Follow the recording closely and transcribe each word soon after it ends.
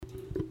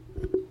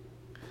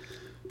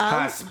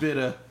Hot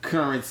spitter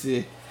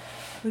currency.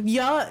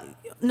 Y'all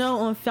know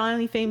on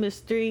Finally Famous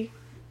 3,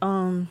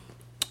 $5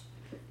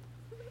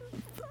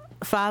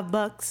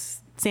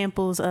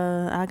 samples.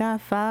 I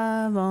got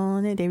 5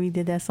 on it. They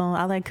redid that song.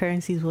 I like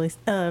Currency's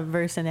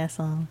verse in that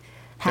song.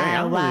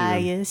 High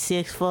wire,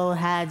 6'4"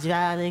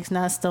 hydraulics,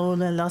 not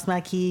stolen, lost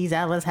my keys,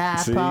 I was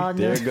high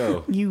partner. There you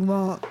go. You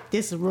want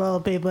this is raw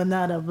paper,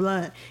 not a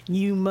blunt.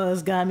 You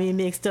must got me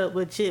mixed up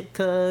with chip,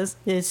 cause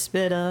it's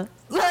spitter.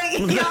 Like,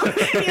 yo.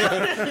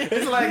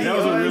 It's like that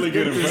was a really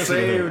good impression.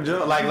 Same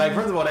joke. Like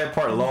first of all, that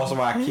part lost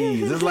my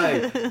keys. It's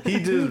like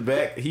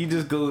he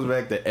just goes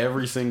back to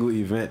every single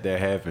event that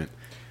happened.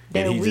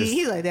 That and weed,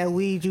 he like that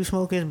weed you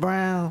smoke is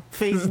brown.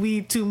 Face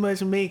weed too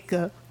much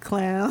makeup,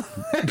 clown.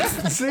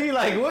 See,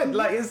 like what?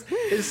 Like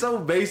it's so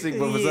basic,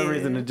 but for some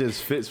reason it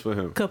just fits for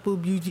him. Couple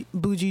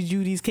bougie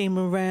Judies came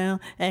around,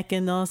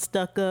 acting all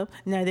stuck up.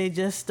 Now they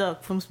just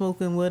stuck from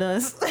smoking with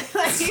us.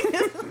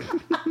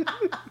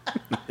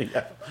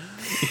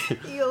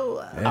 Yo,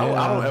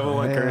 I don't ever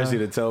want Currency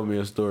to tell me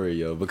a story,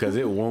 yo, because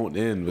it won't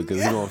end because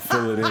he's gonna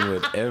fill it in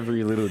with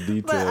every little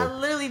detail. But I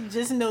literally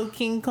just know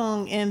King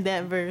Kong and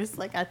that verse.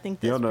 Like I think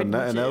that's you don't know pretty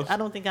nothing much else? it. I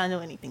don't think I know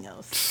anything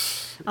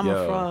else. I'm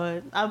a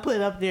fraud. I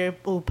put up there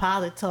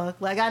pilot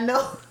talk. Like I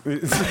know,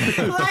 like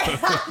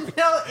I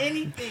know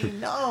anything.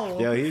 No.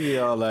 Yo, he be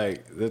all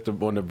like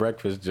on the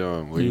breakfast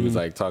joint where he was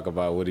like talking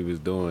about what he was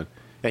doing,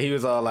 and he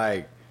was all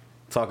like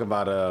talking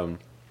about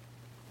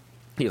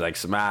he was like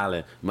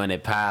smiling, money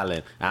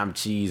piling, I'm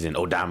cheesing,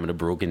 odometer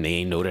broken, they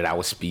ain't know that I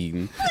was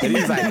speeding. And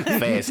he's like,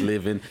 fast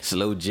living,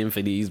 slow gym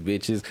for these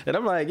bitches. And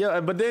I'm like,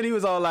 yo, but then he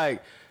was all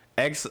like,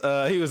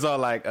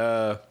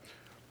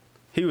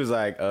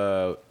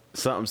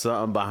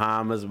 something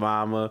Bahamas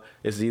mama.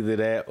 It's either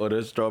that or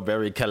the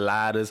strawberry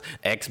collidas,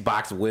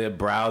 Xbox web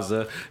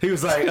browser. He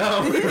said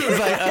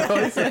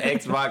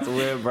Xbox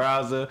web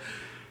browser.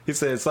 He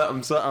said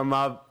something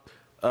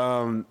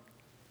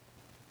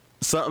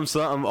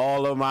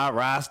all of my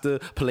roster,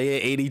 player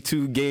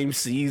 82 game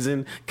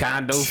season,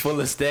 condo full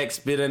of stacks,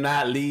 spitter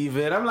not leave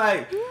it. I'm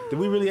like, did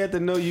we really have to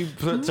know you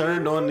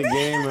turned on the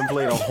game and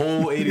played a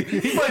whole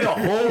 80? He played a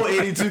whole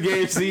 82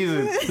 game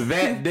season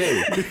that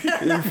day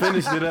and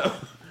finished it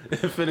up.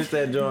 Finished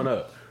that joint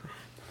up.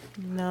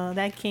 No,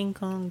 that King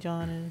Kong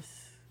joint is.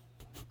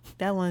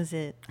 That one's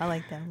it. I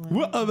like that one.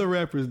 What other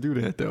rappers do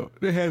that though?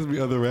 There has to be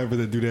other rappers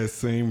that do that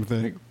same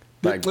thing.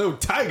 Like Lil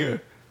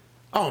Tiger.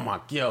 Oh my,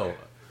 yo.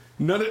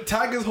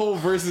 Tiger's whole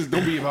verses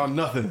don't be about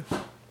nothing.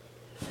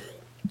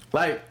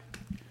 Like,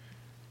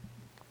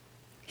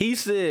 he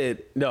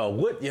said,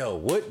 what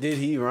did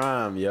he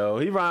rhyme, yo?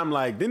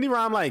 Didn't he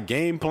rhyme like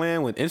game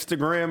plan with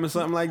Instagram or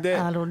something like that?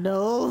 I don't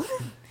know.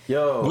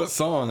 Yo. What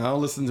song? I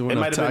don't listen to It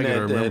enough might have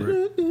Tiger to been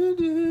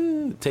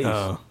remember.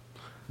 Taste.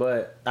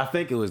 But I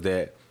think it was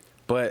that.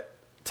 But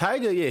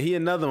Tiger, yeah, he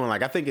another one.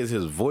 Like, I think it's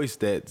his voice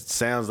that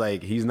sounds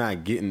like he's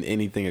not getting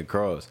anything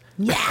across.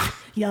 Yeah,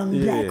 young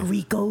black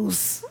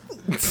Ricos.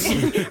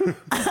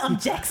 I'm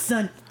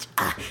Jackson.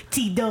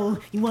 Tito,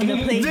 you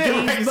wanna play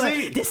games,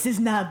 but this is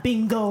not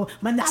bingo.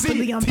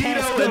 Monopoly on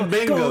past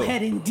go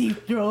ahead and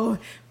deep throw.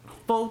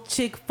 Faux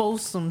chick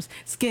foursomes,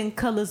 skin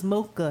colors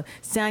mocha.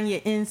 Sound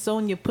your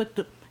insomnia, put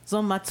the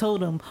on my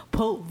totem.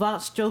 Pope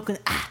vault stroking.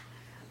 I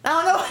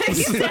don't know what he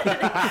said.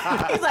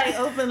 He's like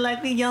open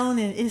like we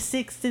yawning. It's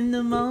 6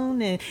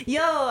 a.m.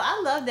 Yo,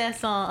 I love that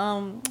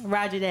song.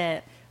 Roger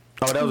that.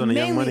 Oh, that was on the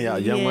Young Money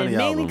album,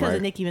 mainly because right?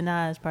 of Nicki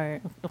Minaj's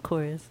part, of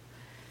course.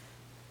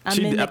 I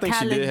think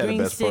she did have the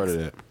best part of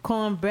that.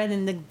 Cornbread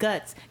in the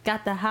guts.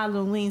 Got the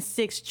Halloween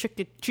 6 trick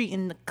or treat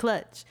in the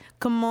clutch.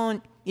 Come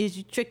on, is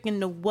you tricking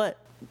the what?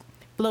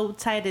 Blow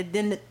tighter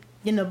than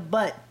the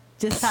butt.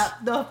 Just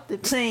hopped off the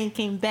plane,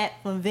 came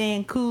back from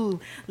Vancouver.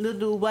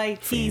 Little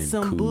white tees,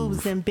 some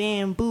boobs and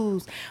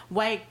bamboos.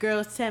 White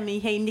girls tell me,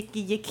 hey, Nikki,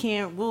 you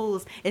can't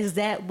rules. Is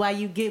that why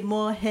you get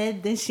more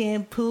head than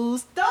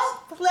shampoos?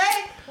 Don't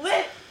play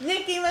with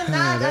Nicki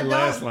Minaj. That I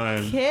last don't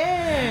line.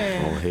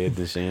 care. More head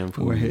than shampoos.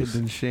 More head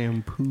than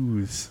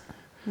shampoos.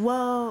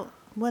 Well,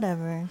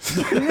 whatever.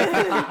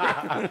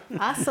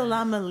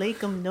 Assalamu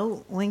alaikum,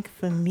 no wink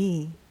for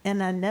me.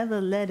 And I never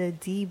let a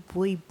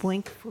D-boy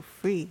boink for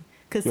free.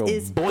 Cause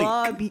it's boink.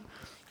 Barbie.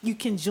 You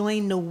can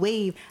join the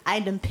wave. I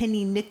done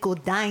penny nickel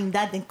dime.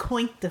 I done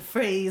coined the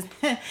phrase.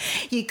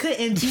 You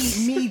couldn't beat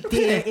me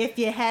there if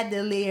you had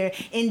the lair.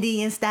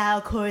 Indian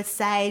style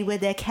courtside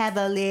with a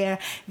cavalier.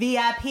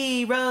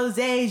 VIP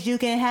roses, you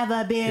can have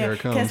a beer. Here it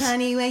comes. Cause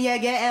honey, when you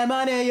get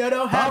money, you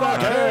don't have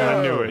a care.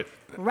 I knew it.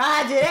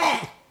 Roger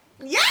that.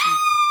 Yeah.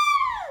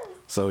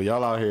 So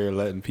y'all out here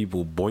letting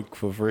people boink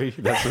for free?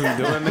 That's what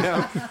we doing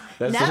now?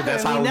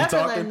 That's how we never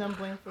talking? letting them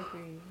boink for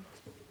free.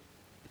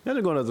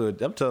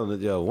 I'm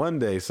telling you, yo, one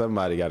day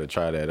somebody got to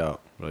try that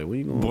out. Like, when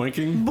you gonna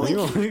Boinking?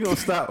 When you gonna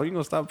stop? When you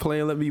gonna stop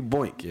playing? Let me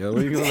boink, yo.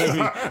 When you gonna let me?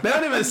 That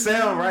don't even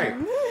sound right.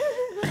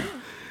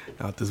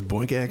 Out this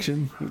boink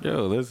action.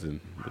 Yo,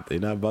 listen, if they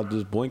not about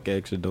this boink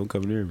action, don't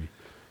come near me.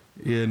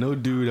 Yeah, no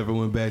dude ever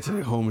went back to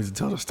their homies and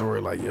tell the story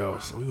like, yo,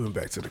 so we went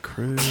back to the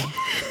crib.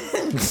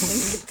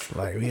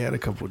 Like, we had a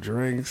couple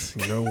drinks.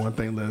 You know, one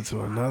thing led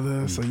to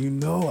another. So, you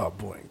know I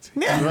boinked.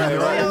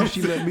 Right.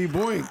 She let me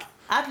boink.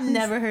 I've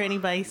never heard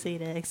anybody say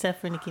that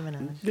except for Nicki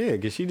Minaj. Yeah,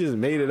 because she just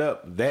made it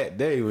up that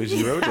day when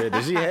she wrote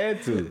that she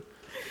had to.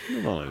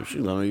 Oh, she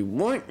let me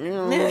boink,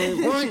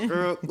 boink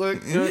real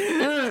quick.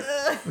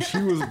 She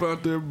was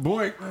about to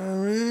boink.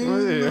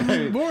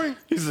 Boink.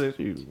 He said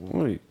she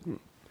boink.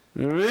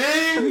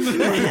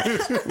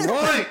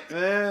 Boink,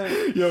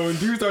 man. Yo, when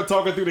dudes start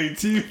talking through their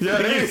teeth, Yeah,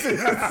 they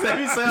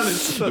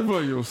sounded I'm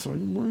like, yo, son,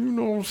 you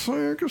know what I'm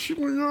saying? Because she,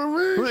 you know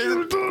what I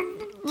mean?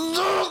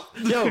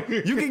 Yo,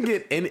 you can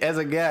get any, as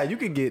a guy, you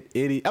can get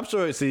any. I'm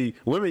sure, see,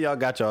 women, y'all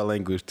got y'all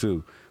language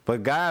too.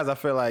 But guys, I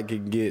feel like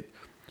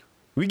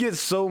we get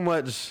so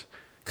much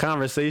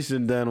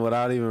conversation done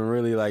without even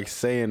really like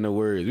saying the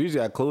words. We just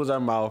got to close our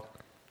mouth,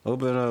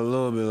 open it up a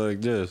little bit like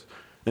this,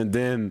 and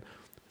then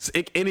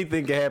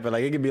anything can happen.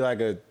 Like it could be like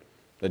a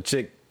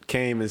chick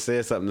came and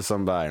said something to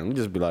somebody, and we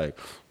just be like,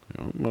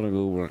 I'm gonna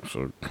go work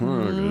so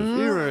then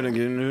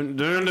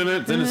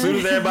as soon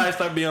as everybody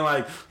start being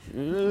like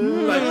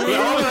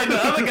the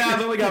other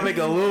guys only gotta make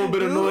a little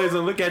bit of noise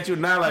and look at you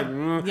now like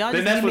Y'all then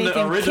just that's be when the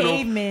making original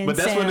caveman but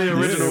that's when the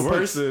sounds. original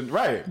person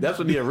that's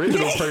when the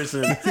original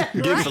person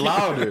gets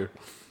louder.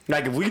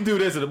 Like if we do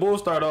this and the bull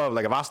start off,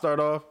 like if I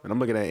start off and I'm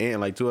looking at Ant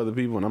and like two other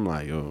people and I'm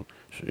like, yo,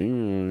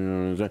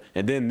 and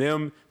then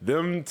them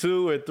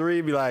 2 or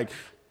 3 be like,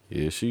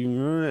 yeah, she.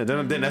 Then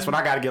that's when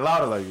I gotta get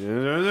louder, like, you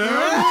know what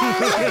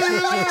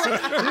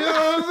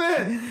I'm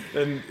saying?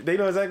 And they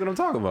know exactly what I'm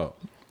talking about.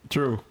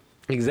 True.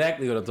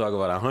 Exactly what I'm talking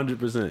about,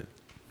 100%.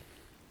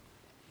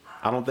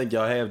 I don't think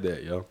y'all have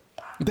that, yo.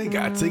 They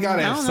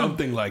gotta have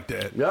something like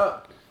that.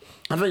 Yup.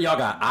 I think y'all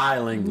got eye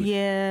language.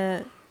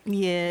 Yeah,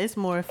 it's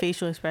more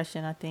facial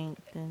expression, I think,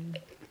 than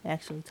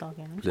actually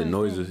talking. The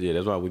noises, yeah,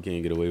 that's why we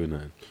can't get away with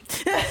nothing.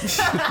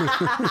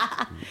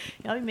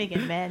 Y'all be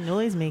making mad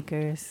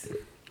noisemakers.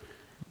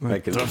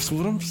 Like, That's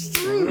what I'm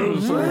saying.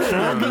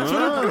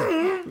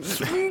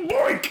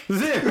 Boink.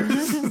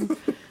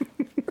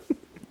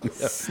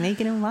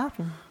 Snaking and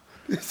whopping.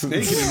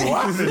 Snaking and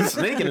whopping.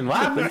 Snaking and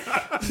whopping.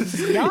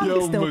 Y'all Yo,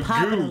 be still Magoo.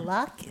 popping and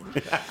locking.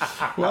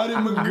 Why did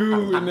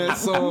Magoo in that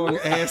song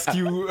ask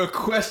you a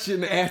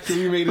question after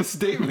we made a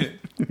statement?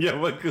 Yeah,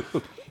 what good?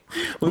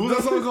 What was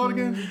that song called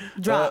again?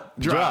 Drop.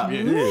 Drop.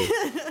 Yeah.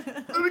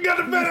 We got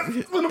the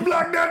better for the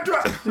block now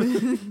drop.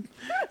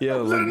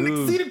 Yo, Let a nigga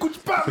Magoo. see the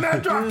Gucci pop now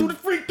drop. Do the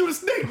freak, do the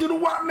snake, do the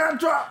wop now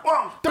drop.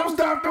 Don't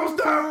stop, don't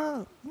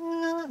stop.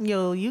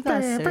 Yo, you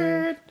got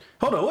served.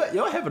 Hold on, what?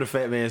 Y'all having a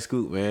Fat Man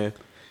Scoop, man?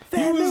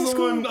 He was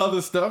on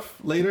other stuff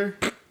later.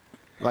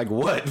 Like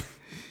what?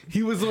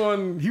 He was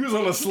on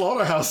a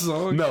Slaughterhouse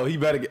song. No, he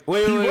better get.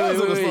 Wait, He wait, was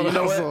wait, on the wait, you know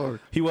Slaughterhouse what? song.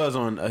 He was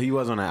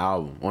on an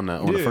album on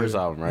the first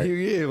album, right?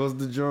 Yeah, it was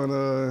the joint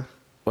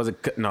Was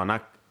it? No,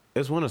 not.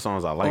 It's one of the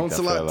songs I like.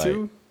 Onslaught like.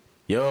 2.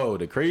 Yo,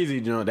 the crazy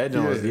joint. That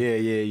joint was yeah.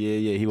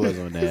 He was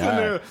on that. He's in All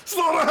there. right.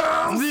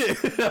 Slaughterhouse. Yeah.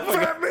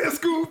 Fat Man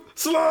Scoop.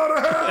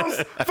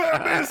 Slaughterhouse.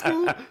 Fat Man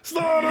Scoop.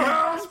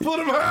 Slaughterhouse. Put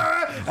him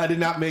high. I did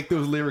not make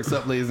those lyrics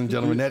up, ladies and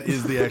gentlemen. That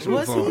is the actual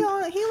Was song. he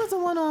on? He was the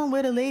one on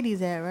Where the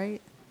Ladies At,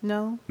 right?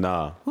 No.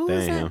 Nah, Who that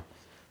was ain't that?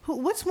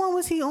 him. Which one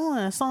was he on?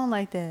 A song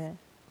like that?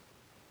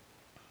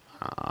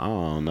 I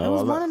don't know. It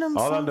was one of them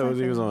all I songs know I is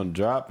he was think. on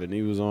Drop and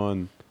he was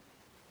on.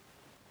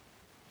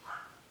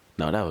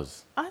 No, that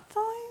was. I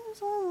thought he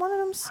was on one of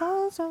them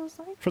songs. I was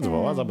like, First of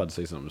all, I was about to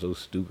say something so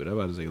stupid. I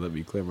was about to say, "Let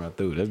me clear my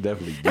throat." That's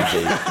definitely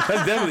DJ.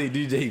 That's definitely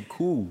DJ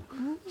Cool.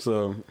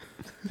 So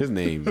his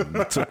name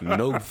took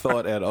no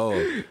thought at all.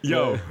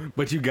 Yo,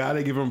 but you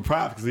gotta give him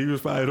props because he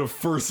was probably the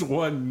first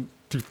one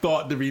to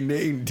thought to be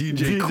named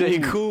DJ Cool.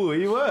 DJ Cool,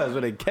 he was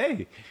with a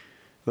K.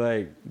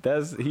 Like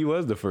he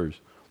was the first.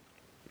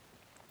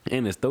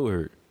 And his throat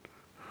hurt.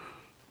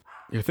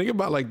 You think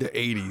about like the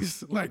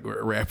 80s, like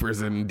where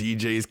rappers and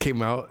DJs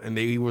came out and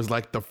they was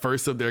like the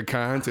first of their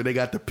kind, so they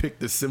got to pick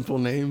the simple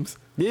names.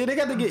 Yeah, they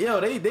got to get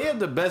they have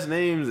the best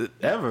names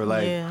ever.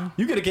 Like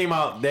you could have came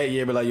out that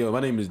year, but like, yo, my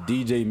name is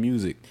DJ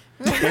Music.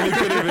 And it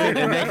could have been,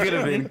 and that could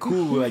have been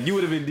cool. Like you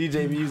would have been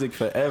DJ Music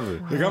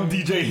forever. Like I'm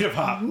DJ hip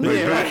hop.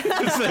 Yeah,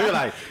 right. So you're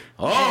like,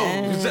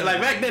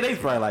 like back then they was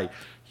probably like,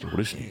 yo,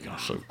 this nigga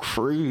so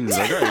crazy.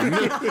 Like,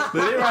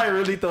 they probably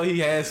really thought he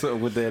had something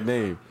with that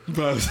name.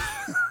 But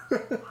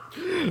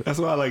that's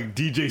why I like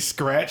DJ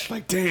Scratch.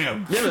 Like,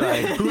 damn. Yeah,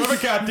 like, Whoever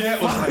got that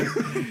was like,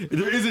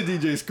 there is a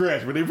DJ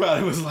Scratch, but they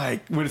probably was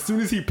like, as soon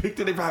as he picked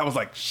it, they probably was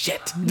like,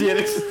 shit. yeah,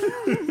 He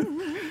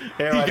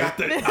got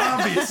the,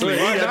 obviously. he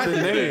got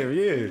the name,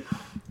 yeah.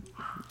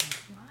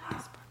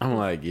 I'm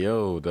like,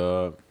 yo,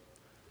 dog.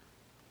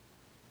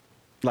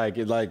 Like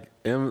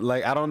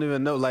I don't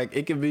even know. Like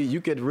it could be,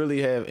 you could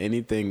really have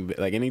anything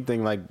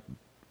like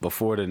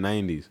before the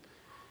 90s.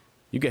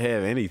 You could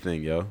have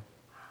anything, yo.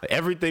 Like,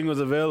 everything was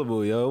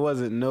available, yo. It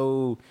wasn't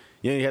you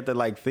didn't have to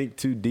like think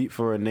too deep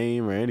for a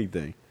name or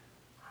anything.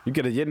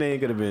 Your name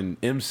could have been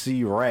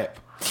MC Rap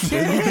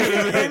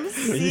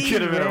MC You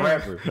could have been a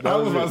rapper. I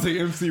was about to say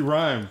MC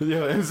Rhyme.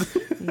 Yo, MC.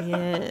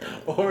 Yeah.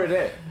 Or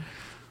that.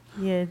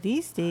 Yeah,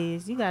 these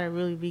days, you gotta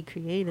really be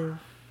creative.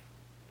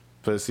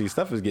 But see,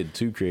 stuff is getting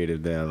too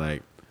creative now.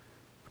 Like,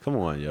 come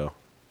on, yo.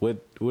 What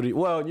do you,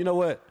 well, you know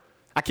what?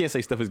 I can't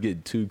say stuff is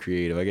getting too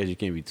creative. I guess you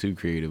can't be too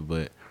creative,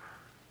 but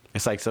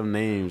it's like some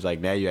names, like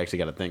now you actually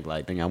got to think,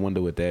 I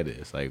wonder what that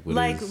is. Like, what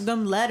Like is...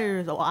 them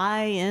letters,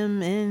 I,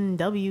 M, N,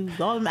 W,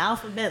 all them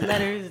alphabet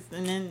letters,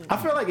 and then I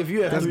feel like if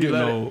you have That's three getting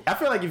letters, old. I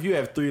feel like if you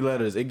have 3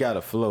 letters, it got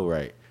to flow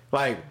right.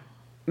 Like,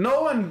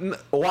 no one,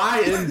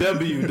 Y and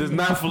W does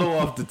not flow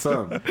off the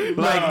tongue.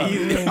 Like,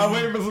 I'm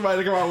waiting for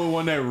somebody to come out with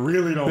one that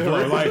really don't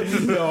flow. Like,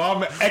 yo,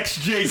 I'm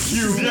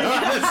XJQ.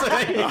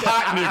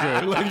 Hot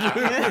nigga.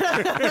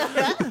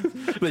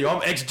 Like, I'm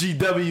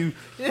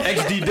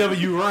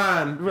XGW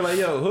Ron. We're like,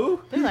 yo,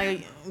 who? they're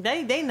like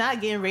they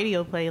not getting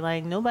radio play.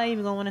 Like nobody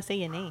even gonna want to say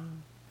your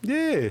name.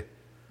 Yeah.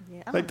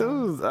 Yeah, Like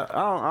those, I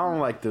don't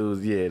like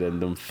those. Yeah,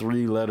 them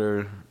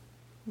 3-letter,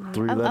 I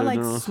like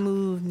joints.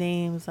 smooth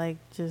names, like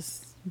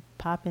just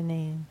popping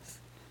names.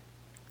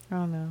 I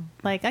don't know.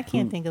 Like I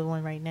can't think of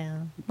one right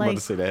now. I'm about Like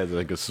to say that has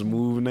like a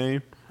smooth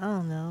name. I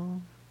don't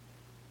know.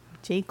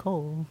 J.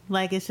 Cole.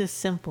 Like it's just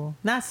simple.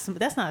 That's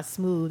not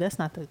smooth. That's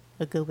not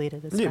a good way to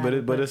describe. Yeah,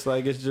 it, but it's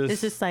like it's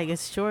just like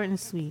it's short and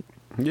sweet.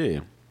 yeah.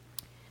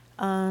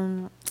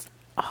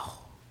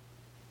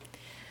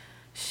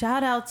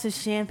 Shout out to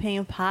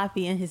Champagne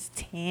Poppy and his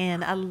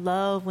tan. I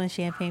love when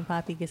Champagne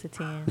Poppy gets a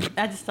tan.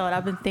 I just thought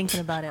I've been thinking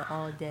about it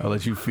all day. I'll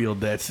let you feel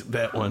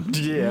that one.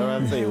 Yeah,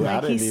 I'd say, well, I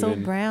Like didn't he's so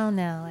even. brown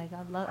now. Like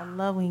I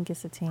love when he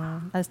gets a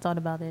tan. I just thought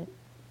about it.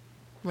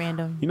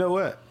 Random. You know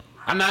what?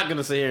 I'm not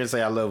gonna sit here and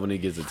say I love when he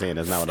gets a tan.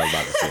 That's not what I'm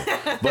about to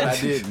say. But I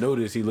did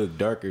notice he looked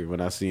darker when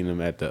I seen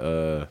him at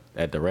the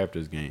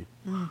Raptors game.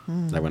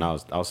 Mm-hmm. Like when I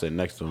was sitting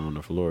next to him on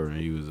the floor and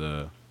he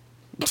was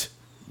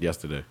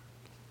yesterday.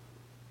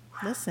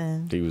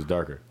 Listen, He was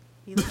darker.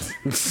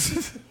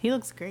 he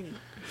looks great.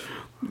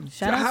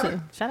 Shout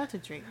out to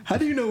Drake. How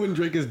do you know when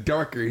Drake is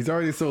darker? He's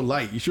already so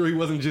light. You sure he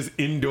wasn't just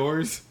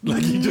indoors?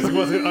 Like he just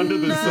wasn't under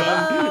the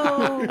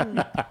sun?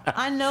 No,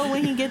 I know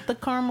when he get the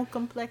caramel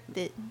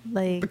complected.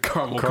 Like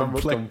Caramel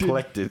complected.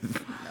 complected.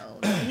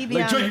 he be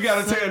Like on Drake, the you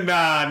gotta sun. say,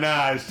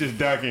 nah, it's just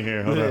dark in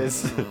here. Hold on.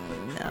 Yes.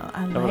 No,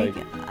 I like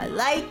it. I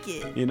like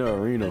it. You know,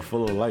 arena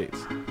full of lights.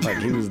 Like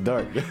he was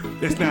dark.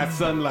 It's not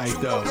sunlight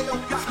though.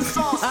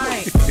 All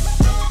right.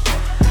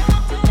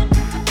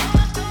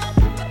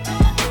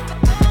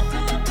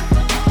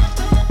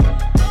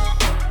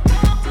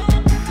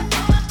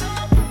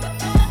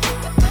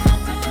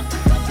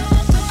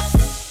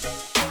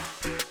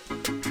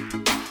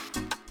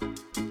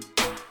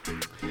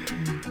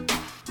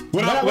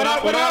 What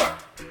up?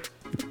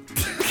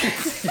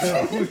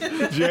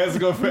 Jazz is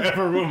gonna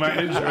forever ruin my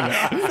intro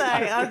now.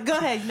 Sorry. Go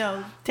ahead.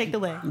 No, take it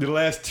away. The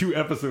last 2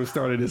 episodes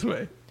started this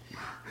way.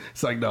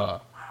 It's like, nah,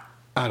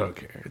 I don't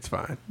care. It's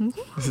fine.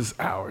 This is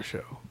our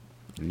show.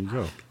 There you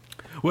go.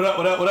 What up?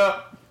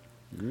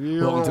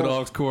 Welcome to the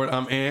Aux Court.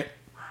 I'm Ant.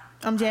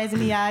 I'm Jazzy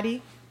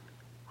Miyadi.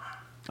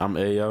 I'm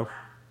Ayo.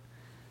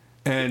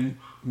 And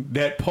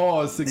that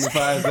pause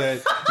signifies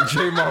that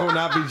J-Mar will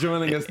not be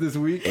joining us this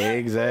week.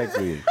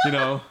 Exactly. You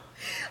know,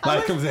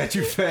 life comes at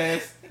you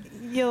fast.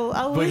 Yo,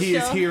 I But wish he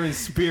is y'all- here in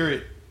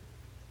spirit.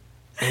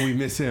 And we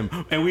miss him.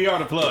 And we are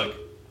the plug,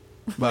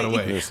 by the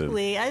way. Listen.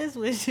 Wait, I just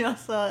wish y'all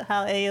saw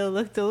how Ayo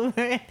looked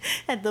over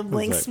at the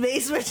blank that?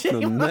 space where No,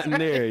 you nothing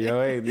there,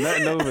 yo. Ain't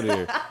nothing over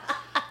there.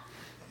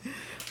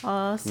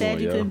 Oh, sad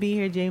you yo. couldn't be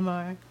here,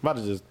 J-Mar.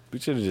 We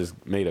should have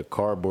just made a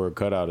cardboard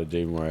cutout of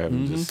J Moore having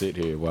Mm-hmm. just sit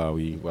here while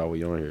we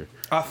on here.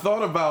 I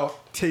thought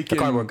about taking...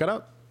 Cardboard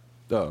cutout?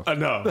 Oh.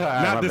 No, All right,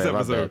 not my this bad, my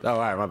episode. bad. Oh, all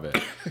right, my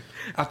bad.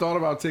 I thought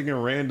about taking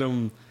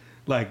random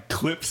like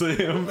clips of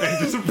him and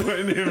just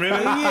putting him in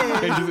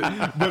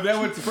it. But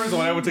that would, first of all,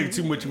 that would take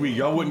too much week.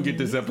 Y'all wouldn't get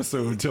this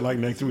episode until like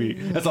next week.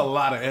 That's a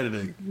lot of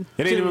editing.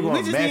 It ain't even We going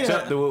to just match need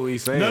up to what we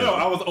saying. No,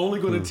 I was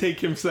only going to take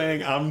him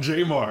saying I'm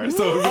J-Mar.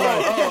 So it'd be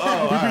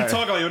like, we'd be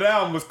talking like, yo, that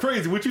album was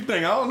crazy. What you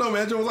think? I don't know,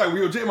 man. Joe was like,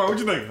 yo, J-Mar, what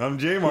you think? I'm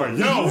J-Mar.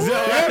 Yo,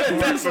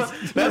 that's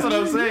what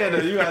I'm saying. Though.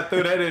 You got to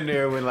throw that in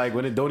there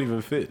when it don't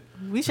even fit.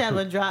 We should have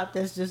a drop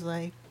that's just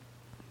like,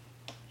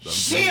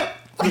 shit.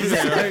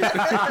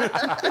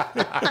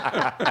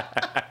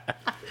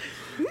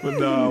 But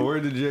no,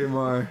 word to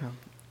J-Mar.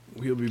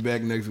 He'll be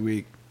back next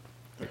week.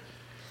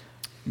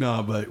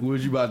 No, but what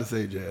was you about to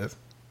say, Jazz?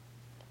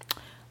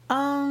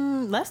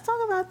 Let's talk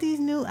about these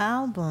new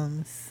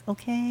albums,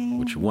 okay?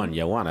 Which one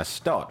you want to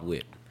start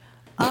with?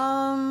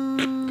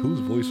 Whose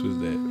voice was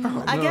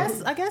that?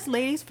 I guess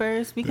ladies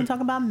first. We can talk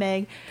about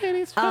Meg.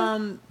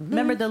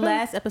 Remember the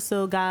last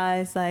episode,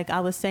 guys? Like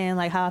I was saying,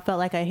 like how I felt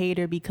like a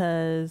hater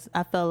because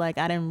I felt like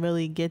I wasn't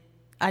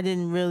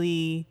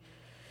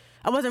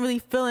really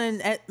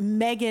feeling at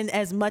Megan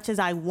as much as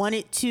I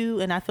wanted to,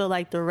 and I feel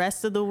like the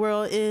rest of the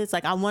world is.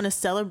 Like I want to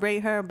celebrate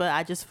her, but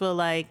I just feel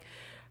like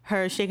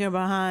her shaking her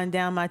behind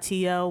down my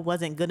TL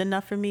wasn't good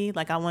enough for me.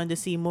 Like I wanted to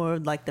see more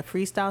of, like the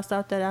freestyle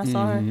stuff that I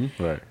saw her.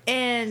 Right.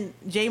 And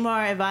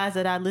J-Mar advised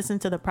that I listen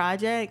to the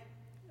project.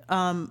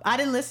 I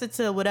didn't listen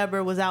to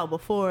whatever was out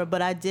before,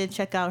 but I did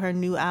check out her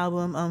new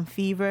album,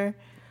 Fever.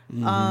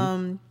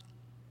 Now,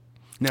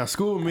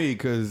 school me,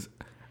 because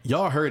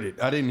y'all heard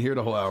it. I didn't hear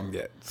the whole album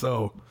yet.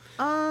 So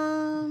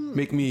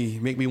make me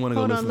want to go listen to that.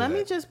 Hold on, let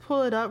me just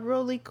pull it up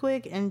really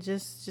quick and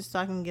just so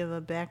I can give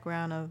a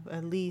background of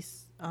at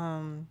least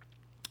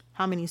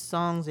how many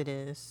songs it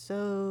is.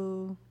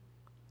 So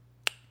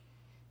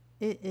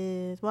it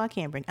is, well, I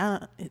can't bring,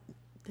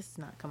 this is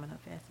not coming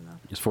up fast enough.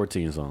 It's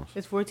 14 songs.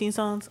 It's 14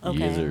 songs? Okay.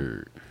 Yes,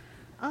 sir.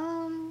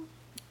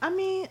 I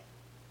mean,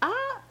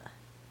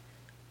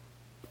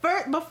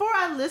 before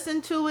I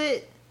listened to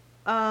it,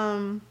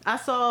 I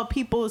saw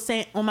people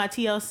saying on my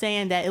TL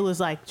saying that it was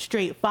like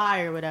straight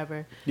fire or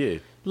whatever. Yeah.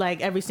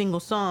 Like every single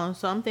song.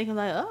 So I'm thinking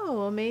like, oh,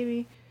 well,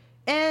 maybe.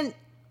 And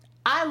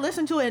I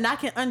listened to it and I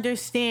can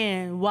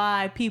understand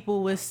why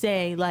people would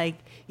say like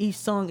each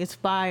song is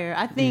fire.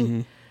 I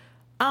think,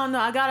 I don't know.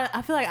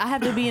 I feel like I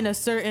have to be in a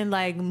certain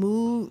like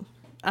mood.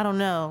 I don't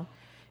know.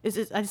 It's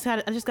just, I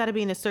just gotta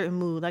be in a certain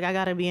mood. Like I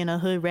gotta be in a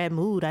hood rat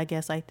mood, I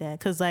guess, like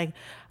that. Cause like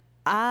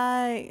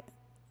don't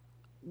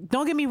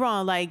get me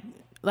wrong, like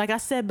I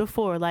said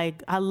before,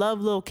 like I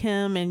love Lil'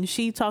 Kim and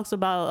she talks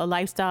about a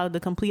lifestyle the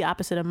complete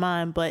opposite of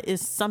mine, but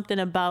it's something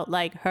about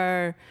like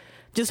her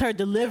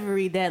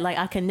delivery that like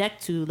I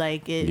connect to,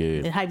 like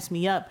it hypes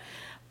me up.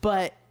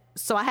 But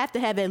so I have to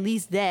have at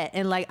least that,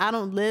 and like I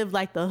don't live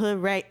like the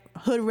hood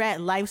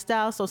rat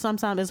lifestyle, so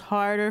sometimes it's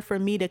harder for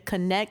me to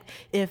connect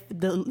if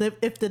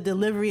the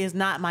delivery is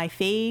not my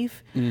fave.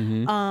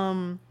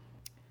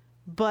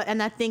 But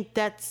and I think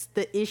that's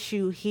the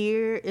issue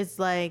here. It's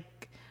like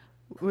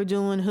we're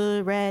doing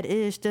hood rat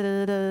ish,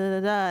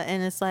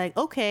 and it's like,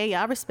 okay,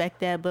 I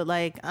respect that, but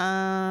like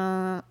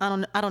I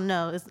don't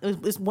know.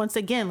 It's once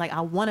again like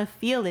I want to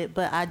feel it,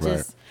 but I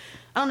just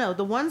I don't know.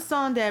 The one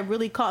song that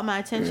really caught my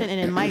attention, and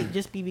it might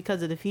just be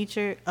because of the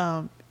feature,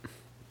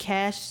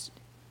 Cash,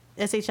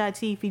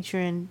 SHIT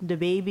featuring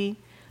DaBaby.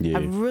 Yeah.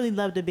 I really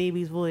love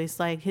DaBaby's voice.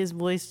 Like his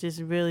voice just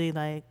really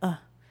like.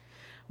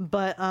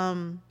 But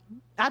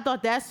I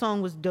thought that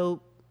song was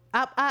dope.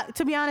 I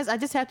to be honest, I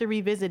just have to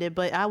revisit it,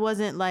 but I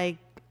wasn't like,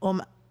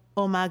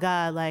 oh my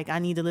God, like I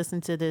need to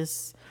listen to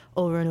this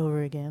over and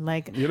over again.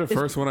 Like you're the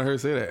first one I heard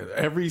say that.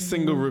 Every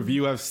single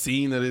review I've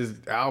seen of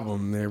his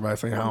album, everybody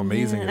saying how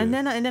amazing it is. And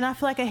then I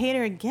feel like a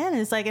hater again.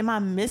 It's like, am I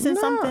missing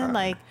something?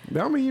 Like,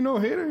 I mean, you know,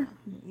 a hater.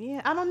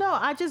 Yeah, I don't know.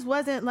 I just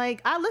wasn't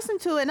like, I listened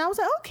to it and I was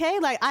like, okay,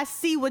 like I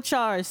see what y'all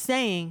are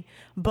saying,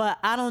 but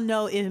I don't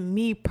know if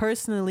me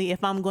personally,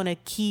 if I'm gonna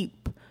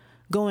keep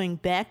going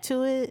back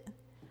to it.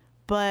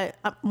 But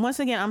once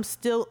again, I'm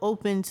still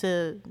open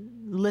to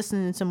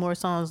listening to more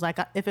songs. Like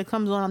if it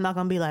comes on, I'm not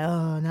gonna be like,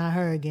 oh, not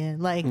her again.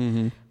 Like,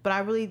 but I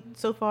really,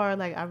 so far,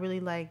 like I really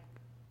like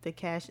the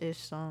Cash-ish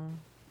song.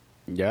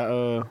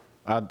 Yeah,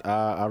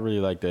 I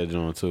really like that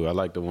joint too. I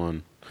like the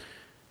one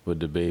with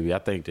DaBaby. I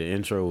think the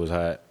intro was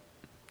hot.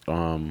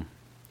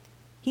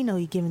 He know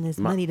he giving this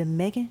money to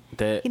Megan.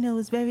 He know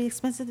it's very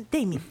expensive to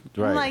date me.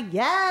 Right. I'm like,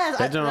 yes.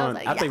 That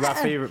joint, I think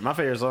my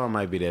favorite song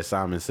might be that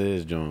Simon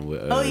Says joint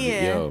with.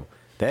 Yo.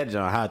 That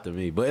joint hot to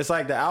me, but it's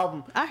like the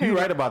album. You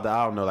right about the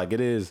album though. Like it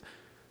is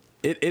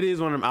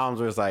one of them albums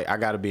where it's like I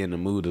got to be in the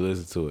mood to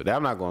listen to it.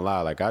 I'm not gonna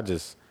lie. Like I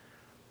was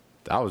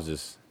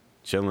just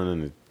chilling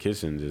in the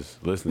kitchen,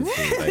 just listening to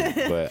it. Like,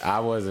 but I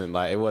wasn't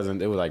like it was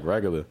like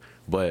regular.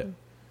 But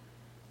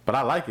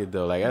I like it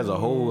though. Like as a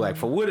whole, like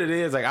for what it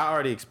is, like I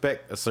already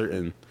expect a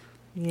certain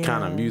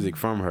kind of music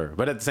from her.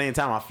 But at the same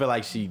time, I feel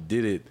like she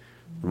did it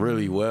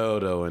really well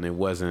though, and it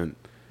wasn't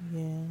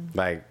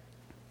like.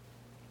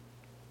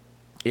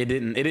 It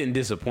didn't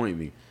disappoint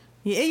me.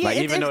 Like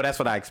even though that's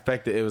what I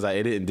expected, it was like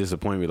it didn't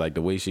disappoint me. Like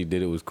the way she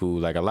did it was cool.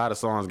 Like a lot of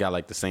songs got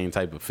like the same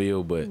type of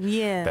feel, but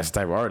that's the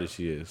type of artist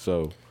she is.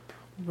 So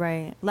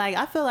right, like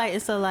I feel like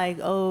it's a like,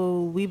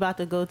 oh, we about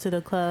to go to the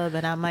club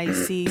and I might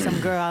see some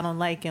girl I don't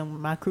like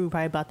and my crew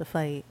probably about to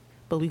fight,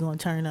 but we gonna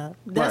turn up.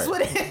 That's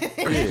what it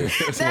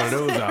is. It's one of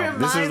those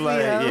albums.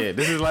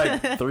 This is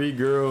like 3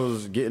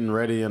 girls getting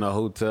ready in a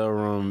hotel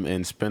room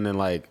and spending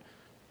like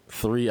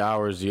 3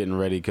 hours getting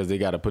ready because they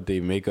got to put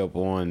their makeup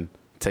on,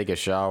 take a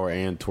shower,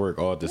 and twerk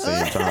all at the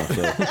same time.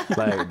 So,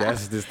 like,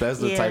 that's the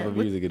type of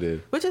music it is.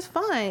 Which is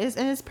fine.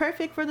 It's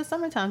perfect for the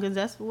summertime because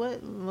that's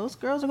what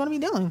most girls are going to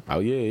be doing. Oh,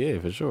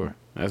 yeah, for sure.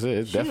 That's it.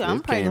 It's definitely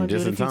I'm probably going to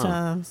do it a few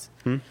times.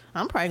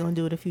 I'm probably going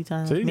to do it a few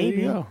times. See, maybe.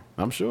 There you go.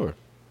 I'm sure.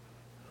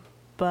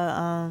 But,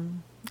 I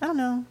don't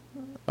know.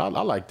 I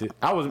liked it.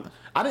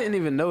 I didn't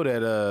even know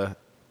that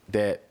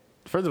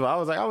first of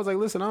all, I was like,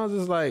 listen, I was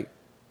just like,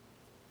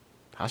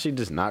 how she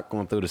just not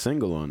going through the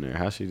single on there?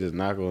 How she just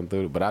not going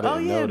through it? But I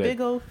didn't know that.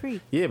 Big Old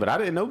Freak. Yeah, but I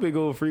didn't know Big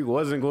Old Freak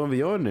wasn't going to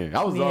be on there.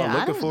 I was all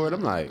looking for it.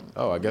 I'm like,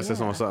 oh, I guess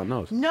it's on something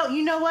else. No,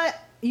 you know what?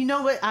 You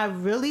know what I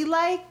really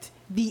liked?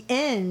 The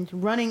end,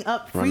 Running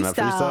Up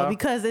Freestyle.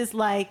 Because it's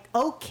like,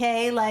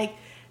 okay, like,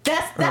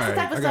 that's the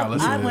type of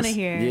stuff I want to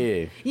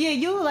hear. Yeah,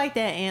 you would like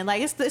that, and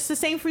like it's the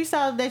same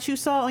freestyle that you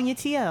saw on your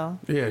TL.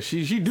 Yeah,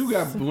 she do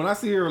got. When I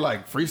see her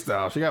like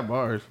freestyle, she got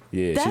bars.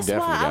 Yeah, she definitely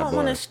got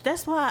bars.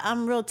 That's why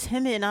I'm real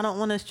timid, and I don't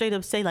want to straight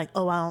up say like,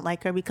 oh, I don't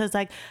like her, because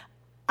like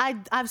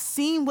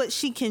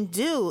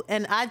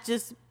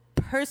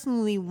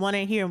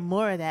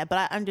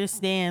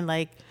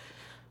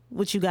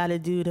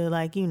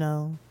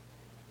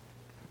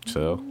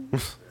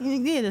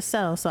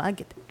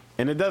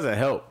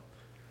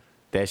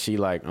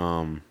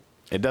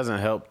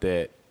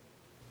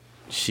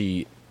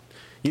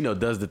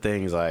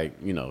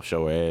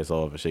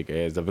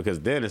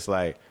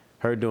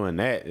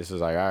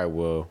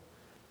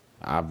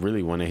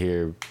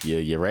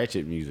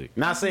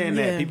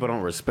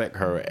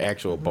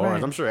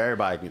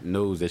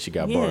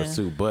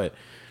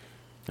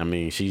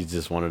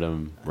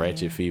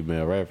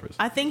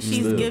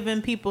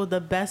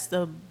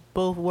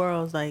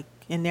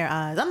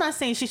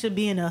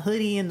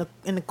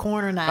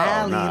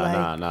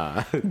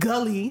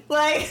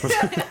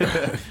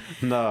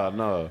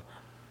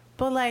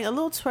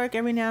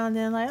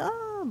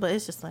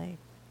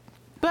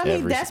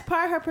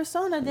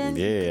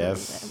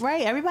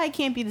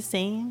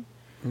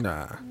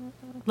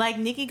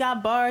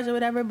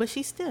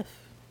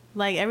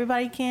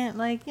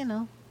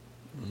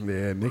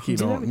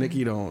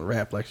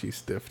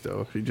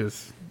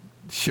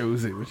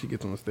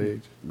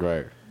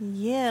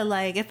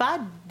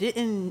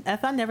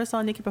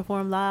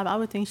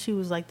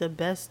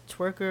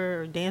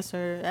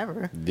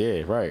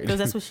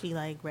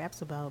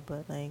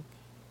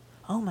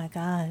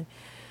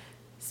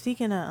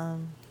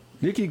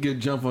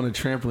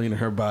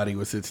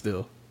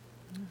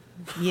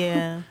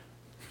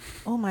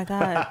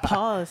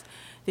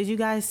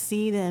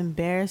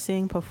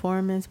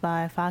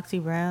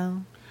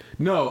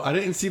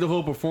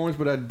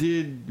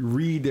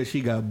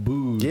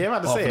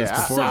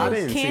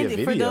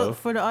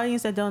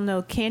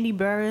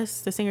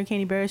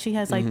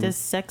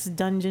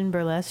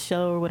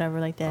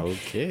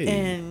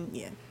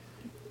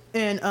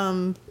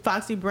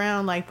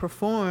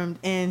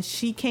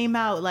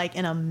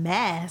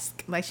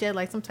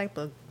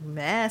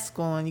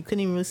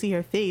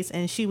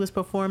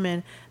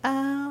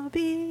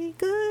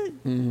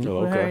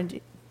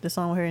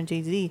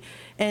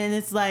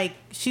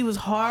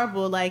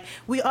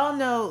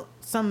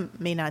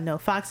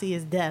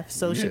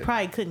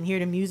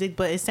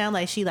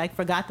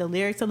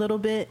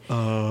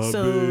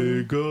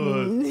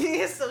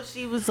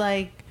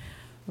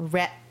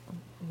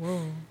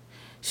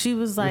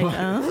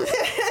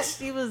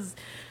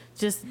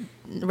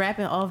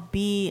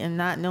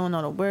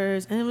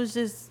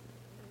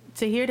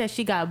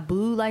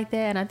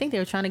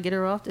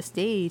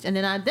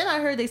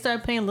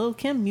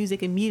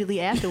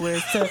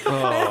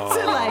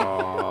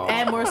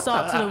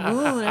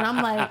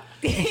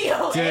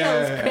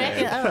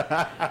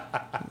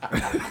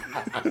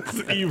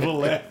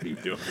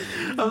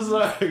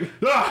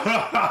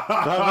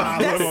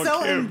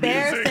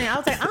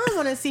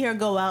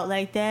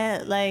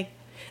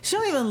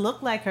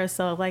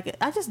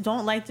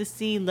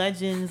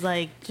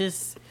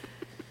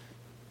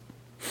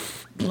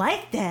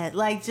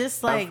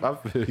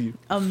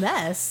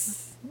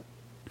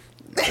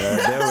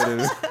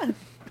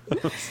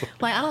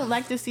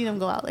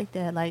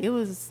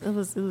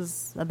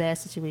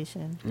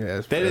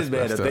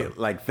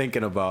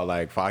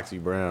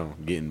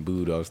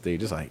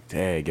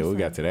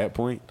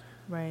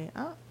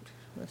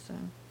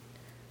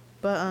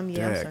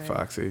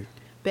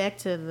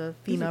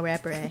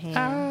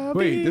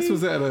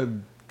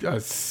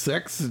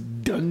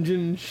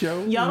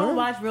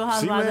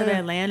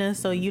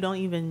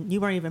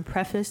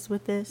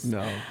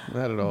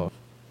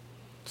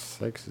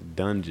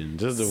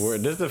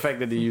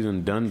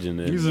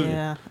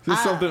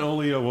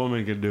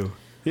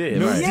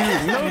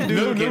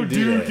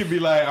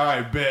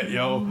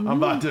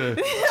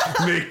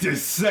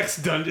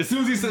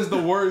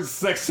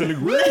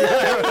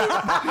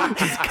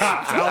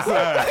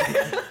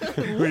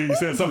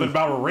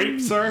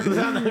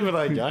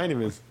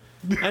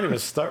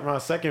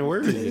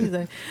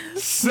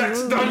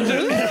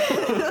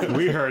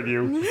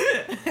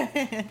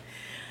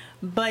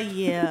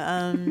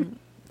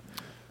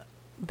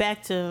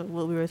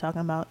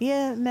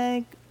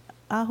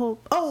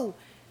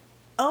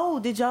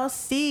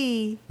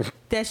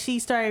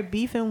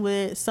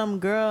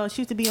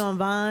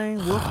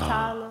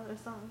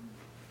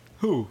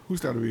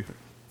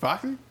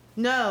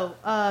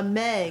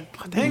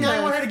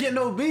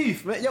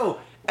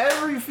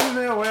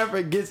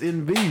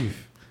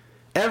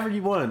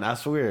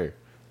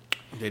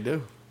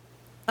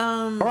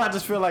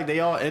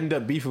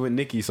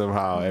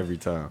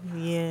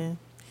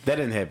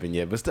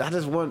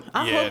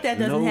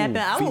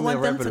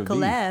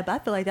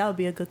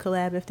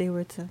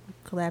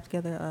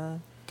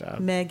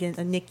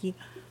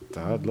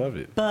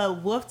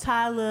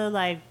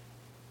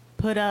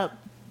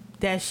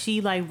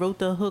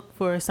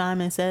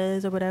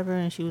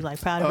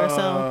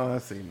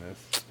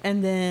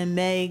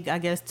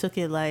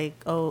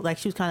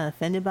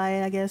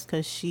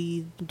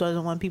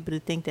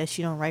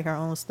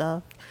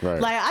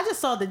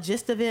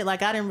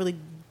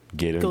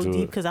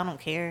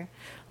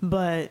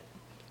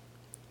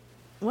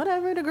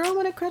whatever. The girl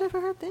wanted credit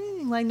for her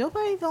thing. Like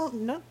nobody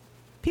don't know.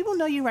 People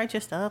know you write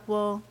your stuff.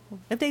 Well,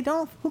 if they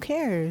don't, who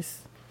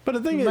cares? But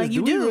the thing is, Like,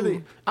 you do we do.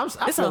 really? I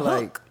It's feel a like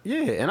hook.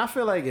 yeah, and I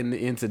feel like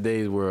in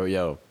today's world,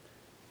 yo,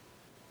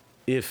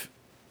 if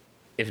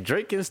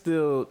Drake can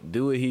still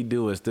do what he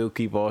do and still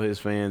keep all his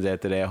fans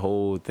after that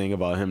whole thing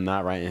about him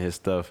not writing his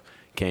stuff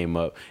came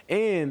up,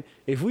 and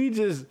if we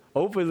just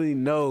openly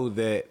know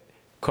that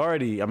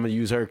Cardi, I'm gonna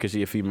use her because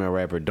she's a female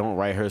rapper, don't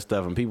write her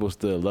stuff and people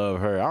still love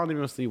her, I don't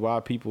even see why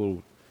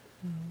people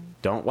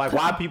don't like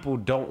why people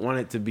don't want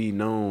it to be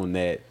known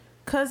that.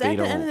 Because They at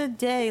the end don't- of the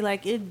day,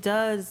 like it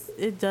does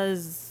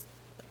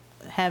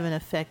have an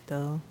effect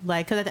though.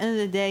 Like, because at the end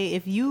of the day,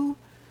 if you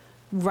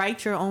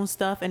write your own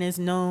stuff and it's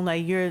known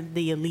like you're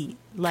the elite,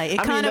 like it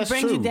I mean, kind of that's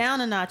brings you true.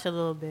 down a notch a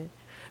little bit.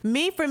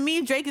 For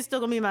me, Drake is still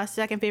gonna be my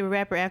second favorite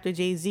rapper after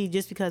Jay-Z,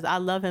 just because I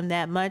love him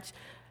that much.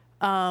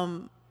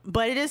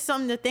 But it is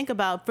something to think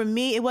about. For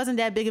me, it wasn't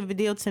that big of a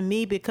deal to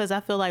me because I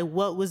feel like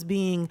what was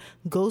being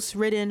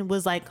ghost-ridden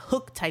was like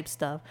hook type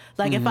stuff.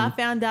 Like if I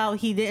found out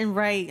he didn't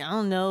write, I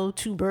don't know,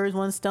 2 birds,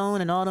 1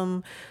 stone and all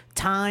them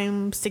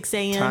time, 6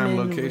 a.m. Time,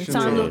 and location,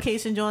 time yeah.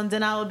 location joints,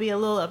 then I would be a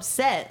little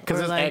upset. Because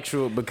Or, that's like,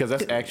 actual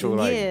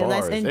like yeah,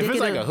 that's bars. If it's like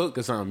indicative. a hook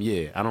or something,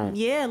 yeah, I don't.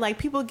 Yeah, like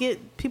people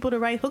get people to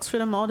write hooks for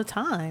them all the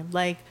time.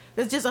 Like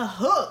it's just a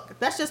hook.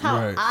 That's just how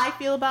Right. I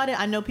feel about it.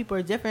 I know people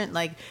are different.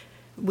 Like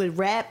with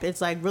rap,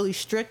 it's like really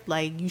strict.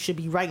 Like you should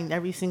be writing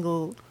every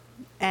single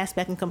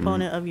aspect and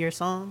component of your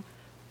song.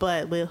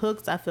 But with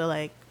hooks, I feel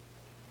like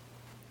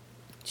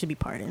it should be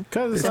pardoned.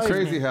 Because It's it's like,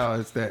 crazy how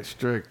it's that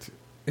strict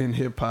in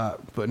hip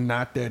hop, but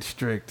not that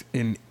strict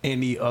in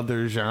any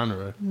other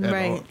genre. At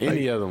Right. all.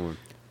 any other one.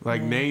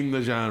 Like name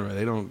the genre,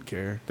 they don't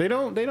care. They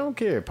don't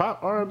care.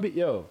 Pop, R&B,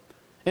 yo.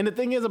 And the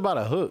thing is about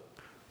a hook.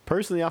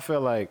 Personally, I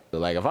feel like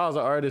if I was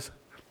an artist,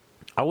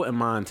 I wouldn't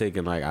mind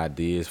taking like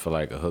ideas for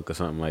like a hook or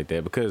something like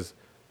that, because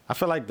I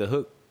feel like the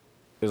hook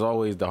is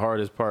always the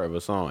hardest part of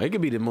a song. It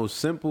could be the most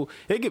simple.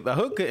 A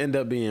hook could end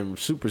up being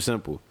super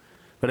simple,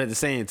 but at the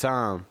same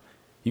time,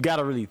 you got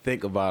to really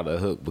think about a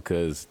hook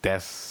because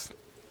that's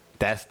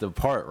the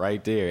part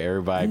right there.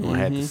 Everybody gonna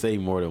have to say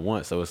more than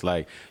once. So it's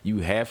like you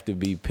have to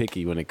be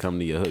picky when it comes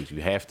to your hooks.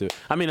 You have to.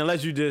 I mean,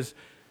 unless you just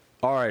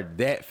are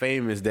that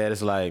famous that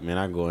it's like, man,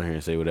 I can go in here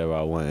and say whatever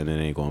I want and it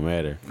ain't gonna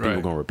matter. People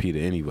Right. gonna repeat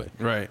it anyway.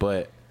 Right.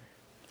 But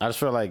I just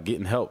feel like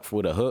getting help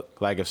with a hook.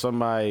 Like if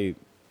somebody,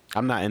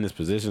 I'm not in this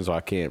position, so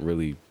I can't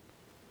really.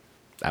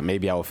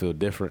 Maybe I would feel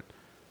different.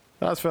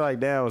 But I just feel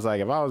like that was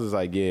like if I was just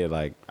like, yeah,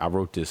 like I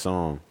wrote this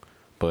song,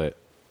 but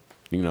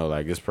you know,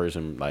 like this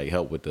person like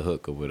helped with the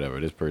hook or whatever.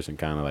 This person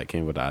kind of like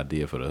came with the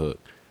idea for the hook.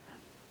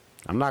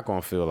 I'm not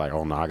gonna feel like,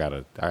 oh no, I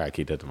gotta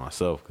keep that to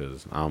myself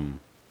because I'm,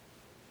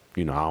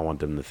 you know, I don't want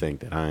them to think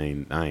that I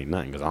ain't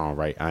nothing because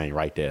I ain't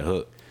write that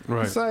hook.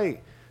 Right. It's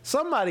like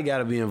somebody got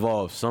to be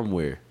involved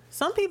somewhere.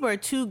 Some people are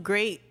too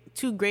great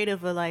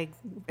of a, like,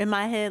 in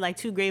my head, like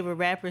too great of a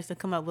rappers to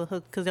come up with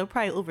hooks because they'll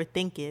probably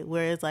overthink it.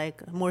 Whereas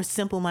like a more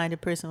simple-minded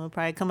person would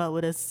probably come up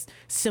with a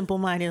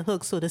simple-minded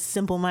hook so the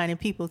simple-minded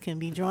people can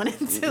be drawn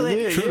into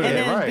it Yeah, and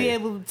then right. be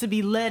able to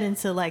be led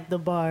into like the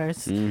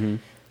bars.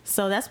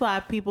 So that's why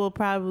people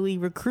probably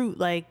recruit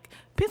like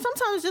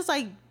sometimes just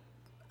like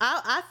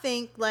I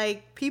think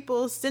like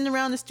people sitting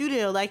around the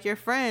studio like your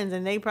friends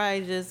and they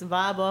probably just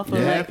vibe off of It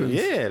like, happens.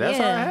 Yeah, that's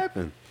how it Yeah.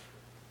 happened.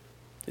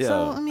 Yeah,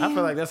 So, I I mean-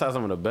 feel like that's how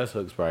some of the best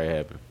hooks probably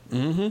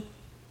happen.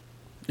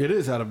 It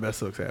is how the best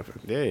hooks happen.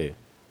 Yeah,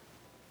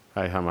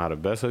 like how the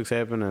best hooks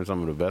happen and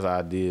some of the best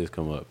ideas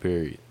come up.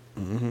 Period.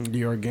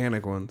 The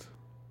organic ones.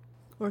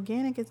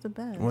 organic is the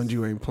best. Ones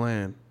you ain't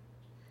planned.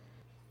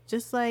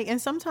 Just like, and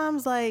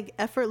sometimes like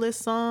effortless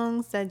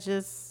songs that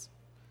just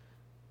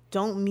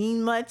don't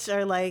mean much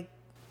are like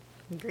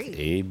great.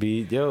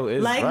 AB, yo,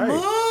 it's Like right.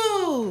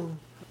 Moo,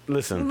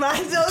 Listen,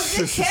 like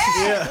Doja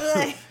Cat.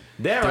 Like,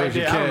 that right Doja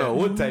there, I don't Cat. know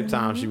what type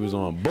time she was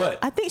on, but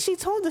I think she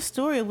told the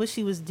story of what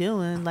she was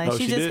doing. Like Oh,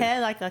 she she just did?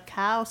 had like a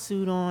cow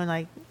suit on,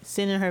 like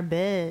sitting in her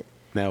bed,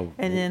 now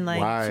and then like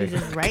why? she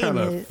was just writing Kind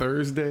of it.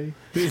 Thursday.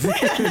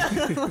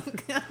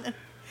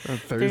 A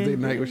Thursday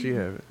night, what she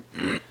have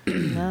it?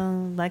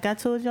 No, like I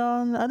told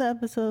y'all in the other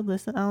episode.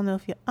 Listen, I don't know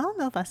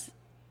if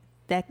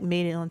that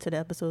made it onto the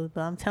episode,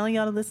 but I'm telling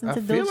y'all to listen I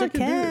to feel Doja like it did.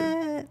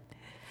 Cat.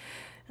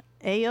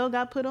 Ayo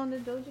got put on the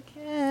Doja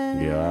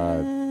Cat.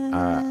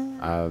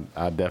 Yeah,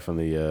 I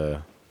definitely,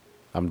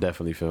 I'm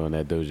definitely feeling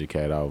that Doja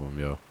Cat album,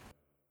 yo.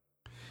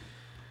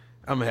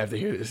 I'm gonna have to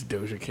hear this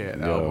Doja Cat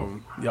Yo,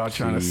 album. Y'all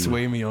trying to she-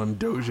 sway me on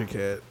Doja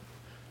Cat.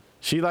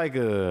 She like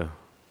a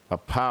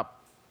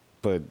pop,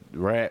 but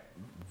rap.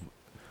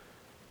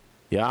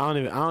 Yeah, I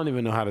don't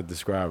even know how to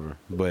describe her,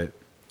 but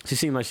she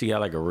seemed like she got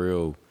like a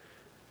real,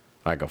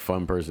 like a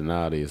fun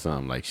personality or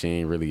something. Like she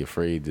ain't really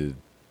afraid to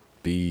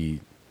be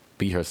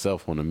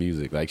herself on the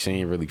music. Like she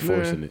ain't really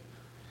forcing it.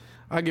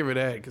 I'll give her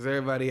that because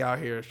everybody out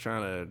here is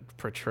trying to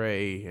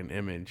portray an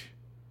image.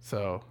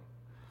 So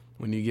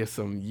when you get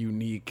some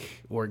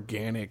unique,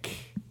 organic,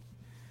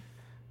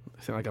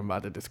 I sound like I'm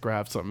about to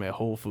describe something at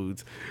Whole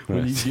Foods.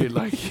 When you get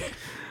like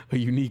a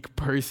unique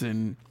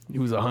person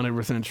who's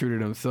 100% true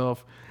to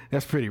themselves,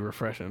 That's pretty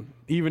refreshing.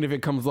 Even if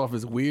it comes off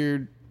as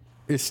weird,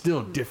 it's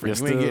still different.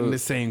 You ain't getting the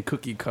same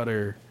cookie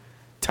cutter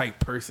type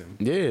person.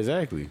 Yeah,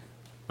 exactly.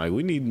 Like,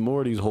 we need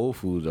more of these Whole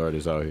Foods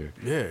artists out here.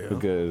 Yeah.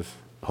 Because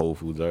Whole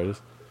Foods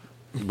artists.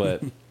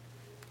 But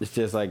it's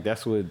just like, I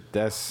feel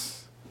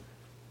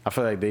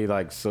like they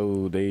like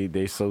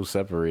they so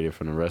separated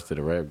from the rest of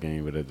the rap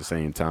game, but at the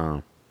same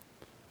time,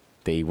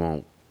 they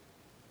won't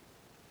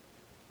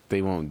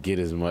get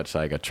as much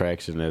like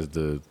attraction as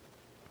the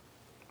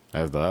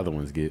other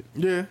ones get.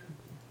 Yeah,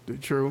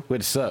 true.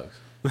 Which sucks.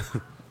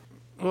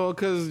 Well,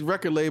 because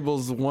record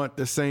labels want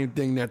the same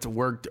thing that's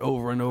worked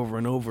over and over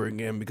and over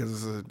again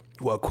because it's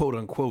a quote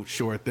unquote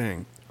sure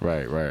thing.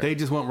 Right. They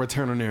just want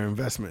return on their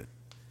investment.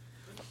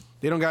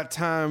 They don't got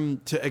time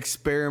to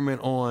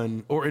experiment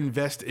on or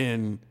invest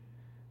in.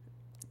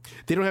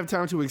 They don't have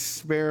time to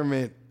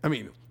experiment.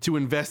 To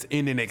invest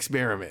in an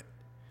experiment.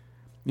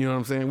 You know what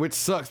I'm saying? Which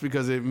sucks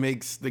because it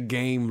makes the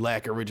game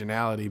lack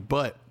originality.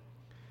 But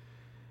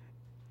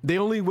the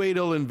only way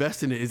they'll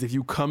invest in it is if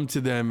you come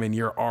to them and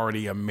you're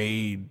already a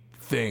made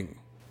thing.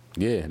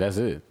 Yeah, that's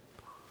it.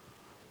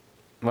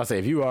 I say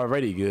if you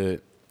already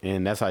good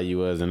and that's how you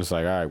was, and it's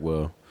like, all right,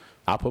 well,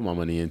 I'll put my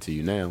money into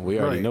you now. We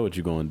already know what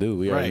you're gonna do.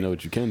 We already know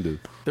what you can do.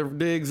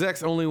 The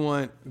execs only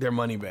want their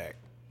money back.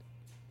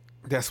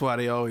 That's why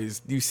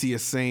you see the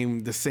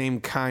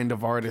same kind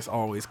of artists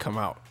always come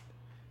out.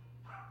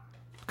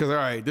 Because all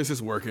right, this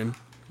is working.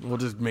 We'll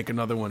just make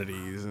another one of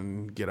these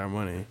and get our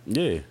money.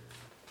 Yeah.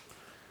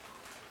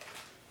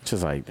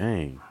 Just like,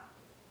 dang.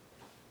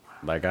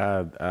 Like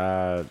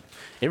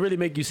it really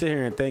make you sit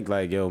here and think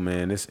like, yo,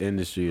 man, this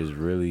industry is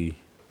really.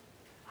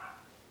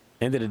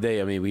 End of the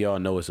day, we all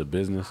know it's a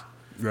business,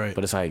 right?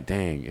 But it's like,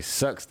 dang, it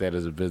sucks that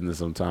it's a business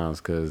sometimes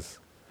because,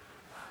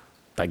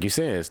 like you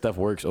said, stuff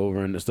works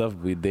over and the stuff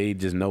they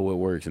just know what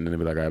works, and then they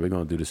be like, all right, we're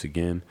gonna do this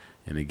again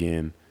and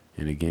again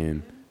and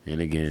again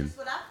and again. That's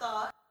what I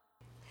thought.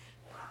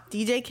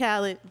 DJ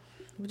Khaled,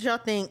 what y'all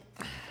think?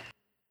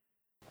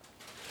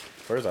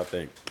 First, I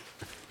think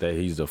that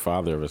he's the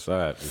father of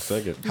Aside. And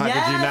second, how could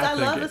you not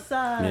think it?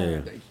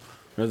 Aside. Yeah.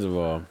 First of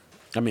all,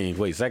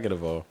 second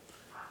of all,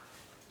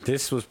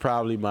 this was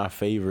probably my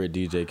favorite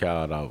DJ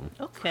Khaled album.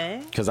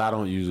 Okay. Because I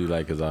don't usually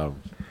like his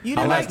album. You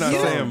didn't like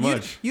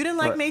much. You didn't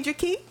like Major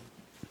Key?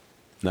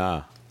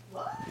 Nah.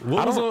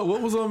 What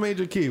was on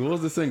Major Key? What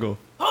was the single?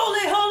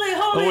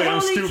 Holy,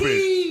 I'm stupid.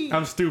 Key.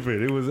 I'm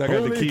stupid. It was I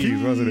Got the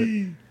Keys, wasn't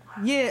it?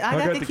 Yeah,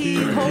 I got the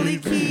keys. Holy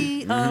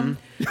Key.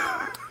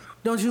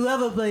 Don't you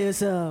ever play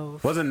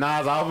yourself. Wasn't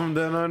Nas' album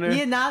done on there?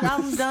 Yeah, Nas'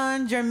 album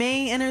done.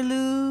 Jermaine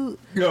interlude.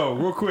 Yo,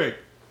 real quick.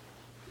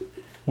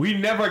 We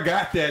never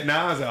got that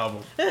Nas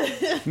album.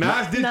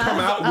 Nas did come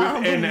out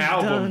with an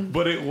album,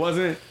 but it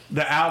wasn't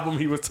the album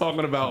he was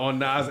talking about on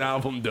Nas'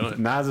 album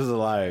done. Nas is a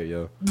liar,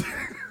 yo.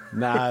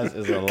 Nas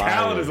is a liar.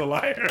 Khaled is a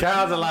liar.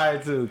 Khaled's a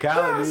liar too.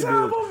 Nas'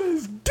 album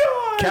is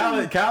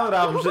done. Khaled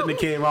album shouldn't have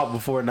came out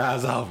before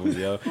Nas' album,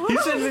 yo. He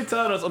shouldn't have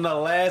told us on the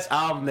last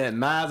album that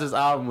Nas'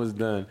 album was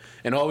done,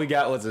 and all we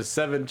got was a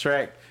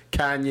 7-track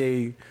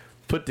Kanye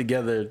put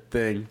together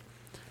thing,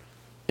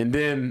 and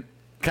then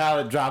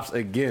Khaled drops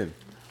again.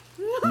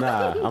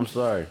 Nah, I'm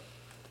sorry.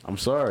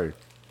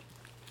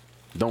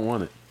 Don't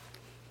want it.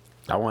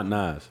 I want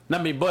Nas.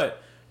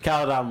 But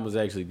Khaled album was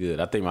actually good.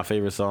 I think my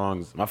favorite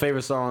songs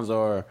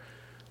are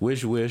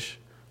Wish Wish,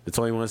 the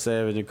 21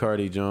 Savage and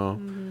Cardi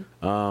John.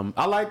 Mm-hmm.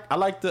 I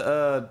like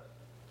the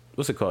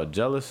what's it called?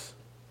 Jealous?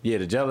 Yeah,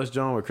 the Jealous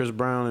John with Chris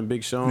Brown and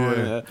Big Sean.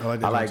 Yeah,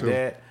 I like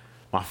that.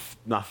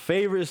 My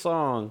favorite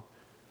song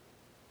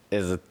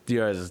is a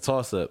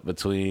toss up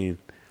between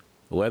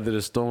Weather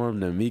the Storm,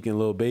 the Meek and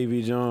Lil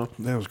Baby John.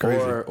 That was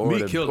crazy.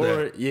 Meek killed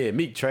that. Yeah,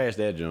 Meek trashed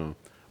that John.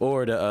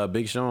 Or the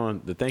Big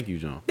Sean, the Thank You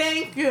John.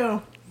 Thank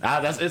you.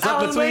 It's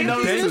up between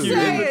those two.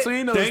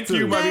 Thank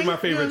You might be my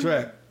favorite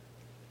track.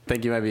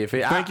 Thank You might be a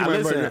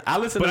favorite. I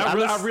listen. But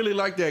I really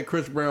like that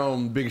Chris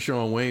Brown, Big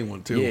Sean Wayne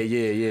one too.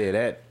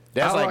 Yeah.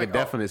 That's like a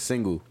definite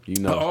single.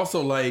 I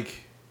also like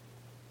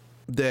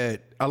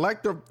that.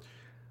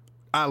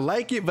 I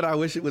like it, but I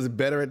wish it was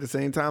better at the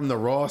same time. The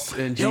Ross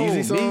and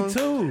Jeezy song. Me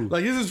too.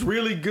 Like, this is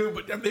really good,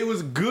 but it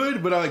was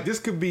good, but this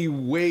could be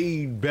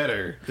way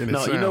better than it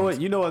sounds.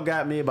 You know what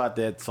got me about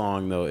that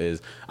song though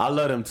is I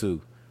love them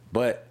too,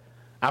 but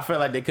I feel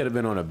like they could have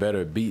been on a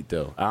better beat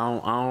though. I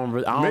don't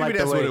Maybe like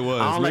that's the way, what it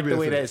was. I don't Maybe like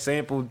the way that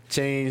sample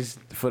changed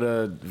for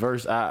the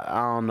verse.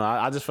 I don't know.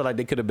 I just feel like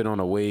they could have been on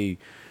a way.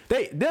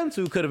 Them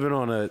two could have been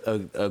on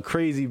a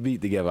crazy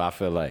beat together. I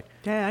feel like.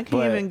 Yeah, I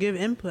can't even give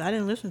input. I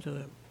didn't listen to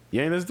it. You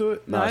ain't listen to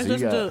it? No, I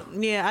listened to.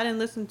 Yeah, I didn't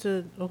listen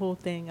to the whole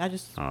thing. I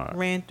just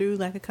ran through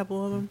like a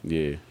couple of them.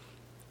 Yeah.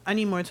 I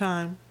need more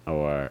time. Oh,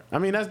 all right.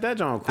 That's that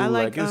John cool. I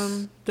like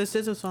the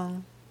SZA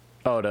song.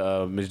 Oh,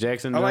 the Miss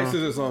Jackson. I like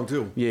SZA song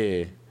too.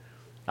 Yeah,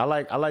 I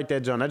like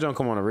that John. That John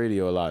come on the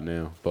radio a lot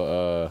now.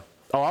 But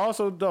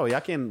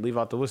y'all can't leave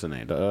out the what's the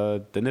name?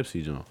 The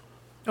Nipsey John.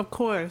 Of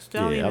course, that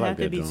don't even have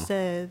to be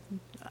said.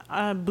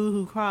 I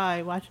boohoo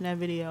cried watching that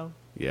video.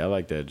 Yeah, I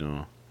like that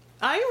John.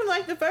 I even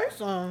like the first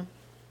song.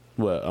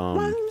 What? Oh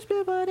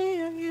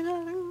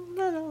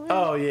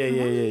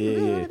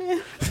yeah.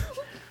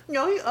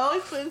 Yo, he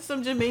always putting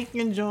some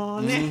Jamaican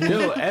John.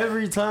 Yo,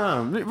 every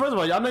time. First of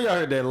all, y'all know y'all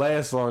heard that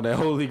last song, that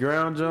Holy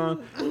Ground, John.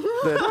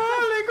 That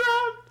Holy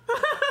Ground.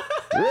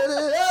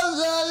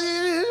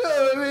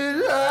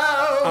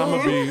 I'm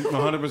gonna be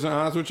 100%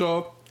 honest with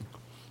y'all.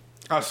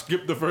 I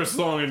skipped the first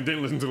song and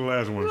didn't listen to the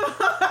last one. All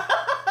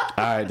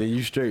right, then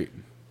you straight.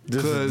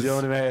 You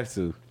don't even have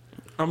to.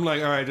 I'm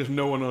like, all right, there's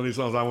no one on these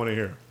songs I want to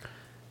hear.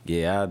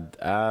 Yeah,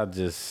 I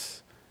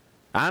just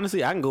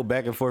honestly I can go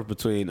back and forth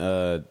between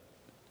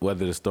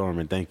Weather the Storm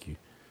and Thank You.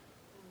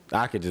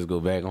 I could just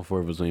go back and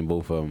forth between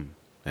both of them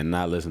and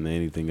not listen to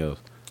anything else.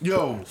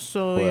 Yo,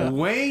 So yeah.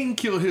 Wayne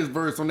killed his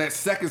verse on that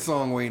second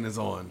song Wayne is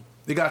on.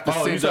 They got the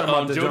you same talking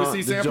about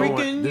Jodeci sample.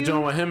 the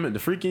joint with him, the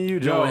Freaking You,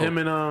 joint with him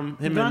and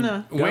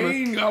Gunna.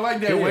 Wayne, I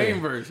like that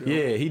Wayne verse. Yo.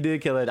 Yeah, he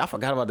did kill it. I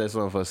forgot about that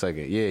song for a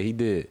second. Yeah, he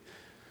did.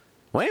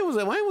 Wayne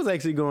was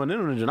actually going in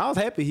on the joint. I was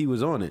happy he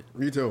was on it.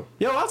 Me too.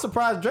 Yo, I was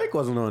surprised Drake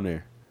wasn't on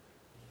there.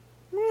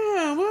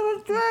 Yeah, what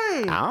was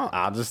Drake?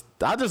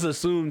 I just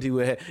assumed he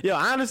would have. Yo,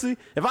 honestly,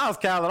 if I was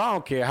Khaled, I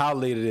don't care how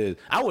late it is.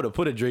 I would have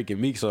put a Drake and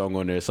Meek song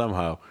on there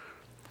somehow.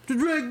 The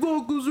Drake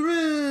vocals are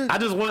in. I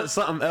just want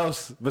something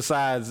else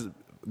besides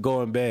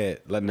Going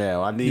Bad. Like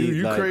now, I need.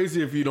 You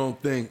crazy if you don't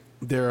think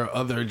there are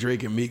other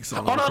Drake and Meek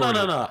songs. Oh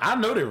no! I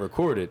know they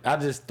recorded. I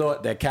just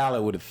thought that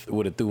Khaled would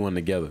have threw one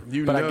together.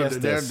 But I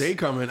guess they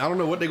coming. I don't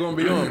know what they're gonna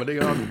be on, but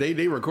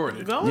they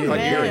recorded. Going I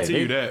Bad. guarantee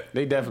you that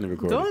they definitely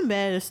recorded. Going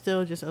Bad is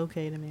still just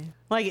okay to me.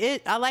 Like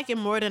it, I like it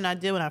more than I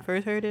did when I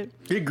first heard it.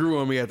 It grew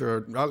on me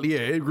after. Yeah,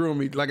 it grew on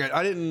me. Like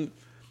I didn't.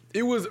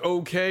 It was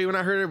okay when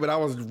I heard it, but I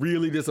was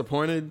really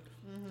disappointed.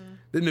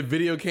 Then the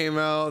video came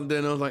out, and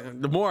then I was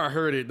like, the more I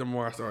heard it, the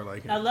more I started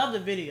liking it. I love the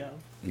video.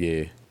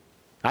 Yeah.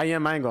 I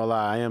ain't gonna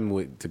lie. I am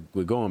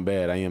with Going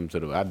Bad.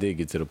 I did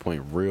get to the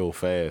point real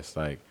fast.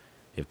 Like,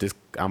 if this,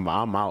 I'm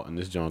out and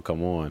this joint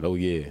come on. Oh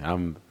yeah,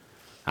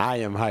 I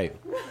am hype.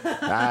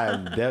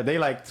 They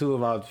like two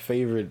of my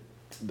favorite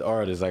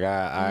artists. Like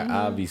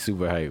I'll be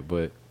super hype,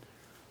 but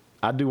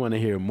I do want to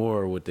hear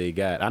more of what they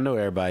got. I know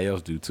everybody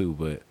else do too,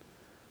 but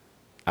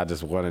I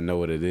just want to know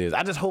what it is.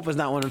 I just hope it's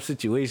not one of them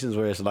situations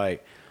where it's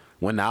like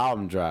when the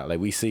album drop, like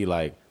we see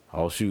like,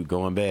 oh shoot,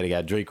 Going Bad, they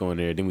got Drake on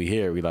there. Then we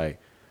hear it, we like,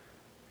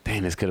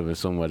 dang, this could have been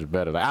so much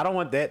better. Like, I don't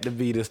want that to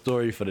be the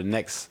story for the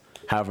next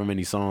however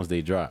many songs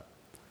they drop.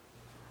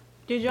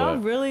 Did y'all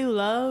really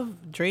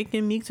love Drake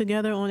and Meek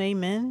together on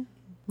Amen?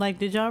 Like,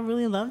 did y'all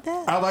really love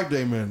that? I liked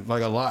Amen,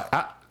 like a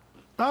lot.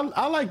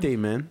 I liked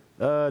Amen.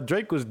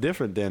 Drake was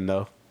different then,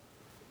 though.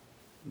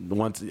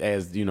 Once,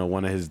 as you know,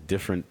 one of his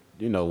different,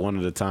 one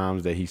of the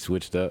times that he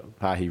switched up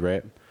how he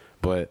rapped.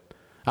 But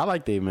I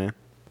liked Amen.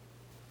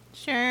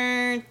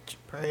 Church,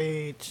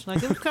 preach.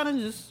 Like, it was kind of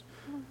just,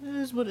 it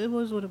was what it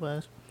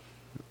was.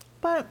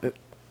 But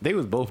they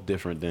was both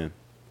different then.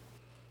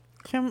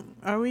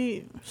 Are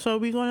we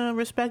gonna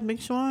respect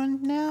Big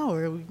Sean now,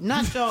 or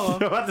not y'all?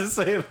 I'm about to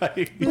say,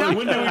 like,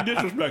 when did we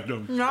disrespect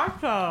him?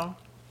 Not y'all.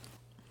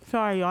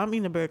 Sorry, y'all. I'm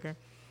eating a burger.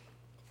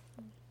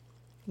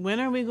 When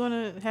are we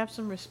gonna have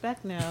some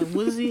respect now?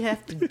 What does he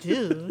have to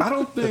do? I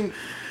think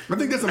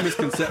that's a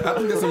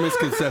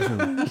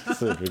misconception.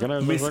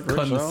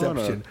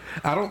 Misconception.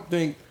 I don't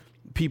think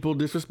people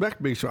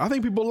disrespect Big Sean. I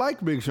think people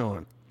like Big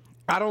Sean.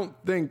 I don't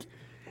think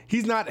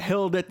he's not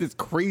held at this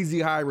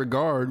crazy high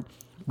regard.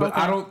 But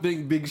okay. I don't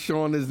think Big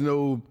Sean is I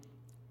don't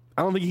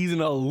think he's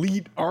an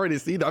elite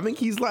artist either. I think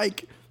he's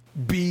like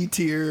B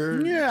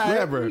tier. Yeah,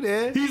 whatever.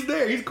 He's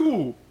there. He's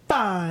cool.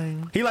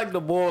 Fine. He like the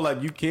boy.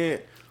 Like you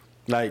can't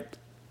like.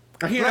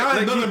 He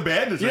had nothing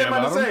bad to say. Yeah, I'm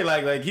about to him. say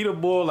like he the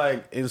boy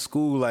like in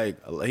school like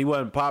he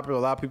wasn't popular. A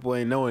lot of people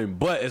ain't know him,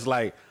 but it's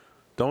like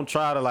don't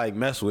try to like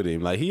mess with him.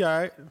 Like he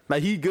alright.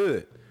 Like he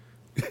good.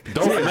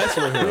 Don't mess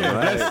with him.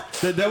 Yeah,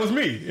 that was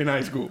me in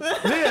high school.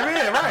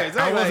 Yeah, right.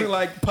 Exactly. I wasn't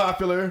like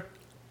popular,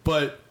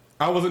 but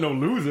I wasn't no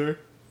loser.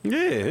 Yeah,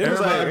 it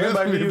was like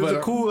everybody knew you was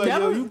cool. Like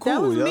yo, you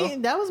cool, yo.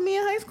 That was me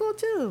in high school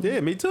too.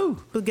 Yeah, me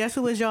too. But guess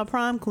who was your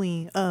prom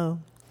queen?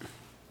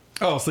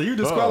 Oh, so you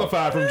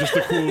disqualified from just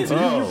the cool to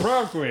you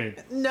prom queen.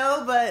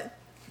 No, but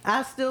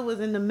I still was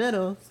in the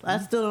middle. I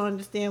still don't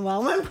understand why I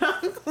went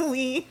prom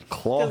queen.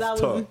 Cloth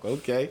talk,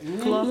 okay.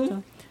 Cloth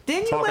talk.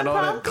 Didn't you win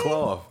prom queen?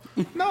 Cloth.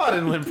 No, I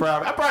didn't win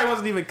prom. I probably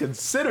wasn't even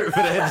considered for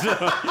that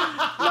job. No,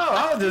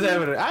 I was just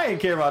having it. I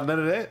didn't care about none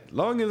of that.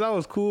 Long as I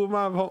was cool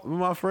with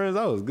my friends,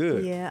 I was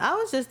good. Yeah, I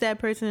was just that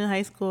person in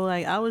high school.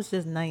 Like, I was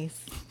just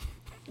nice.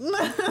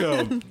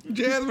 Yo,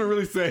 Jasmine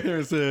really sat here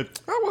and said,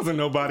 I wasn't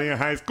nobody in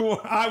high school.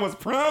 I was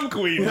prom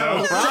queen,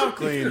 though. Prom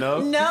queen,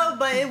 though. No,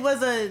 but it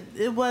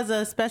was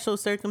a special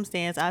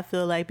circumstance, I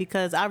feel like,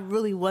 because I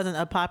really wasn't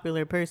a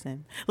popular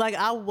person. Like,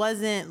 I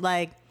wasn't,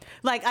 like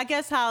I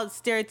guess how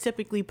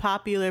stereotypically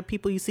popular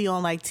people you see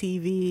on, like,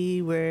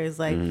 TV, where it's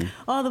like,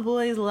 all the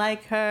boys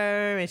like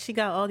her, and she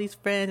got all these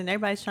friends, and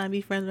everybody's trying to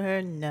be friends with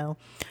her. No.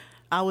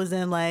 I was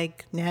in,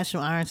 like,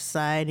 National Honor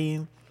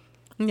Society,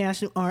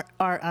 National Art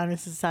Honor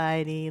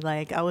Society.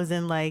 Like, I was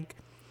in, like,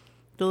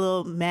 the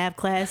little math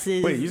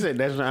classes. Wait, you said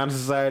National Honor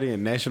Society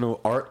and National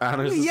Art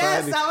Honor Society?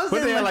 Yes, I was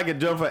What they had, like, a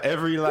jump for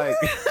every, like,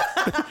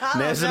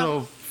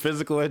 national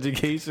physical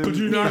education. Could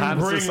you not behind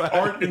bring society?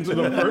 art into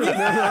the person?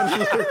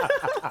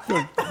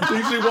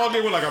 You should walk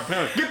in with like a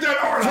pen. Get that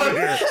art out of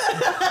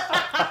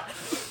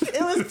here.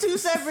 It was two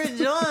separate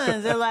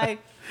joints. They're like,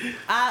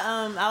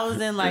 I was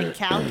in like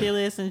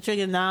calculus and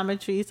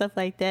trigonometry, stuff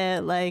like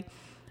that. Like,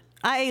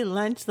 I ate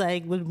lunch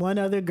like with one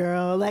other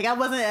girl. Like, I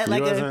wasn't at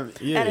like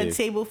at a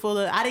table full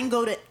of. I didn't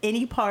go to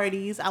any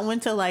parties. I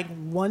went to like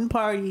one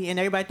party and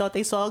everybody thought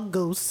they saw a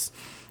ghost.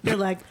 They're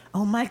like,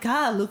 "Oh my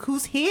God, look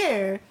who's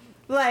here!"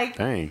 Like,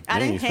 I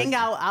didn't hang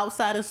out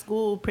outside of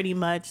school pretty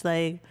much.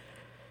 Like,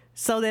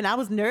 so then I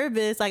was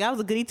nervous. Like, I was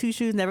a goody two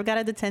shoes. Never got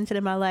a detention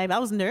in my life. I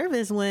was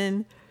nervous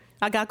when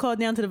I got called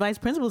down to the vice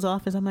principal's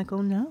office. I'm like,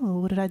 "Oh no,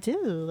 what did I do?"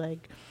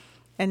 Like,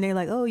 and they're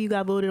like, "Oh, you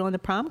got voted on the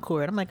prom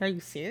court." I'm like, "Are you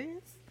serious?"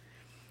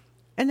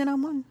 And then I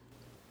won.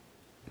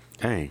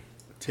 Dang.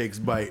 Takes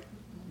bite.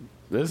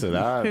 Listen,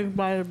 Big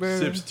bite of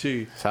burger. Sips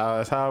tea.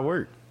 that's how it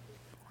works.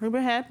 What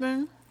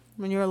happen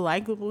when you're a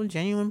likable,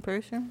 genuine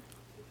person?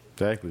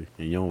 Exactly.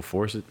 And you don't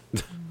force it.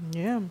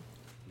 Yeah.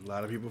 A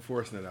lot of people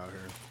forcing it out here.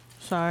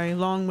 Sorry,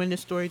 long-winded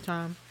story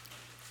time.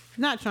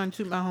 Not trying to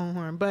toot my own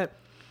horn, but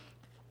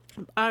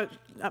I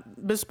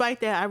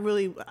despite that,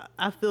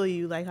 I feel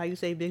you. Like how you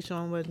say Big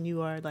Sean was and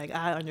you are. Like,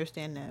 I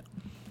understand that.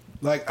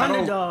 Like,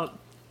 Underdog.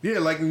 Yeah,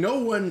 like no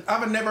one.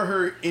 I've never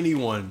heard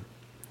anyone.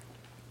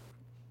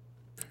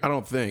 I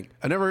don't think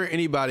I never heard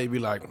anybody be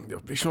like, "Yo,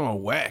 Big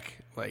Sean whack."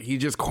 Like he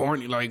just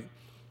corny. Like,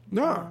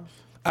 nah.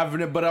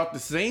 But at the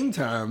same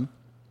time,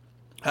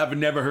 I've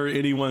never heard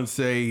anyone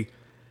say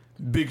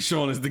Big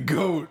Sean is the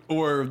GOAT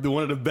or the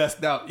one of the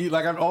best out.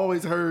 Like I've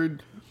always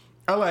heard,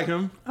 I like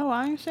him. Oh,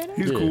 I didn't say that.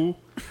 He's cool.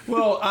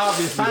 Well,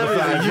 obviously,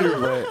 besides you,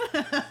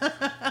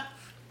 but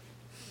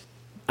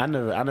I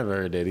never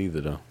heard that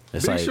either though.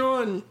 It's Big like,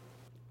 Sean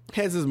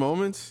has his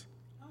moments.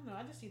 I don't know.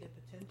 I just see the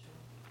potential.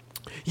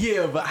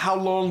 Yeah, but how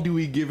long do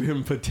we give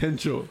him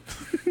potential?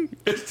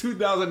 It's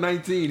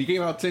 2019. He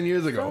came out 10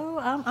 years ago.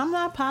 Oh, I'm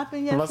not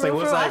popping yet. I'm about to say,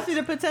 what's I like- see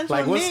the potential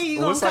like, in what's- me. You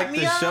gonna what's cut like me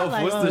the out? shelf-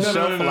 Like, what's oh. the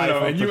shelf life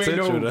of And you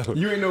potential, though?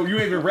 you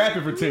ain't been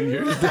rapping for 10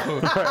 years though.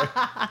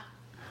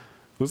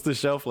 what's the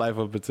shelf life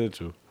of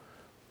potential?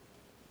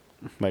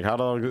 Like how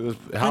long?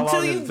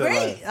 Until you is it,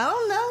 great. like- I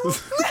don't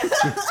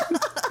know.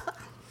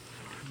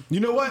 You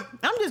know what?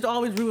 I'm just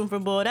always rooting for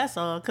Bull. That's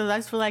all. Because I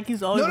just feel like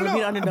he's always going to be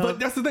the underdog. But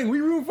that's the thing. We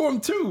root for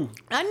him too.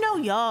 I know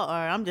y'all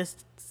are. I'm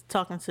just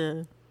talking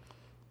to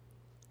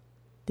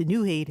the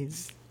new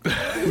haters.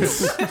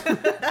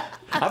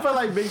 I feel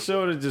like Big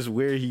Sean is just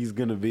where he's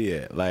gonna be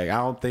at. Like I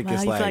don't think Wow,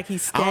 it's you feel like like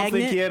he's I don't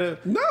think he had a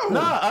No.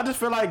 I just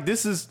feel like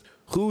this is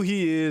who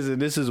he is and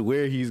this is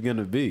where he's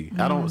gonna be.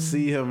 I don't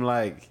see him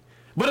like,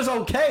 but it's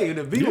okay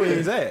to be where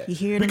he's at. You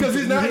hear them, Because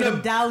he's not you hear in them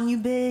a- doubting you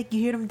big. You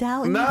hear them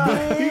doubting Nah,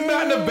 you big. He's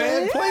not in a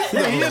bad place.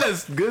 Yeah, he in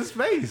a good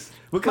space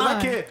because I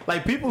Fine. can't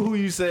like people who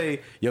you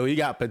say yo he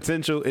got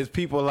potential is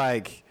people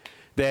like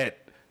that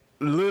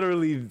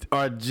literally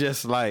are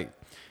just like.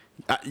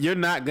 You're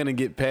not gonna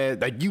get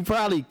past. Like you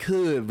probably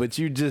could, but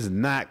you just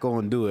not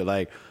gonna do it.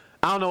 Like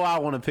I don't know why I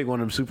want to pick one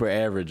of them super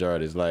average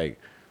artists, like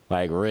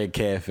Red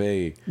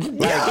Cafe.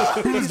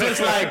 Like who's just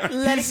like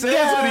Let he it says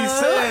go. what he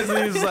says,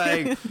 and he's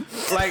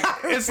like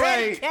it's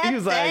Red like he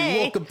was like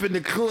Cafe. woke up in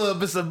the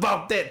club. It's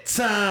about that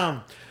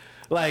time.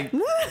 Like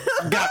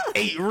got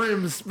 8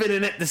 rims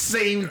spinning at the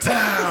same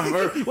time,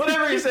 or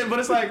whatever he said. But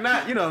it's like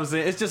not, you know what I'm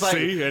saying? It's just like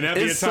See, and that'd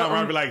be a it's time where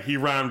I'd something- be like, he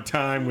rhymed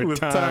time with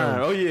time.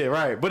 time. Oh yeah,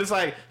 right. But it's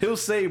like he'll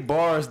say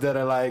bars that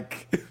are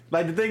like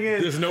the thing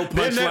is There's no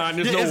they're punchline,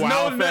 there's no it's wow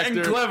nothing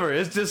factor. clever.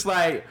 It's just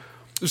like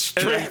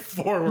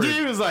Straightforward.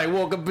 He was like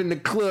woke up in the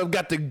club,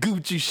 got the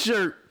Gucci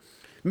shirt.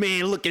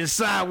 Man looking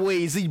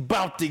sideways, he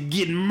about to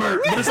get murked.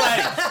 But it's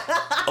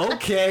like,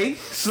 okay,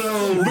 so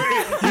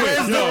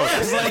where's the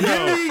rest?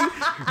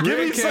 Like, give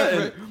me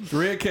something.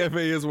 Red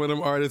Cafe is one of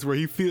them artists where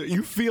you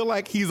feel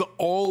like he's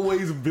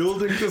always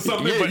building to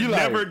something, but you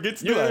never like,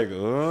 gets you there. like,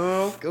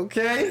 oh,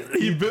 okay.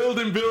 He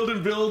building.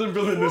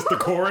 This the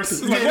chorus.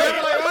 It's Yeah, like,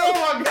 they're like,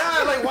 oh my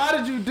god, like why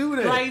did you do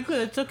that? Like you could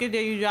have took it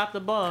there. You dropped the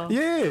ball.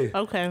 Yeah.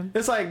 Okay.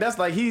 It's like that's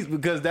like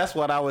because that's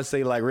what I would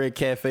say like Red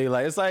Cafe.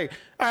 Like it's like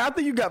all right, I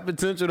think you got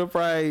potential to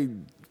probably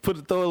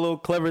throw a little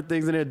clever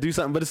things in there, do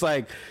something, but it's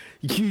like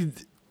you.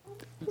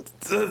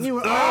 It's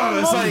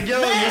like yo,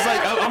 it's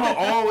like I'm gonna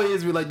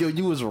always be like yo,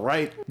 you was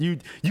right. You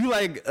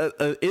like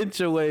an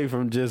inch away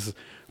from just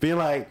being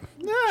like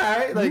all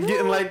right, like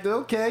getting like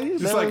okay.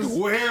 it's that like, was-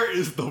 where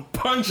is the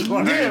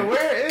punchline? yeah,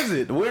 where is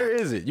it? Where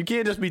is it? You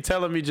can't just be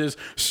telling me just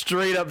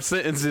straight up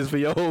sentences for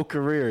your whole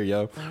career,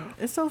 yo.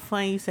 It's so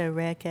funny you said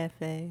Red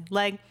Cafe.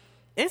 Like,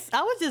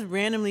 I was just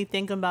randomly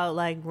thinking about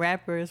like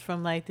rappers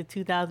from like the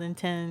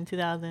 2010,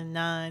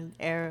 2009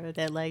 era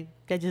that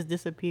just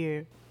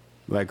disappeared.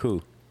 Like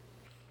who?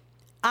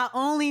 I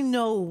only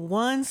know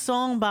one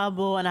song by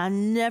Bull, and I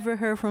never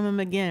heard from him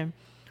again.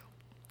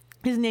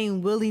 His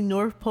name Willie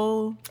North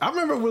Pole. I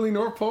remember Willie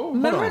North Pole.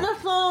 Remember the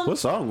song? What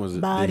song was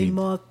it? Body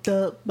marked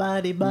up,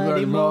 body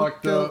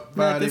marked up,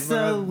 body like the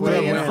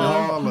subway and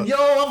home. Yo,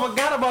 I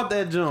forgot about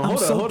that joint. I'm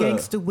so Hold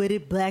gangster with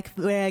it, black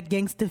rag,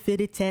 gangster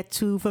fitted,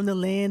 tattoo from the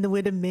land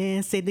where the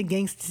man say the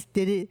gangsters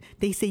did it.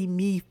 They say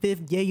me,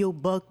 Fifth, Yayo,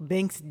 Buck,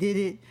 Banks did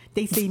it.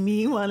 They say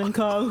me, while I'm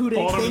called who they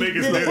All them think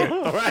niggas did did it.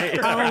 on. Right.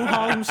 I don't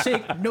Harlem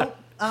shake, nope.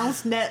 I don't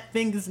snap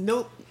fingers,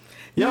 nope.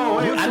 Yo,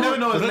 wait, I never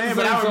know his Was that name,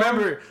 the but same I song?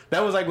 remember that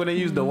was like when they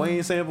used the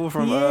Wayne sample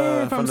from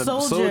From the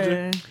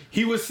Soldier.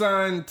 He was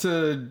signed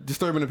to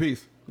Disturbing the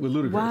Peace with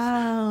Ludacris.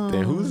 Wow.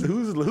 Damn,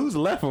 who's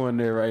left on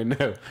there right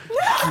now?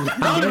 I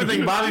don't even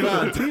think Bobby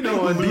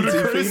Valentino on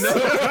DTP.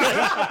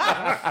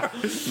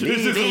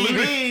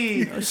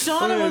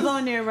 Shauna was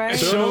on there, right?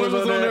 Shauna was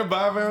on there.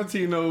 Bob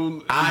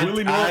Valentino.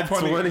 Willie North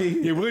Pole.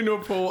 I-20. Yeah, Willie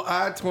North Pole.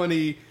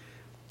 I-20.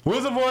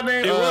 What's the boy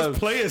name? It was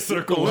Player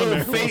Circle on Little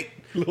there. Fate.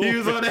 He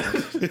was on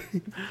that.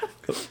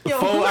 Yo,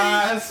 Four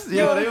Eyes.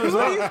 Yo, they was who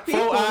are on these Four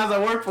people? Eyes. I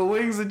work for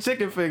Wings and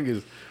Chicken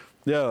Fingers.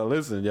 Yo,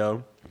 listen,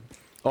 yo.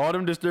 All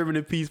them Disturbing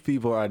the Peace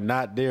people are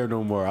not there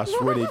no more. I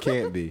swear they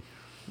can't be.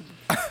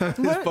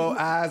 What? 4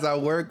 eyes, I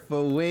work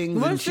for wings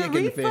and Was chicken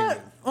Sharifa fingers.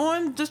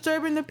 on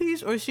Disturbing the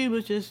Peace, or she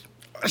was just...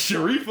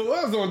 Sharifa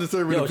was on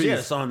Disturbing Yo, the she had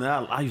a Peace. song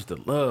that I used to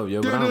love,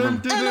 yo, but I don't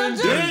remember. Yeah,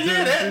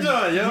 that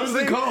joint, yo. What's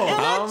it called?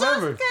 I don't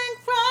remember. Can't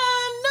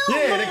cry no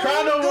Yeah, more. the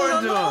Cry No More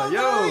Gonna joint.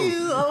 Yo, love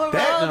you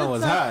that all joint the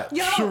was time. hot.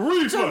 Yo,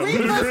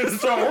 Sharifa.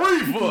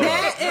 Sharifa.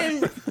 That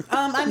and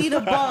I Need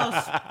a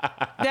Boss.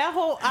 That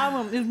whole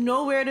album is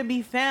nowhere to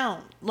be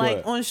found.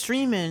 Like What? on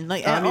streaming.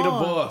 Like I at Need a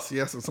all. Boss.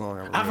 Yes, a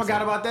song. I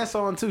forgot about that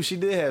song, too. She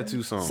did have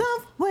 2 songs.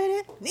 Self with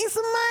it. Need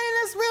somebody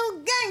that's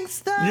real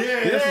gangster.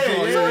 Yeah, that's a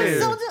song. Yeah. Yeah.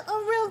 Soldier, a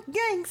real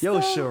gangster. Yo,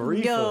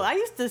 Sharifa. Yo, I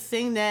used to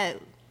sing that.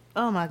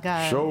 Oh my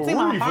God. Sing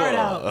my heart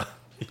out.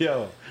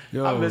 Yo,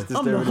 Yo. I miss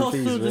I'm the Disturbing the hustler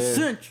Peace, of the man.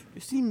 century.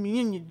 You see me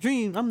in your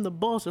dream. I'm the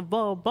boss of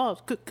all boss,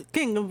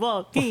 king of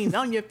all kings.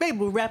 I'm your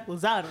favorite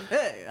rappers out of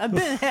hey. I've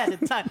been had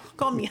the time.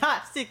 Call me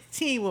Hot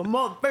 16 with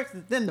more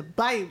verses than the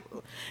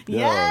Bible.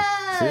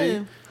 Yeah.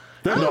 see?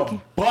 The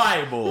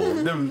Bible.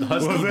 Them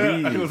husky Was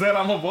bees. that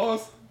I'm a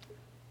Boss?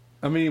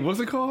 I mean, what's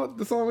it called?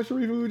 The song with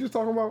Sharifa we were just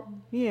talking about?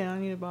 Yeah, I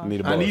need a boss.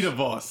 Need a I boss. need a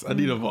boss. I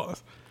need a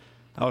boss.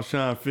 I was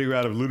trying to figure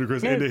out if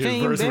Ludacris ended his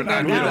Everything verse with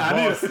I different. need a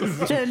I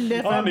boss. 10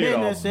 different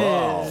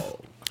businesses.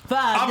 5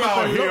 I'm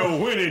out different here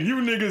looks. winning. You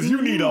niggas,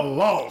 you need a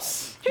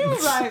loss. He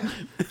was like,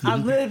 I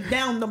live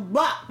down the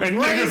block. And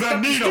raised niggas, I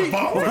up the need a street.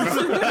 boss.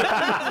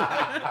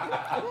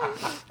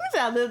 He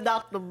said I lived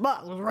out the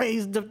block, was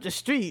raised up the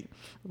street.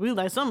 We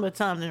like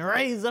summertime and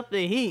raise up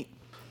the heat.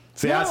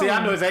 See,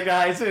 I know exactly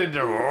how he said it.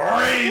 To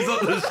raise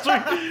up the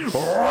street.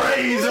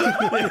 Raise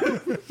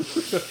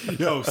up.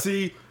 Yo,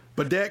 see,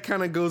 but that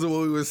kind of goes with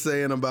what we were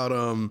saying about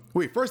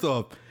wait, first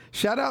off,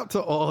 shout out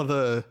to all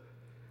the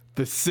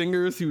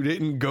singers who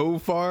didn't go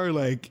far,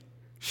 like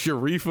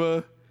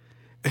Sharifa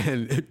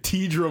and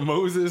Tidra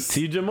Moses.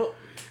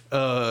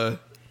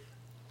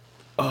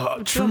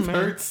 Truth man.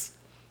 Hurts.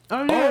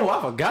 Oh, Oh,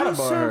 I forgot He's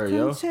about so her,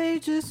 yo.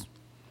 Contagious.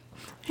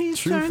 He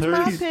Truth turns my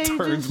Hurts, pages.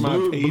 turns my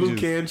Blue pages.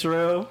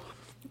 Cantrell.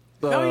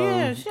 Oh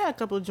yeah, she had a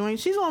couple of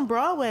joints. She's on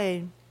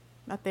Broadway,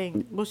 I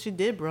think. Well, she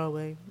did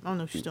Broadway. I don't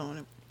know if she's still on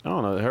it. I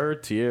don't know. Her,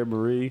 Tierra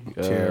Marie.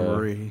 Tierra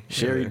Marie,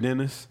 Sherry yeah.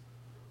 Dennis.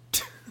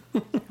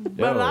 But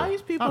a lot of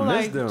these people I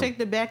miss like them. take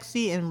the back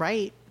seat and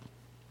write.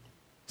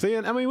 See,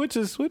 I mean, which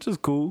is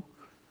cool.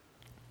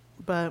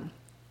 But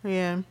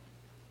yeah,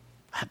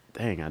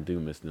 Dang, I do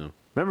miss them.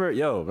 Remember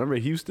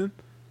Houston?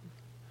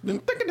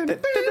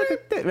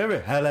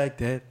 Remember? I like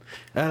that.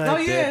 I like Oh,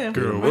 yeah. that.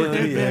 Girl, work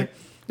that back.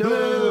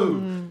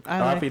 Yo. I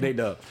like R.I.P. Nate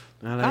Dogg.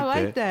 I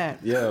like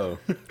that. Yo.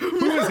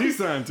 Who was he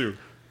signed to?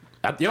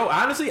 Yo,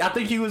 honestly, I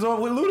think he was on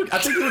with Ludacris. I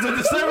think he was a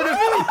Disturbing the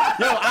Peace.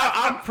 Yo,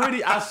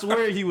 I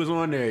swear he was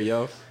on there,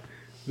 yo.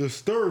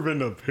 Disturbing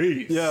the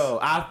Peace. Yo,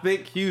 I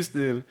think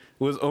Houston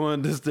was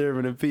on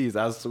Disturbing the Peace.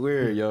 I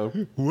swear, yo.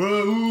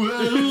 Whoa,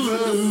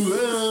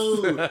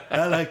 whoa, whoa.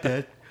 I like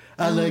that.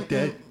 I like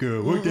that.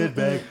 Girl, work that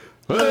back.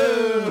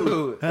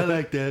 Whoa. I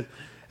like that.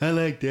 I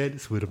like that.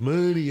 That's where the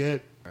money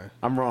at.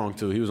 I'm wrong,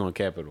 too. He was on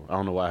Capitol. I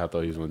don't know why I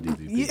thought he was on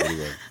DTP. Yeah.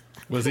 Anyway.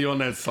 Was he on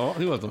that song?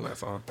 He wasn't on that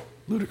song.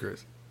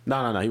 Ludacris.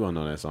 No, he wasn't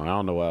on that song. I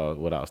don't know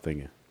what I was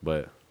thinking.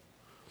 But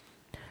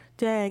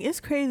Dang, it's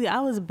crazy. I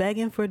was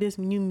begging for this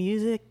new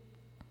music.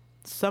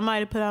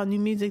 Somebody put out new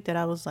music that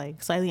I was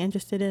like slightly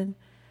interested in.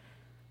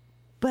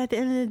 But at the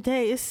end of the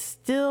day, it's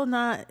still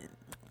not.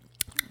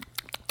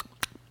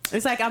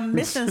 It's like I'm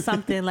missing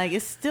something. Like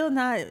it's still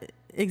not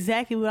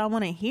exactly what I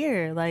want to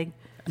hear. Like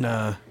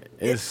Nah.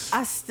 it's...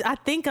 I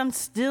think I'm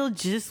still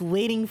just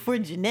waiting for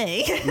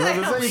Janae.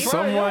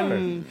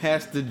 Someone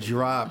has to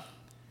drop.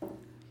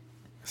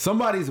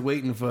 Somebody's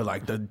waiting for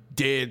like the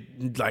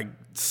dead like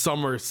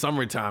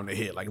summertime to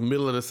hit, like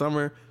middle of the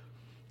summer,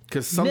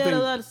 because something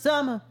Middle of the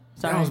summer.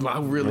 Sorry. that was my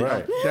really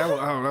Right. that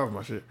was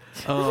my shit.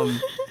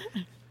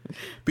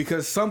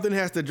 Because something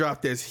has to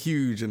drop that's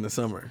huge in the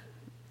summer,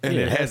 and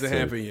Yeah, it it has hasn't to.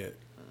 happened yet.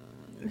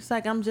 It's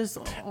like I'm just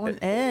on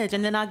edge,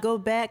 and then I go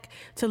back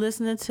to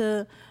listening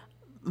to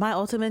my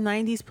ultimate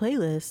 90s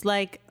playlist.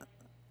 Like,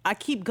 I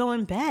keep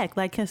going back.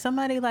 Like, can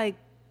somebody like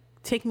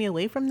take me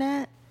away from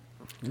that?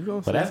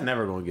 But that's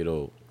never gonna get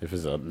old. If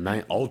it's a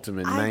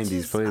ultimate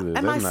 90s playlist,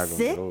 am I that's not gonna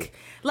get old. sick?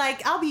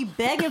 Like, I'll be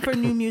begging for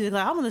new music.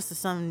 Like, I want to listen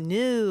to something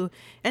new,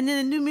 and then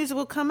the new music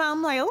will come out.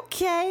 I'm like,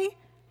 okay.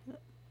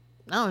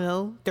 I don't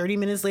know. 30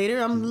 minutes later,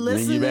 I'm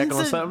listening back to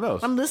on something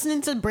else. I'm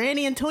listening to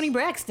Brandy and Tony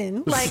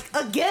Braxton. Like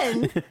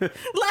again,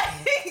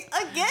 like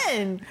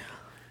again.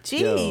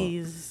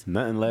 Jeez. Yo,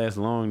 nothing lasts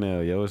long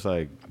now, yo. It's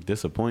like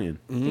disappointing.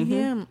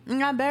 Yeah,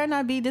 I better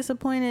not be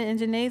disappointed in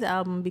Janae's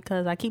album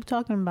because I keep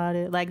talking about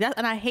it. Like that,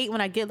 and I hate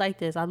when I get like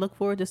this. I look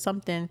forward to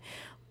something,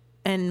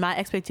 and my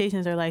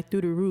expectations are like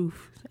through the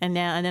roof, and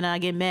then I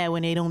get mad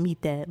when they don't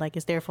meet that. Like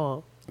it's their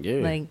fault. Yeah.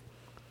 Like.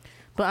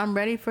 But I'm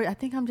ready for. I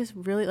think I'm just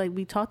really like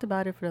we talked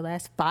about it for the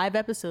last 5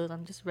 episodes.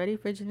 I'm just ready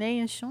for Janae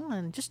and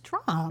Sean. Just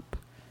drop.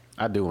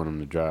 I do want them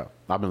to drop.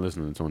 I've been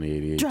listening to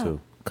 2088 Drop. too.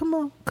 Come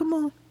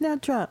on, now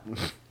drop.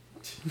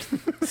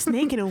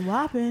 Snaking and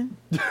whopping.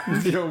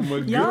 Y'all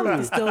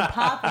be still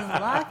popping,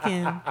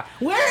 locking.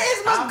 Where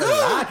is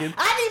Magoo?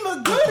 I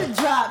need Magoo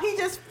to drop. He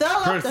just fell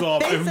off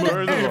the face of the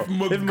earth.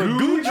 If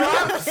Magoo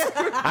drops,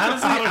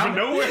 honestly, out of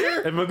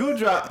nowhere. If Magoo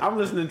drops, I'm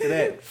listening to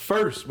that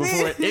first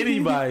before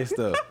anybody's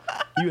stuff.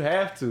 You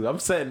have to. I'm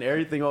setting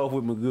everything off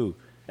with Magoo,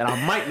 and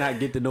I might not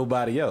get to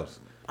nobody else.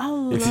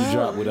 If you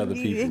drop with other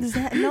people.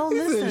 Exactly. No,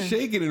 listen.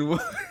 Shaking and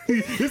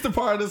it's the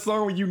part of the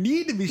song where you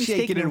need to be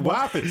shaking and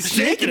whopping.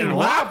 Shaking and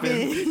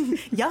whopping.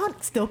 Y'all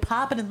still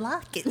popping and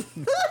locking.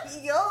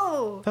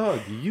 Yo. Dog,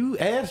 you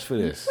asked for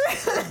this.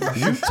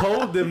 You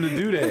told them to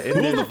do that. And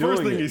What was they're the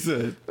first doing thing it. he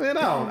said? Man,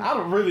 I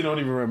don't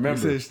even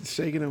remember. He said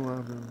shaking and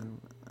whopping.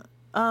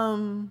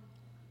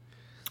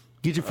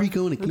 Get your freak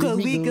on it.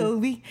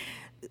 We.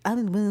 I've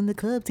been in the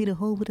club, see the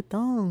hole with a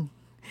thong.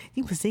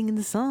 He was singing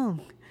the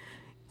song.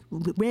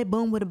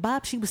 Redbone with a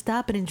bop, she was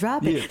stopping and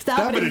dropping. Yeah,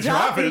 stopping and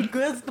dropping.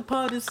 Girls, the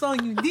part of the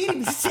song you need to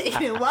be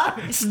shaking and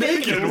whopping.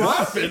 Snaking and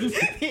whopping.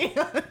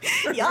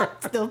 Y'all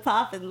still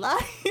popping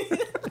live.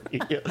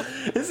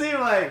 It seemed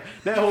like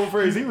that whole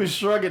phrase, he was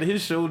shrugging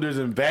his shoulders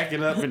and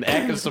backing up and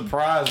acting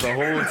surprised the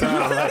whole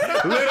time.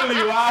 Like,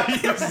 literally, while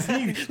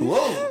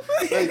whoa.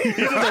 Like, he's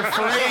just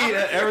afraid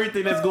of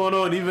everything that's going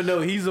on, even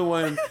though he's the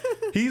one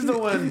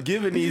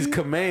giving these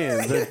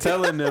commands and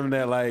telling them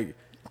that, like,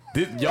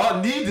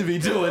 y'all need to be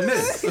doing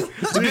this.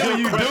 Then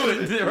you do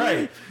it,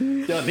 right?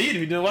 Y'all need to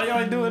be doing. Why y'all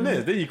ain't doing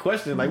this? Then you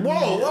question, like,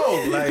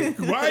 whoa, like,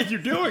 Why are you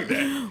doing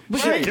that?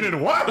 right. Shaking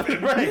and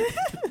whopping, right?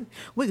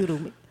 Wiggle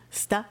me,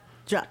 stop,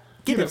 drop,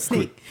 get Get up, up,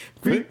 snake,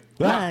 quick, freak, quick,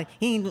 lie,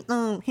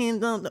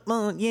 hands on the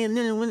bone, yeah,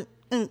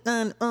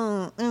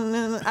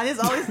 I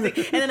just always think,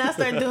 and then I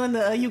start doing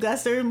the you got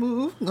certain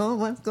move. No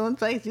one's gonna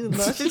fight you,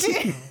 lost your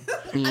chance.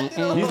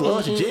 You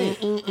lost your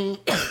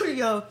jig.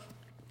 Yo,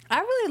 I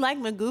really like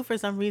Magoo for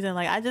some reason.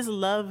 Like I just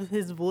love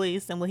his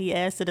voice and what he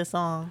adds to the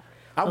song.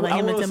 I Like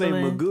him and will say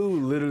Timbaland.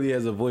 Magoo literally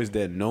has a voice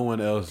that no one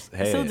else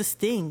has. So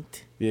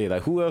distinct. Yeah,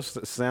 like who else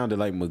sounded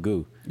like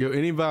Magoo? Yo,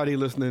 anybody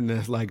listening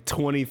that's like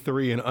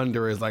 23 and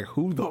under is like,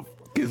 who the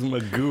fuck is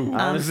Magoo?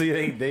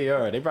 Honestly, they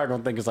are. They probably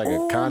gonna think it's like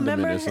a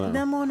condiment or something.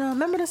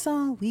 Remember the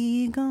song?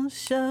 We gon'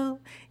 show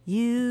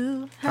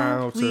you how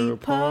How to we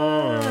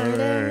party.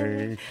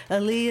 party.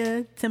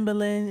 Aaliyah,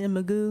 Timbaland, and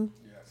Magoo.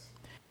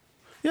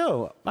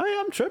 Yo,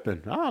 I'm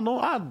tripping. I don't know.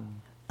 I'm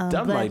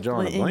Black like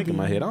drawing a with blank in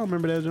my Indian. head. I don't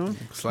remember that, John.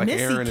 It's like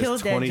Missy Aaron killed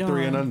is that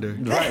 23 and joint.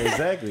 under. Right,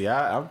 exactly.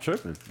 I'm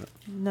tripping.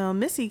 No,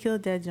 Missy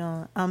killed that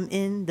John. I'm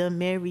in the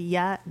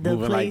Marriott, the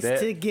Moving like place that?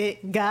 to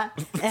get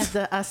got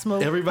after I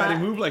smoke. Everybody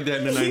pot. moved like that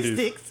in the He 90s.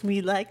 sticks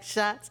me like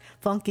shots,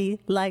 funky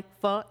like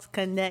farts,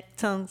 connect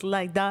tongues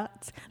like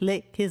dots,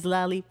 lick his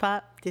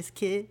lollipop. This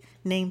kid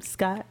named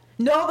Scott.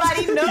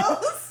 Nobody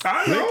knows.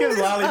 Look at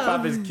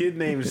Lollipop, his kid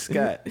named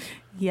Scott.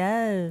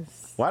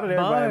 Yes. Why did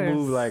everybody Bars.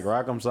 move like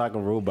Rock'em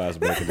Sock'em Robots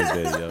back in the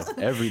day, yo?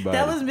 Everybody.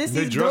 That was Missy's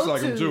They dress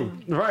like go-to.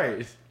 him too.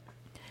 right.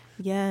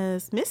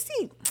 Yes,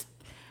 Missy.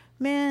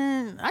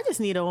 Man, I just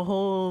need a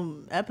whole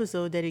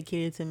episode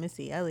dedicated to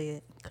Missy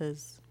Elliott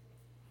because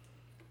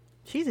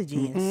she's a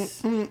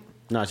genius.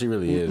 No, she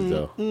really is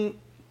though.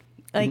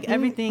 Like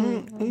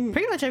everything,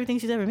 pretty much everything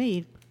she's ever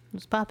made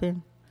was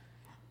popping.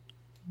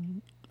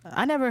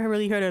 I never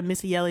really heard a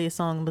Missy Elliott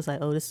song and was like,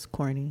 "Oh, this is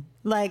corny."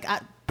 Like I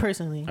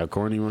personally, A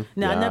corny one?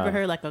 no, I Yeah. never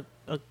heard like a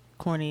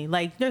corny.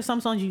 Like there's some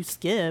songs you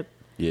skip,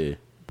 Yeah.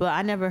 but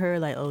I never heard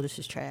like, "Oh, this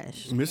is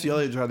trash." Missy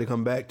Elliott tried to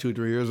come back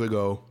 2-3 years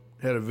ago.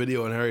 Had a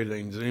video and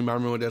everything. Does anybody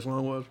remember what that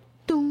song was?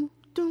 Doom,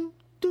 doom,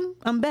 doom.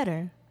 I'm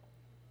better.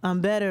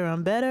 I'm better.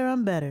 I'm better.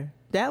 I'm better.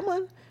 That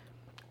one.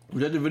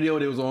 Was that the video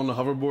that was on the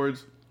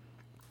hoverboards?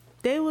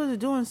 They was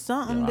doing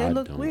something. Yo, They I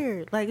looked don't.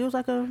 weird. Like it was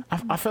like a.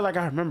 I feel like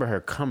I remember her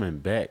coming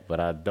back, but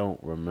I don't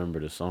remember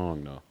the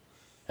song though,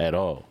 at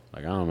all.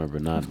 Like I don't remember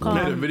not.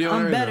 Had a video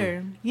I'm and better.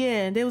 everything.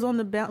 Yeah, they was on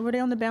the were they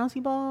on the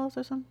bouncy balls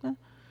or something?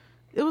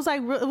 It was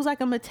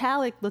like a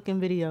metallic looking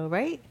video,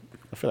 right?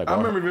 I feel like I all-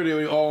 remember the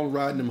video all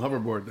riding them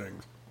hoverboard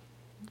things.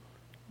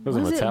 it was a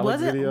Was it- metallic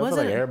was it- video. I was feel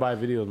like it- everybody's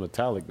video was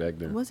metallic back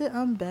then. Was it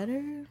I'm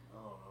better?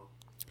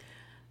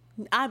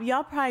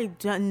 Y'all probably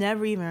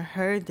never even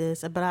heard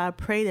this, but I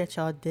pray that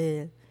y'all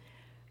did.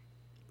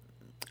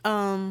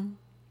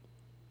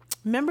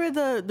 Remember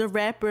the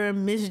rapper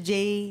Miss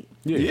Jade?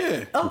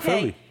 Yeah.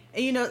 Okay.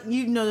 And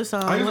you know the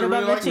song. I used to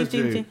really like Miss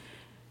Jade.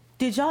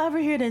 Did y'all ever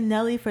hear the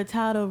Nelly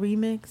Furtado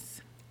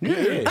remix?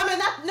 Yeah. I mean,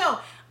 no.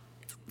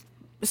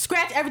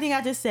 Scratch everything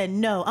I just said.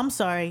 No, I'm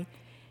sorry.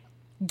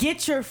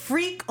 Get Your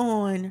Freak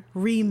On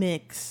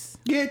remix.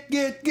 Get.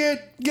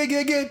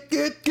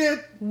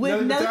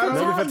 With Nelly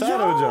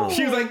Furtado. Joe.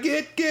 She was like,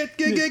 get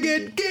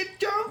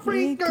your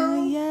freak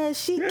on. Yeah,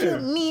 she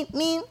could meet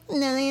me.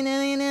 Nelly.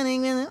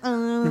 I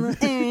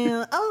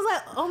was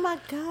like, oh my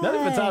God. Nelly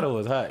Furtado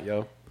was hot,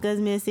 yo. Cause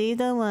Missy,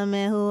 the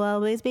woman who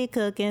always be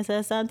cooking,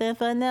 says something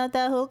for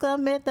Nelda who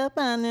commit the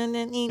fun and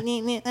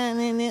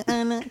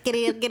get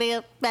it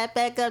up,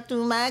 back up to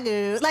my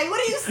girl. Like, what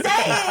are you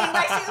saying?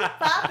 Like, she's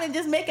popping,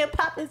 just make a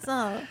popping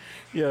song.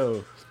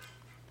 Yo.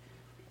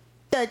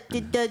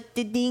 Ding ding.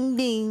 Ding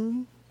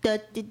ding. There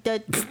you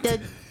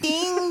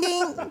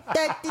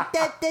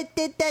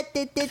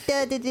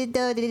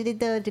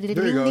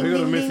go. Here go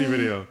the Missy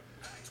video.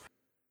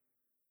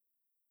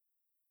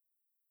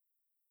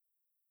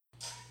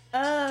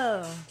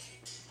 Oh.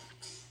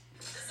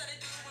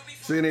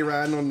 See, they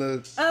riding on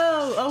the.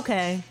 Oh,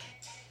 okay.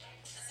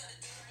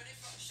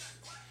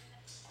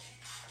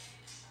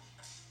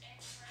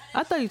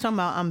 I thought you were talking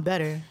about I'm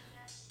Better.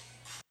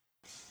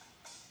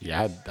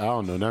 Yeah, I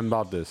don't know nothing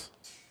about this.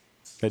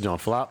 That John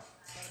flop?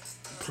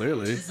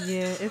 Clearly.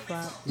 Yeah, it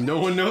flopped. No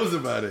one knows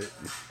about it.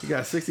 He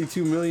got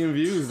 62 million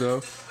views,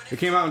 though. It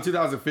came out in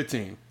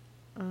 2015.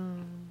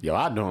 Yo,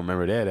 I don't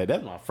remember that.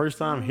 That's my first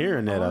time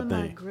hearing that, I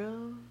think.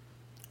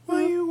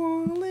 Why you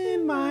all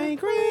in my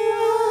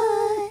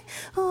grill?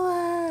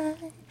 Why?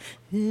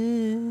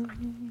 Can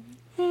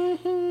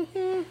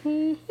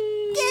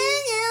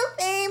you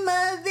pay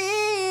my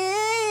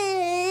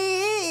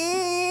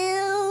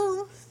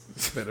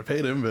bills? Better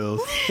pay them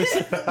bills.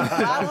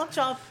 Why won't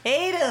y'all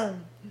pay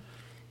them?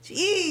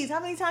 Jeez, how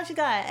many times she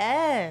got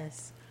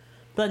ass?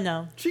 But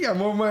no. She got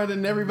more money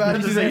than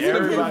everybody. She's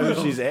everybody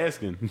who she's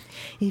asking.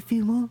 If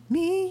you want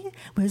me,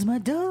 where's my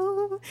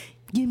dough?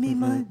 Give me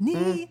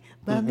money,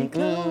 buy me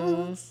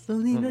clothes,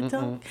 don't leave the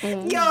talk. Yo,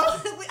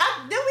 did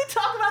we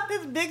talk about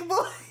this big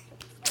boy?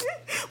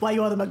 Why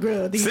you on my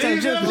grill? See,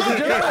 you're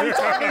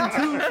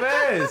talking too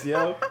fast,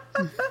 yo.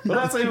 What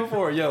I say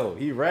before, yo,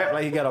 he rap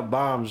like he got a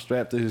bomb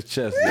strapped to his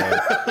chest, yo.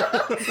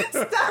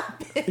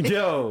 Stop it.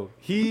 Yo,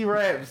 he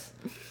raps,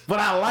 but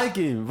I like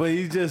him, but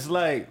he's just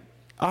like,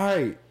 all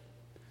right,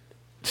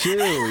 chill,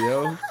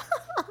 yo.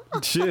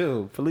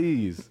 Chill,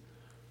 please.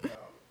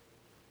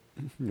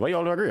 Why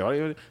y'all don't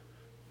agree?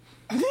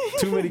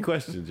 Too many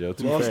questions, yo.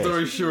 Too Long fast.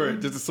 story short,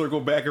 just to circle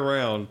back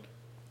around,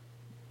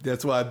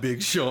 that's why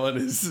Big Sean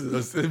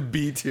is a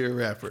B tier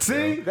rapper.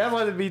 See, Yo. that's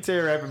why the B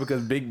tier rapper,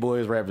 because Big Boy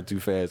is rapping too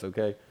fast.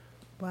 Okay,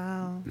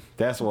 Wow.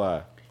 that's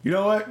why. You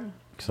know what?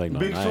 It's like, no,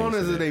 Big I Sean ain't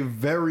is say in that. a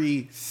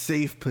very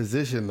safe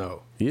position,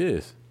 though. He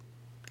is.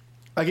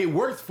 Like, it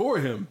works for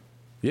him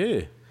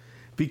Yeah.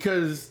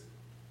 because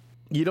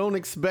you don't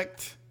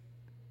expect.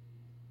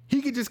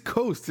 He could just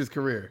coast his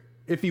career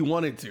if he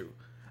wanted to.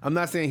 I'm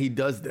not saying he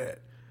does that,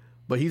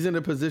 but he's in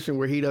a position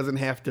where he doesn't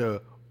have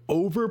to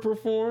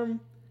overperform,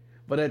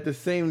 but at the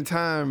same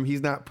time,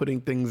 he's not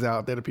putting things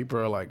out that people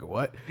are like,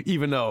 what?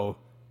 Even though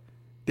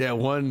that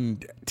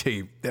one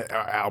tape, that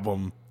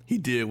album he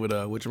did with,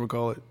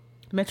 whatchamacallit?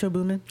 Metro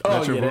Boomin. Oh,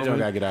 Metro yeah, that Boomin. joint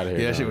gotta get out of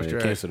here. Yeah, that now, shit was man.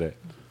 trash. Cancel that.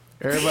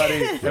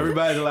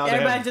 Everybody's allowed to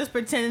Everybody have, just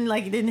pretending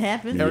like it didn't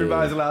happen.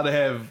 everybody's allowed to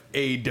have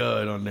a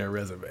dud on their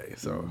resume.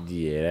 So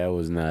Yeah, that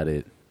was not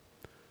it.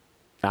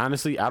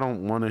 Honestly, I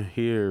don't want to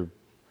hear.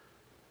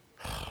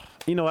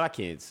 You know what? I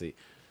can't say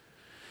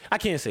that. I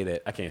can't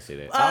say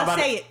that.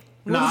 Say it.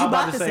 What No, was you I'm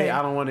about to say?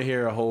 I don't want to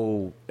hear a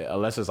whole,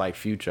 unless it's like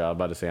Future. I'm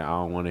about to say I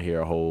don't want to hear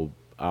a whole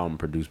album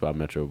produced by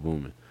Metro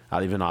Boomin.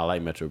 Even though I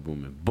like Metro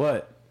Boomin,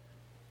 but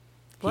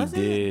Was he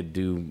it? did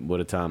do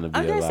 "What a Time to Be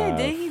I was gonna Alive."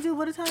 say, did he do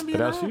What a Time to Be But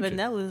that's Alive? Future. And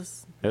that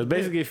was. It was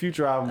basically a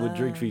Future album with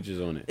Drake features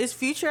on it. Is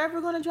Future ever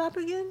gonna drop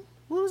again?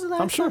 What was the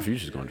last? I'm sure time?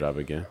 Future's gonna drop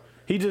again.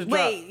 He just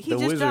Wait, dropped he the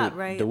just Wizard, dropped,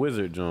 right? The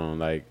Wizard John,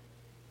 like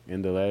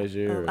in the last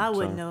year. I or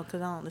wouldn't something. know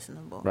because I don't listen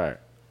to both. Right.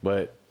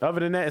 But other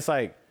than that, it's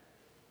like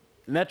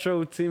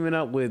Metro teaming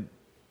up with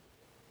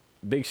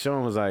Big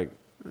Sean was like,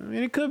 I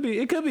mean, it could be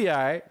all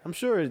right. I'm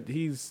sure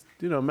he's,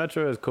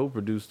 Metro has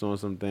co-produced on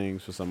some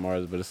things for some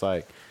artists, but it's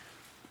like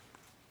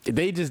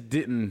they just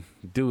didn't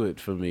do it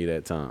for me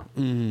that time.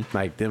 Mm-hmm.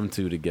 Like them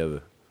two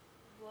together.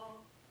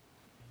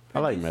 I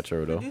like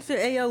Metro though. Producer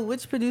Ayo,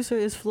 which producer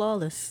is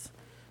flawless?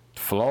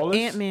 Flawless?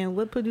 Ant-Man,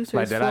 what producer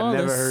Like is that flawless?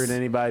 I never heard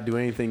anybody do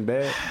anything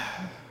bad.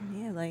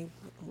 Yeah, like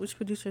which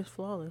producer is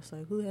flawless?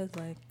 Like who has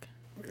like?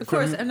 Of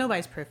course,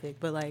 nobody's perfect,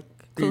 but like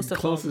close to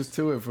flawless. closest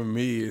to it for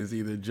me is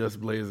either Just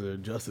Blaze or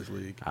Justice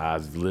League. I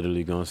was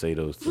literally gonna say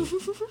those two.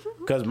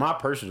 Because my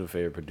personal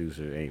favorite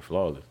producer ain't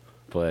flawless.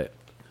 But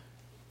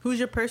Who's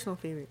your personal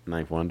favorite?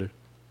 Ninth Wonder.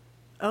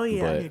 Oh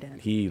yeah, I knew But that.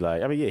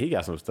 he he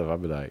got some stuff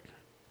I'd be like,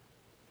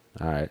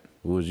 All right.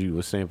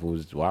 What sample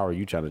was? Why were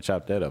you trying to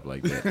chop that up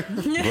like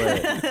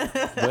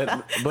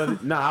that?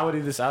 but no,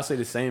 I'll say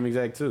the same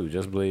exact too.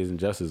 Just Blaze and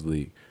Justice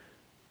League.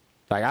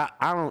 Like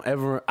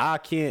I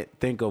can't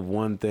think of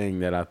one thing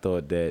that I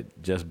thought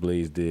that Just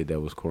Blaze did that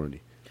was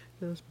corny.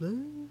 Just Blaze.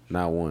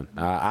 Not one.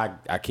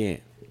 I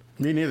can't.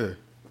 Me neither.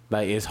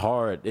 Like it's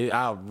hard.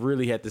 I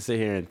really had to sit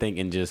here and think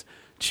and just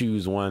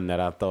choose one that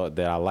I thought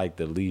that I liked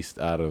the least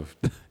out of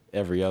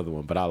every other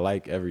one. But I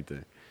like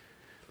everything.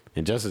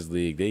 And Justice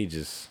League,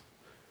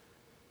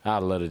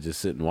 I'd love to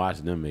just sit and watch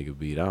them make a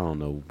beat. I don't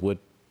know what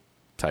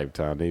type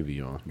time they be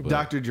on. But.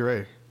 Dr.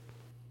 Dre.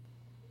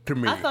 To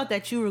me. I thought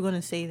that you were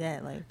gonna say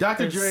that. Like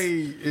Dr. Dre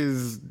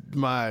is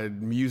my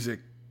music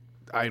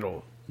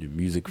idol. Your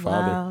music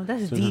father. Wow,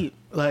 that's deep.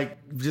 Like,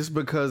 just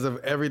because of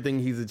everything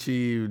he's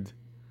achieved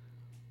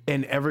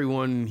and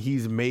everyone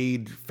he's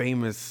made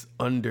famous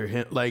under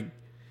him. Like,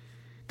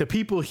 the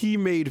people he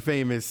made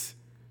famous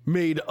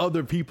made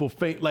other people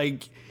famous.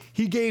 Like,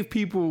 he gave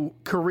people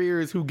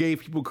careers who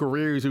gave people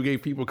careers who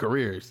gave people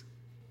careers.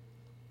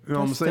 You know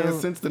what I'm saying?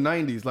 dope. Since the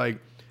 90s. Like,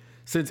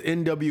 since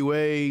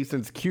NWA,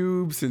 since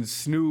Cube, since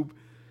Snoop,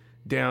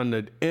 down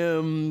to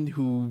M,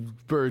 who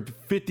birthed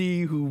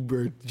 50, who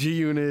birthed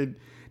G-Unit.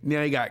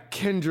 Now you got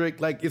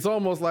Kendrick. Like, it's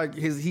almost like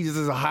he just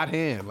is a hot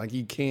hand. Like,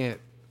 he can't.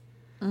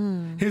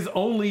 His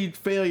only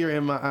failure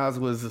in my eyes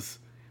was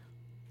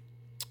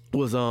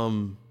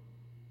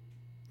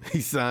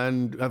he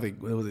signed, I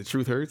think, what was it,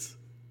 Truth Hurts?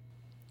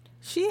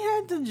 She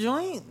had the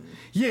joint.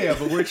 Yeah,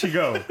 but where'd she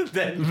go?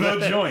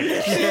 The joint.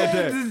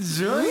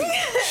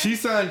 He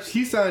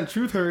signed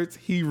Truth Hurts.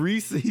 He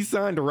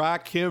signed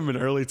Rakim in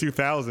the early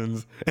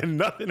 2000s, and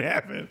nothing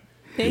happened.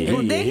 He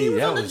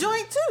was on the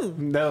joint too.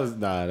 That was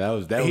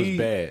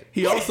bad.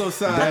 He also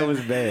signed. That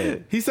was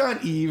bad. He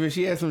signed Eve, and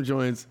she had some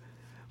joints,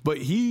 but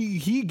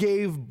he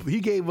gave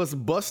us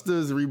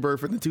Busta's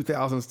Rebirth in the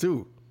 2000s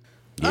too.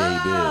 Yeah,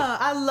 he did.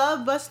 I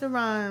love Busta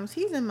Rhymes.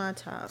 He's in my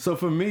top. So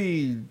for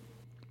me,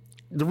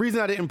 the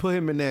reason I didn't put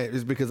him in that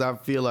is because I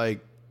feel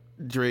like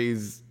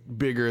Dre's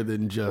bigger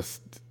than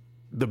just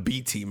the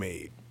beats he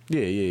made.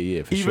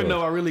 Yeah. For Even sure.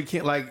 though I really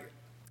can't, like,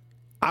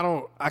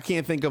 I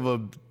can't think of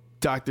a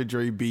Dr.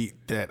 Dre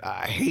beat that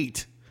I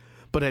hate.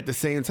 But at the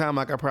same time,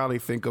 I could probably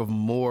think of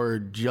more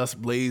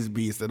Just Blaze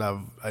beats that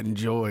I've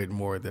enjoyed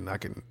more than I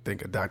can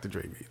think of Dr.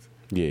 Dre beats.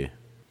 Yeah,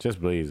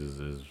 Just Blaze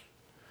is.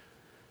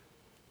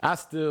 I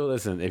still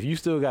listen. If you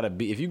still got a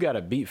beat, if you got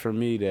a beat for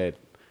me that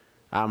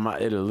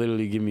it'll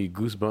literally give me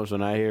goosebumps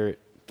when I hear it.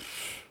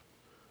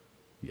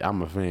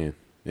 I'm a fan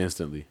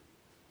instantly.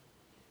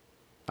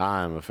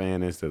 I am a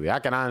fan instantly. I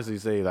can honestly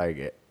say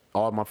like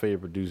all my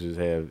favorite producers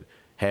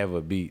have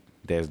a beat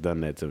that's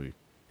done that to me,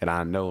 and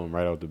I know them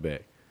right off the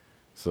bat.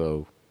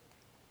 So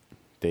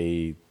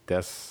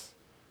that's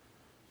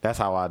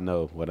how I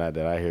know that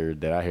I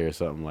hear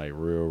something like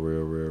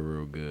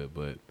real good.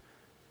 But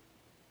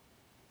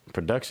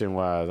production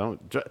wise,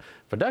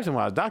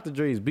 Dr.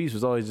 Dre's beats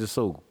was always just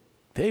so.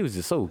 They was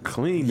just so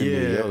clean to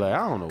me. Yo. Like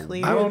I don't know.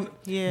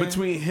 Clear.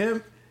 Between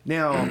him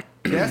now,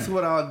 that's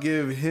what I'll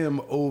give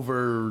him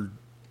over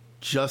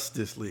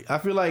Justice League. I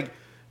feel like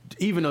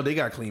even though they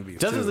got clean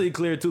beats, Justice League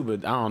clear too,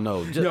 but I don't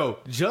know.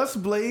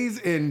 Just Blaze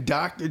and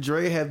Dr.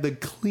 Dre have the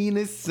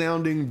cleanest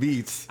sounding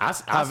beats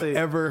I've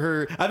ever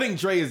heard. I think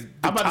Dre is.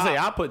 I'm about to say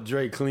I put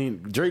Dre cleaner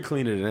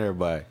than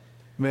everybody.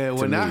 Man,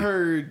 when I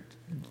heard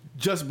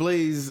Just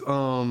Blaze,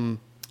 the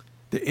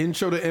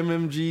intro to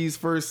MMG's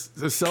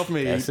first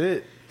Self-Made. That's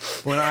it.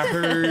 When I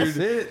heard That's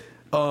it.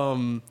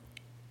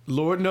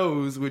 Lord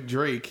Knows with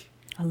Drake.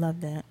 I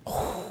love that.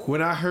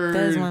 When I heard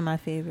That is one of my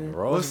favorites.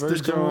 what's the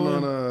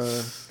joint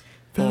on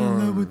Fell in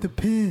love with the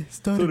pen,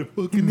 started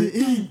fucking the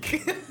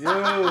ink.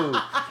 Yo,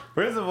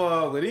 first of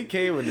all, when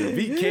the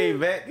beat came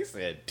back, he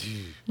said,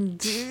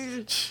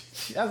 dude.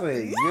 I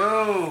said,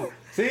 yo.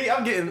 See,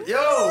 I'm getting,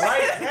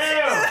 right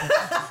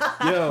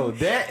now. Yo,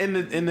 that in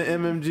the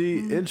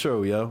MMG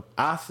intro, yo.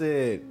 I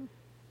said,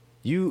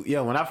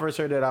 when I first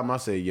heard that album, I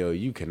said, yo,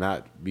 you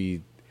gotta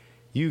be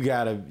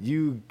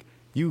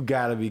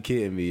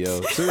kidding me, yo.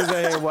 As soon as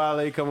I heard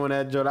Wale come on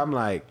that joint, I'm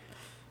like,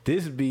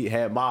 this beat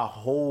had my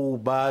whole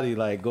body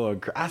like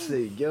going. I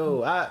said,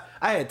 yo, I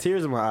had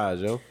tears in my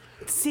eyes, yo.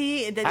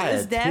 See, I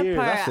that had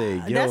part. I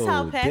said, yo, that's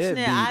how passionate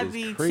that I beat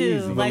be is crazy.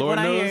 too. But Like Lord when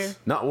I knows?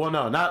 hear.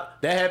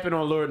 Not that happened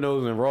on Lord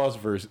Knows and Ross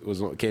verse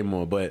came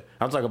on, but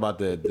I'm talking about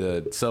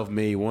the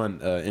Self-Made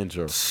one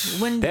intro.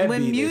 When That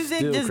beat is music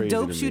still just crazy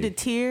dopes to you me. to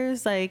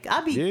tears, like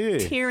I be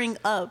tearing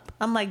up.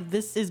 I'm like,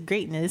 this is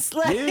greatness.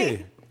 Like, Yeah,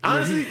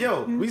 honestly,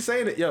 we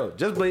saying it,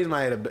 Just Blaze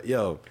might have,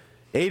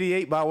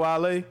 88 by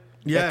Wale.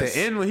 Yes. At the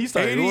end when he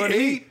started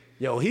 88.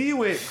 he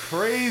went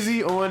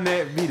crazy on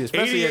that beat,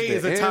 especially 88 at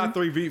is the a end. top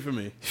 3 beat for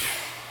me.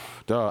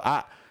 Dog,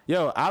 I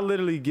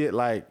literally get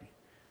like,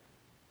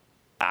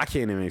 I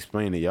can't even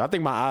explain it, yo. I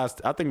think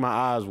my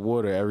eyes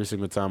water every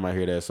single time I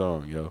hear that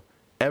song, yo.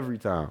 Every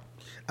time.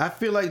 I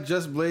feel like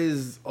Just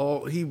Blaze,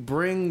 he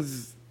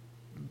brings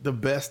the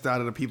best out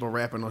of the people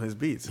rapping on his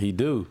beats. He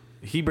do.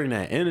 He bring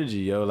that energy,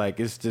 yo. Like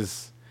it's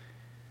just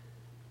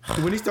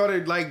When he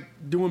started like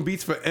doing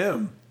beats for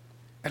M,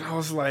 And I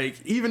was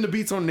like, even the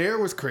beats on there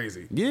was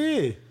crazy.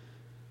 Yeah.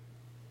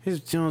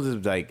 His Jones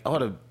is like all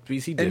the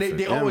beats he did. And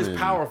they always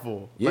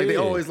powerful. Yeah. Like they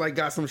always like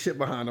got some shit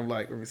behind them.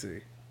 Like, let me see.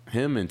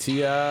 Him and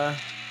T.I.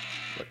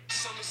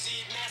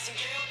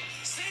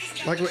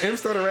 Like when M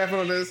started rapping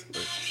on this.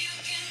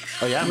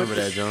 Oh yeah, I remember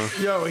that, John.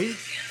 Yo, he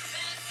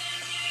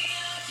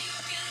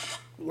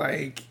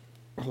like,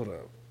 hold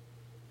up.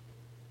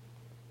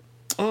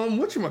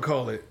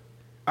 Whatchamacallit?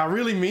 I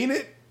really mean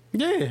it.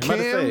 Yeah, I'm about to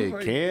say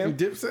like, Cam.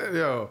 Dipset,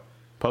 yo.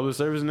 Public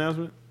service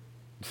announcement.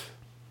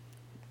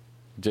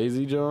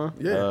 Jay-Z, John.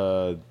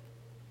 Yeah.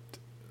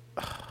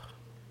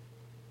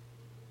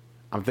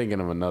 I'm thinking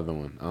of another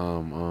one.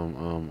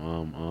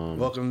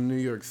 Welcome to New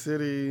York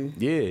City.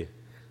 Yeah.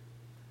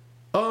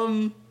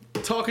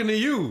 Talking to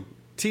you,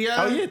 T.I.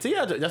 Oh yeah,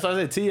 T.I. That's what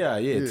I said. T.I.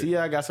 Yeah,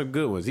 T.I. got some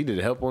good ones. He did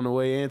Help on the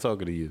Way and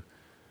Talking to You.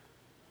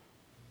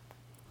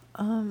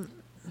 I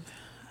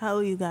owe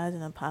you guys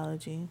an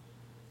apology.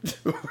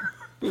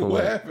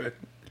 What happened?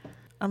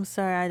 I'm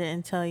sorry I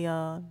didn't tell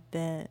y'all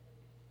that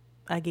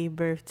I gave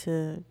birth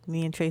to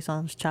me and Trey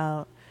Songz's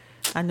child.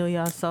 I know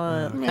y'all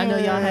saw it. I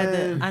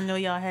know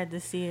y'all had to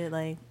see it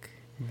like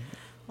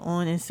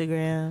on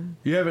Instagram.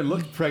 You haven't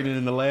looked pregnant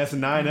in the last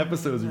 9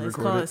 episodes we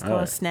recorded. It's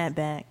called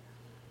Snapback.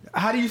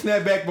 How do you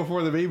snap back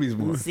before the baby's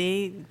born?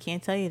 See,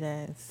 can't tell you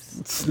that.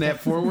 Snap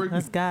forward?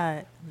 That's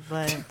God,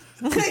 but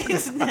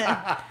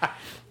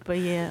but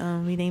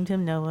yeah, we named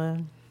him Noah,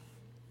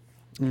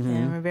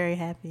 and we're very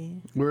happy.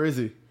 Where is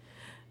he?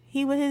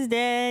 He with his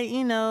dad.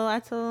 You know, I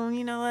told him,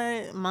 you know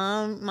what,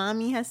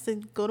 mommy has to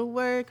go to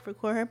work,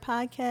 record her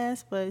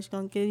podcast, but she's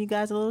gonna give you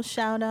guys a little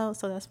shout out,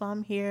 so that's why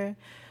I'm here.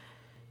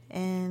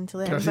 And to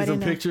let Can I see everybody some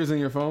know. pictures in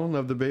your phone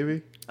of the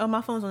baby? Oh,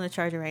 my phone's on the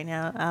charger right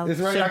now. It's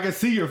right. I can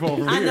see your phone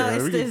from here. I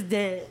know We it's can-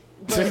 dead.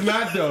 It's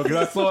not though,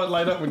 because I saw it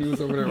light up when you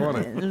was over there on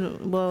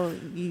it. Well,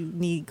 you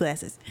need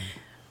glasses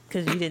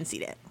because you didn't see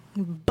that.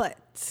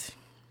 But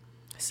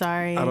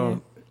sorry, I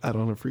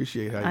don't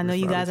appreciate how you I know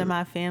you responded guys to are it.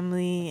 my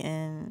family,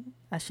 and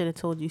I should have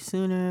told you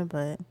sooner.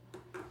 But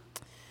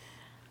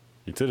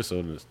You should have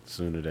told us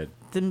sooner that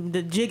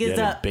the jig you is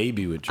had a up.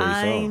 baby with Trey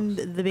I'm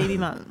Songz. the baby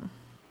mom.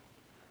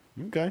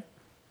 Okay.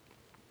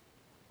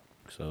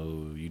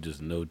 So you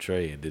just know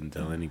Trey and didn't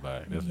tell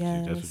anybody. That's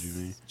what you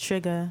mean.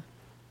 Trigger.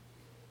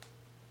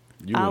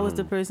 You I went was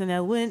the home. person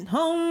that went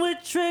home with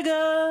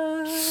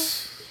Trigger.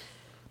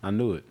 I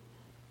knew it.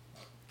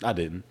 I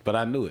didn't, but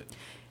I knew it.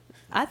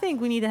 I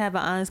think we need to have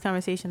an honest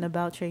conversation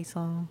about Trey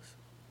Songz.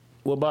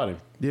 What about him?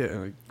 Yeah.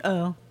 Like,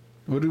 Oh.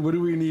 what do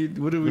we need?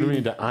 What do What we do we need?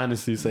 need to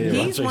honestly say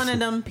about He's Trey one of Songz?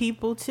 them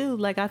people too.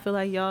 Like I feel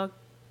like y'all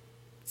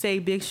say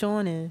Big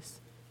Sean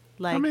is.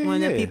 Like I mean, one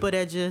of the yeah. people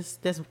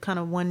that's kind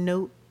of one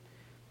note.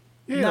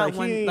 Yeah, Not like,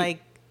 one he ain't-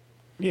 like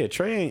Yeah,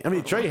 Trey ain't. I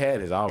mean, Trey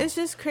had his album. it's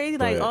just crazy.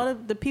 Like But- all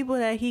of the people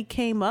that he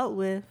came up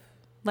with,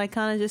 like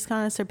kind of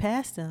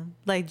surpassed him.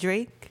 Like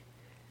Drake.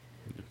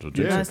 So Yeah.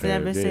 Drake's Must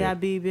never prepared, say yeah. I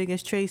be big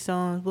as Trey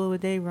Songz. What were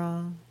they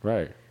wrong?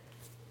 Right.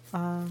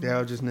 That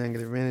was just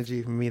negative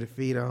energy for me to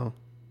feed on.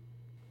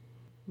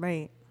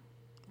 Right.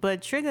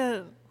 But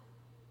Trigger,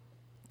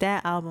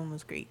 that album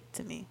was great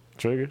to me.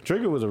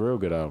 Trigger was a real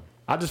good album.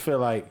 I just feel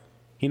like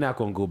he not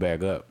gonna go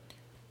back up.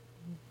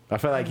 I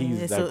feel like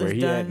he's It's- like so where it's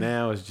he at done.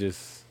 now is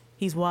just.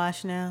 He's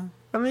washed now.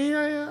 I mean,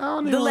 I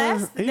don't The even.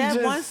 last he's that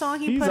just- one song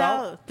he he's put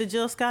out, the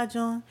Jill Scott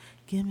joint,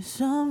 "Give Me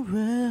Some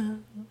Real."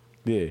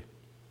 Yeah.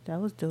 That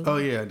was dope. Oh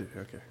yeah, I did.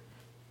 Okay.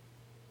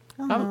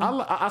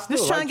 I still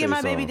Just trying like to give Trey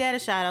my baby Songz. dad a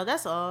shout out.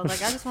 That's all.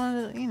 Like I just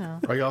wanted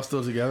to, Are y'all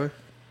still together?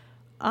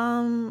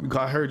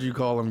 I heard you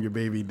call him your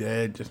baby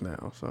dad just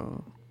now.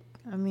 So,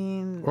 I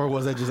mean, or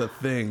was that just a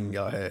thing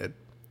y'all had?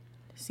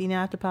 see now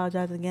I have to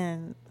apologize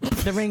again.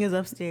 The ring is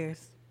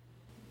upstairs.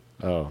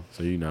 Oh,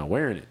 so you're not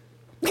wearing it?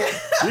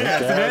 Yeah.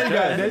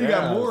 So now you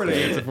got more to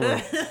answer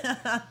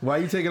for. Why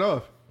you take it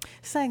off?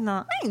 It's like, no,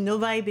 I ain't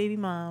nobody baby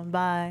mom.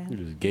 Bye. You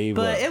just gave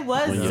But up. it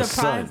was on your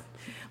surprising. son.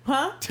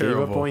 Huh? Gave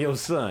up on your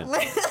son.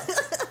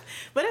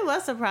 But it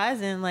was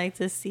surprising, like,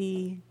 to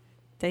see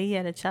that he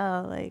had a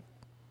child. Like,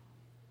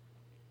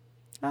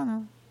 I don't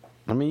know.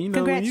 I mean, you know,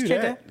 Congrats, when you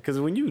Trigger. that, because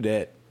when you,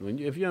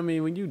 if you, I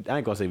mean, when you, I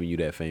ain't gonna say when you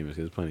that famous, because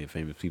there's plenty of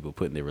famous people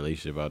putting their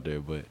relationship out there,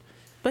 but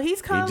But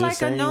he's kind of just like a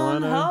saying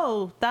known right now?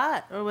 hoe,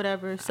 thought, or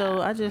whatever.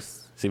 So I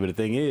just, see, but the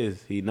thing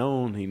is, he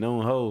known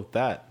hoe,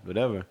 thought,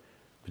 whatever,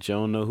 but you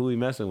don't know who he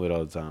messing with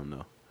all the time,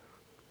 though.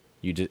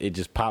 It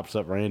just pops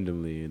up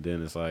randomly, and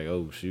then it's like,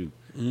 oh shoot.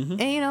 and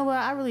you know what?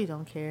 I really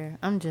don't care.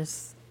 I'm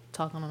just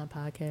talking on a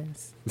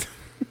podcast.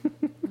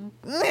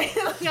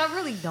 I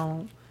really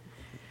don't.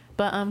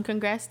 But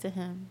congrats to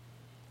him.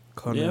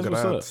 Yeah, that's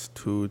what's Congrats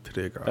to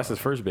Trigger. That's his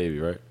first baby,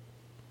 right?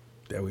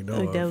 that we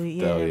know That of.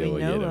 we, Oh, that we well,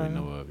 know that of. we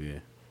know of, yeah.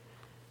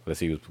 Unless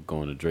he was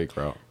going the Drake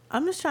route.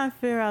 I'm just trying to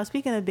figure out,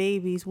 speaking of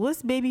babies,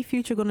 what's baby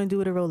Future going to do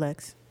with a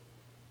Rolex?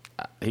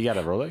 He got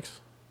a Rolex?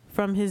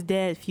 From his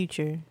dad,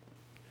 Future.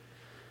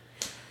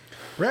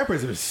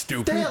 Rappers are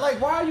stupid. Like,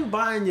 why are you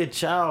buying your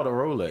child a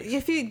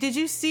Rolex? Did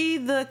you see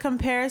the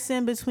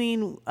comparison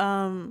between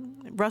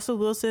Russell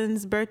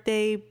Wilson's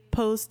birthday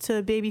post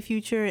to baby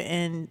Future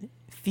and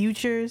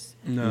futures.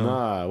 No.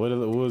 Nah, what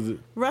was it?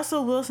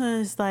 Russell Wilson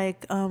is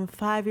like,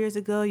 5 years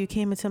ago, you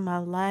came into my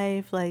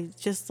life. Like,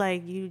 just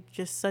like you,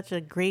 just such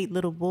a great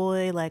little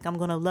boy. Like, I'm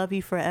going to love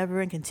you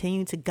forever and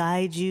continue to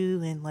guide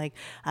you. And like,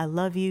 I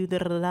love you. Da,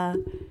 da, da,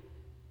 da.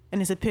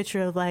 And it's a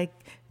picture of like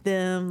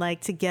them like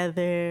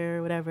together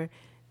or whatever.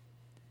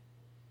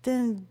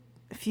 Then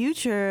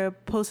Future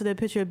posted a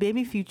picture of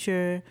baby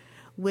Future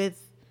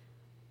with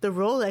the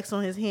Rolex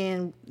on his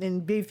hand,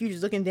 and baby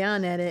Future's looking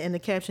down at it, and the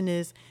caption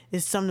is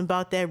something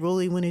about that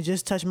Rollie when it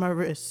just touched my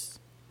wrist.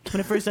 When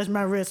it first touched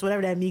my wrist,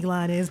 whatever that Meek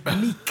line is.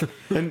 Meek.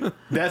 And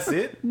that's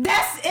it?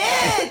 That's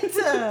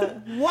it!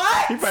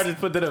 What? He probably just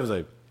put that up. It was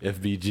like,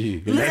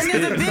 FBG. And That's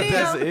there's a it. video.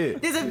 That's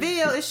it. There's a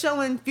video. It's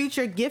showing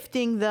Future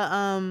gifting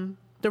the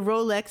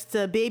Rolex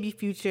to baby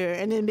Future,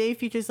 and then baby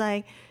Future's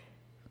like,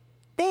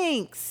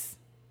 "Thanks."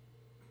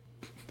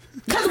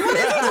 Because what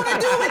is he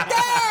gonna do with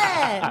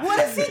that? What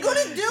is he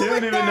gonna do with that? He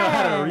don't even know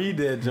how to read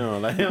that,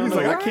 John. Like, He's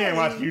like, I can't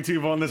watch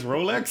YouTube on this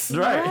Rolex.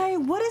 Right.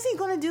 What is he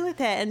gonna do with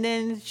that? And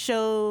then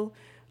show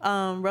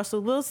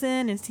Russell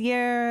Wilson and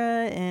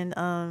Sierra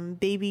and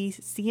baby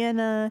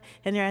Sienna,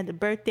 and they're at the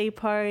birthday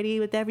party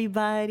with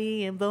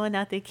everybody and blowing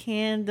out their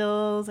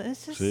candles. And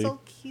it's just so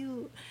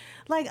cute.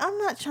 Like, I'm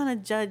not trying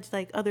to judge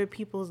like other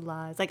people's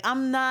lives. Like,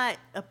 I'm not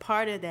a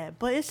part of that.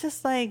 But it's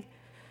just like,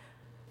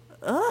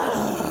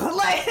 ugh.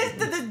 Like,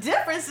 the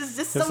difference is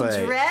just so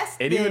like,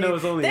 drastic. and even though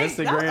it's only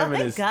Instagram and thank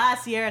it's- God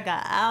Sierra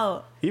got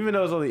out. Even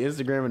though it's only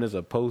Instagram and it's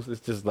a post, it's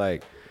just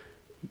like,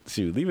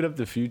 shoot, leave it up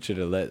to Future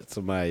to let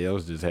somebody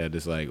else just have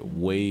this like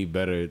way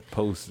better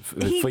post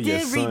He for your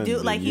did son redo,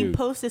 than like you. he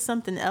posted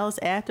something else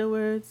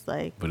afterwards,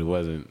 like, But it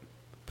wasn't.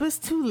 but it's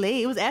too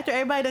late. It was after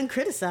everybody done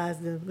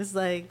criticized him. It's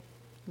like,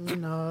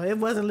 no, it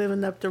wasn't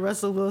living up to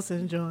Russell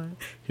Wilson joint.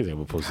 He's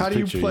able to post How this do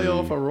you picture play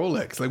of off a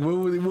Rolex? Like,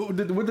 what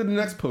did the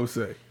next post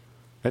say?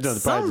 That joint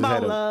Something probably just about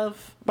had a,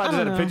 love. I probably just don't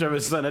had a know. picture of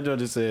his son. That joint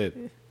just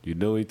said, you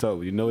know he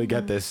talk. You know he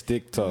got that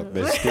stick talk.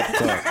 That stick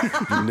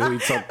talk. You know he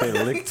talk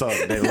that lick talk.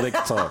 That lick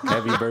talk.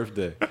 Happy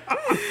birthday.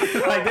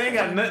 Like, they ain't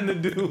got nothing to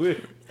do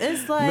with.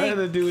 It's Nothing like,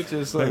 to do with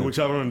your son. Like, what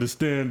y'all don't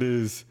understand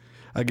is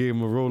I gave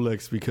him a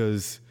Rolex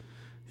because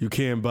you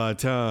can't buy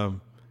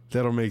time.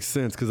 That don't make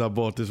sense because I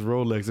bought this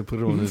Rolex and put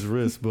it on his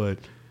wrist, but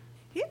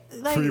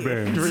like free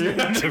bands.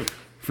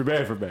 For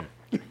bad.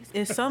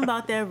 it's something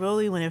about that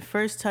Rollie when it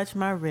first touched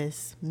my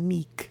wrist.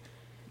 Meek.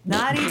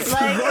 Not even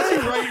like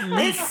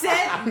it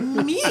said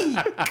meek.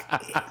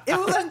 It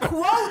was a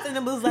quote and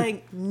it was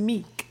like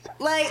meek.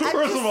 Like,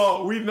 First of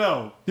all, we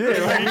know. Yeah,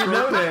 right. You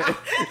know that.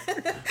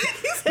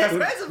 he said,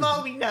 first of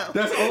all, we know.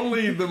 That's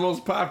only the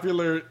most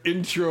popular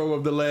intro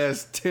of the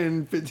last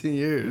 10, 15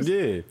 years.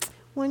 Yeah.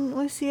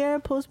 When Sierra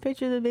posts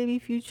pictures of baby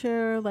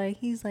Future, like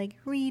he's like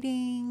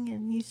reading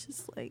and he's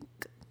just like,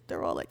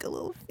 they're all like a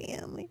little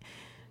family.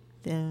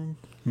 Then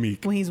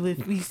Meek. when he's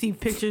with, we see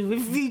pictures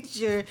with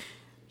Future,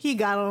 he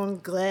got on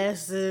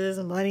glasses,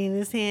 money in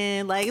his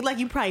hand, like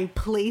you probably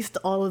placed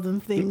all of them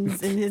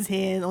things in his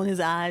hand, on his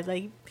eyes,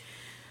 like.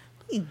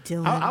 What you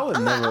doing? I would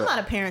I'm never- not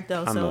a parent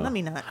though, so know. let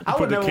me not. I Put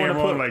would the never want camera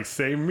to on put like,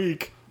 say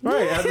Meek.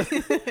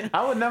 right.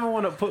 I would never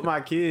want to put my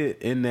kid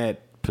in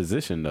that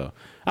position though.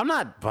 I'm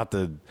not about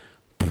to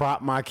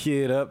prop my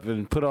kid up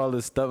and put all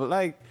this stuff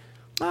like.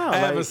 No, I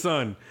have a like,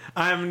 son.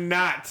 I'm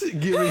not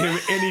giving him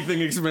anything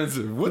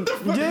expensive. What the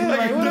fuck? yeah,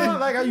 like,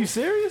 like, are you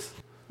serious?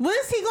 What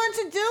is he going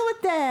to do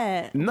with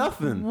that?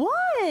 Nothing. What?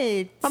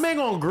 I ain't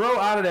gonna grow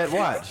out of that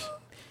watch.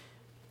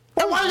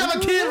 And why you have a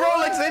kid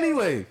Rolex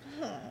anyway?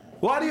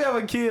 Why do you have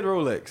a kid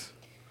Rolex?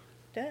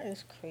 That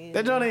is crazy.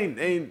 That joint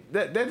ain't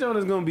that joint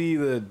is gonna be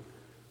the.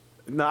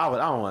 No, I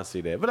don't want to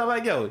see that. But I'm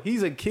like, yo,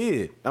 he's a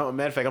kid. Matter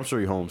of fact, I'm sure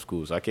he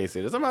homeschooled, so I can't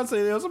say this. I'm about to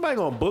say, yo, somebody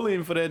gonna bully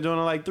him for that joint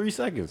in like 3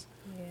 seconds.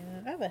 Yeah,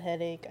 I have a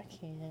headache. I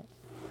can't.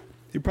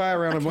 You're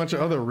probably around a bunch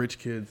of other rich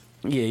kids.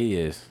 Yeah, he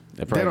is.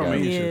 That don't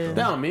mean Yeah. shit.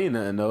 That don't mean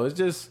nothing though. It's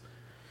just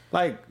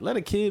like let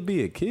a kid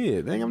be a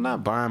kid. Dang, I'm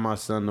not buying my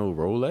son no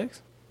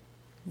Rolex.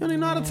 You don't even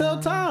know how to tell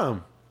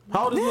time.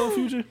 How old is Little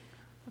Future?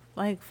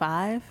 Like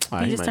 5. He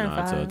He just might turned know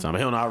how to tell 5. time. He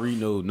don't know how to read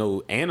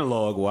no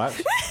analog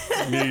watch.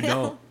 Me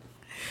don't.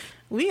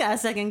 We got a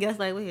second guess.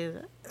 Like, what is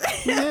it?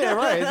 Yeah,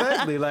 right,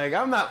 exactly. Like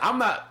I'm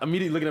not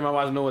immediately looking at my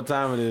watch and know what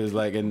time it is.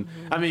 Like, and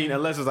I mean,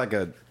 unless it's like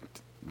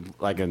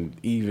an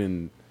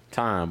even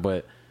time,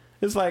 but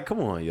it's like, come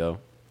on, yo.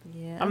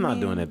 Yeah, I'm not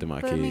doing that to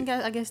my but I mean,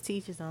 kid. I guess to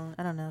each his own.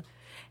 I don't know.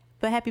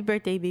 But happy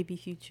birthday, baby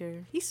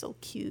Future. He's so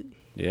cute.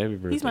 Yeah, happy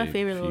birthday. He's my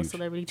favorite little Future.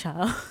 celebrity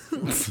child.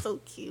 So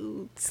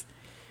cute.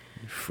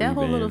 Free That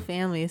whole band. little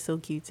family is so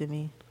cute to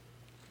me.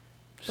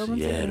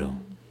 Seattle.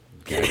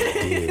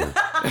 Goddamn.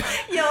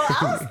 Yo,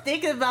 I was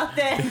thinking about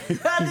that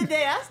the other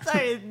day. I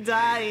started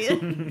dying.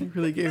 You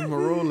really gave him a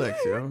Rolex,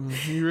 yo.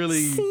 You really,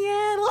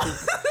 Seattle.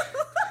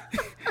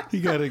 He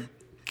got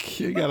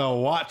a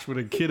watch with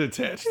a kid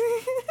attached.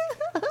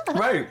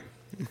 Right.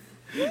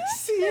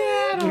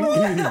 Seattle.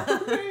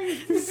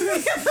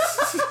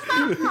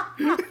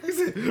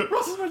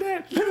 Russell's my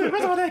dad.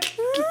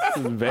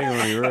 Bang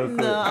on you real quick.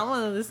 No, I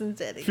want to listen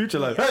to it. Future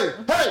like, hey,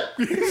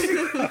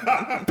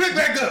 pick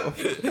back up.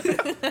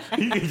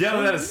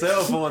 yelling at a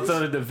cell phone,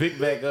 turning the Vic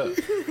back up.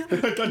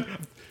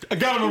 I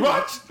got him a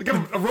watch. I got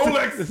him a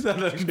Rolex.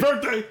 His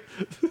birthday.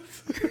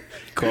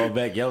 Call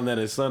back, yelling at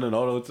his son in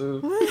auto-tune.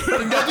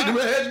 Got you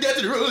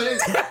the Rolex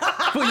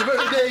for your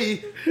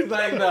birthday.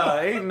 Like, nah,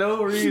 ain't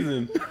no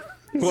reason.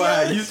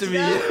 Why? It used to be.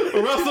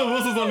 Russell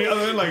Wilson's on the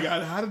other end. Like,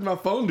 how did my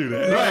phone do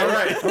that?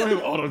 Right. I don't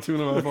have auto-tune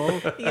on my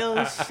phone. Yo,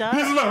 shut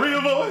This is my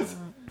real voice.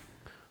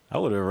 I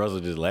would have Russell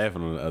just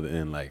laughing on the other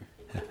end, like,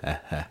 He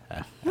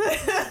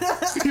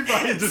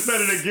probably just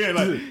said it again.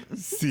 Like,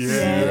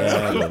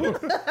 Seattle.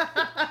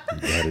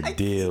 got a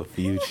deal,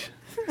 Fuge.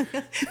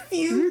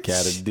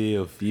 Got a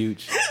deal,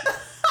 Fuge.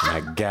 I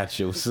got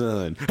your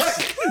son.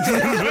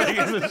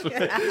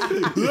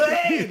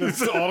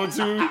 It's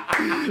auto-tune.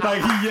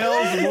 Like, he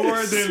yells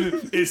more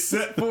than it's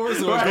set for,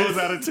 so it goes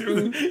out of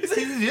tune.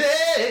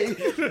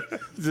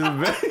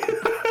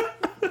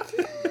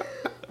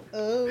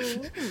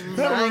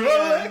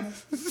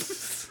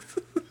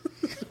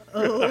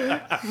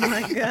 Oh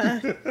my god.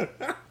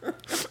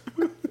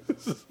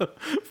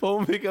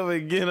 Phone pick up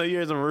again. I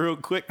hear some real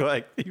quick.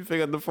 Like, you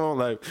pick up the phone,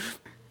 like,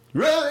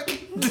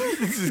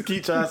 just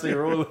keep trying to say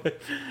Rolex.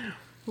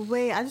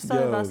 Wait, I just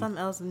thought Yo. about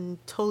something else and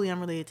totally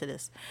unrelated to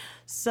this.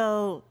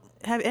 So,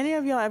 have any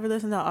of y'all ever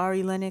listened to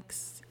Ari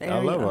Lennox? I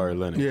love Ari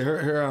Lennox. Yeah,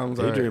 her album's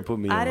all Adrian right. put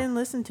me I on. didn't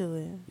listen to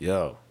it.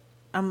 Yo,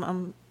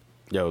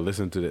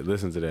 listen to that.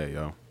 Listen to that,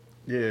 yo.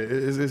 Yeah,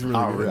 it's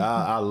really good.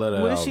 I love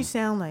that. What does album. she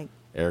sound like?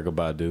 Erykah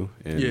Badu.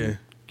 And, Yeah.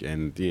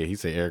 And yeah, he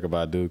said Erykah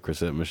Badu,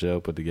 Chrisette Michelle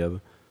put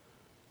together.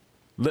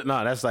 No,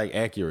 that's like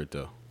accurate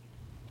though.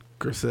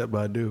 Chrisette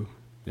Badu.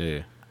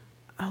 Yeah.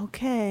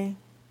 Okay.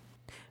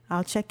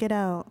 I'll check it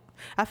out.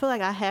 I feel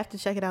like I have to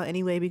check it out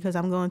anyway because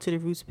I'm going to the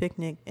Roots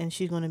picnic and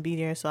she's going to be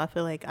there. So I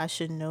feel like I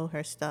should know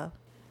her stuff.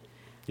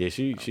 Yeah,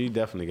 she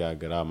definitely got a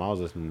good album. I was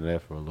listening to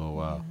that for a little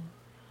while.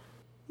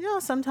 You know,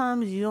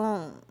 sometimes you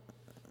don't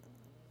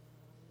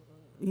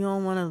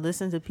want to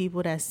listen to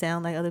people that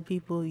sound like other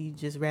people. You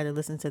just rather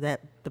listen to the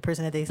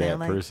person that they That sound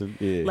like. person,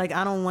 yeah. Like,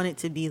 I don't want it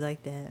to be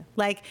like that.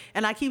 Like,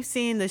 and I keep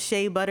seeing the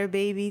Shea Butter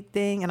Baby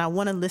thing, and I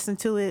want to listen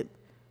to it,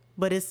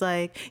 but it's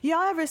like,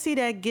 y'all ever see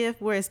that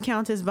GIF where it's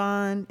Countess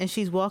Vaughn and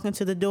she's walking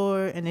to the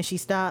door and then she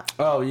stops?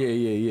 Oh yeah.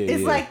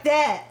 It's like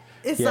that.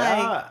 It's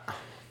yeah, like,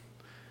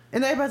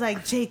 and everybody's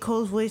like J.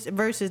 Cole's voice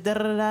versus da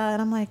da da da,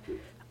 and I'm like,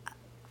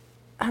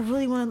 I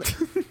really want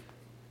to.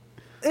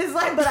 It's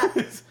like, but I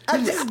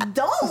just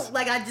don't.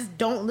 Like, I just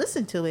don't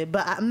listen to it.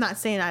 But I'm not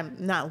saying I'm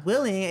not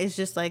willing. It's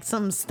just like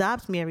something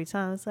stops me every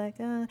time. It's like,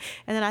 and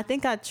then I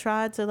think I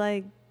tried to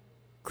like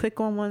click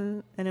on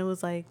one, and it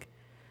was like,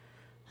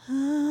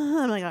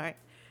 I'm like, all right,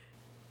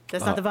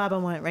 that's not the vibe I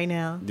want right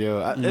now.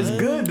 Yo, it's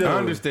good though. I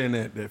understand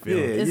that Yeah,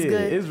 feeling. It's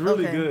good? It's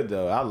really Okay. good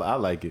though. I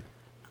like it.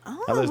 I I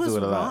don't know listen what's to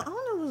it a wrong. lot. I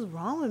don't know what's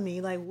wrong with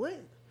me. Like,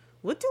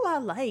 what do I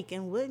like,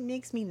 and what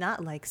makes me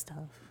not like stuff?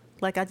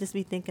 Like, I just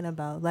be thinking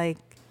about like.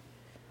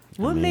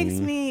 What makes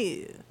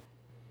me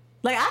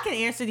like I can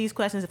answer these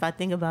questions if I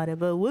think about it,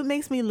 but what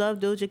makes me love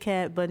Doja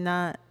Cat but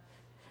not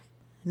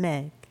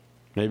Meg?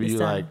 Maybe This you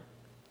time. like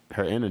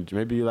her energy.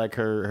 Maybe you like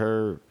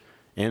her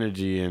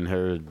energy and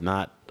her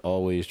not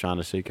always trying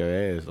to shake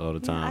her ass all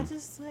the Yeah, I time.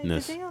 just like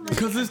Ness. the thing I'm like,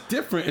 Because it's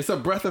different. It's a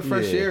breath of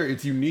fresh Yeah. air.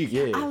 It's unique.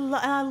 Yeah.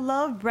 I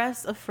love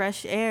breaths of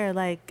fresh air.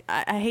 Like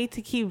I hate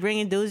to keep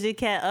bringing Doja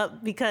Cat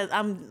up because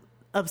I'm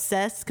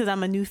obsessed because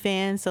I'm a new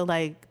fan. So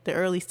like the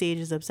early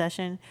stages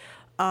obsession,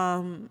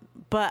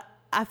 but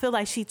I feel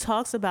like she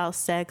talks about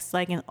sex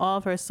like in all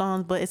of her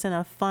songs, but it's in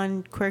a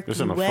fun, quirky It's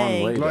in a way.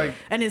 fun way. Like,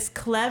 And it's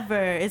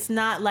clever. It's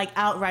not like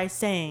outright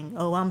saying,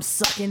 "Oh, I'm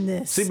sucking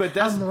this." See, but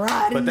that's I'm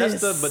riding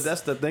this.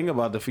 that's the thing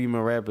about the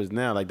female rappers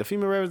now. Like the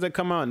female rappers that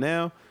come out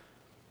now,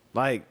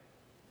 like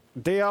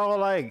they all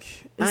like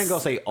I ain't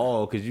gonna say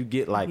all because you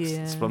get like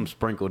Yeah. some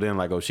sprinkled in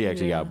like, oh, she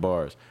actually Yeah. got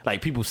bars.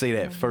 Like people say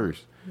that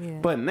first, Yeah.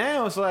 but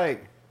now it's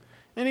like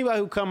anybody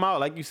who come out,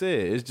 like you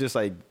said, it's just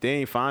like they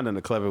ain't finding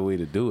a clever way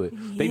to do it.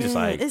 They just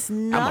Yeah, like it's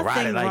I'm gonna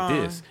ride it nothing like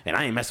wrong. this, and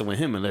I ain't messing with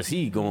him unless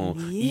he gonna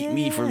eat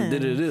me from Yeah. da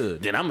da da.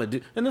 Then I'm gonna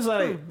do, and it's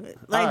like,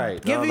 Like all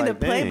right, giving dog, the like,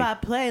 play dang. by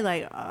play,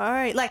 like all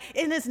right, like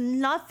and there's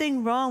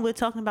nothing wrong with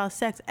talking about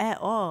sex at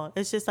all.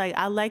 It's just like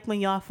I like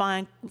when y'all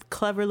find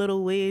clever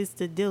little ways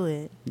to do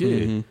it.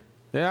 Yeah,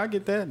 yeah, I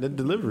get that. The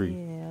delivery,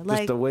 Yeah, just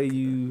like- the way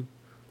you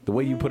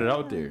put it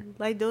out there.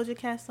 Like Doja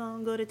Cat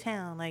song "Go to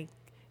Town." Like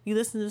you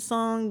listen to the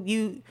song,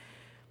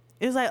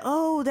 it was like,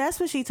 oh, that's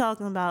what she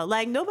talking about.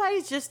 Like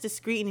nobody's just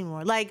discreet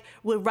anymore. Like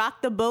with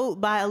 "Rock the Boat"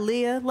 by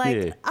Aaliyah. Like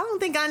Yeah. I don't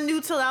think I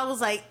knew till I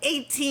was like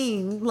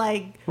 18.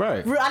 Like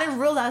Right. I didn't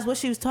realize what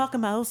she was talking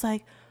about. I was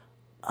like,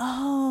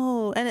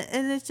 oh, and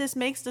it just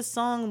makes the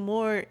song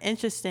more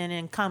interesting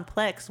and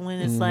complex when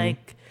it's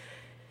like.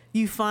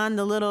 You find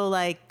the little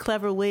like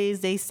clever ways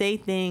they say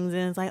things,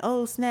 and it's like,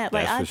 oh snap!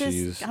 Like That's what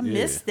she's- I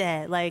miss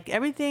that. Like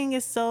everything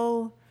is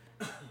so.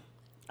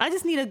 I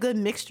just need a good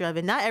mixture of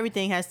it. Not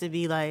everything has to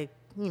be like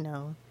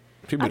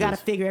People I gotta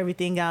just- figure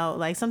everything out.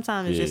 Like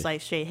sometimes it's Yeah. just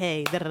like straight,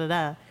 hey, da da da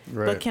da.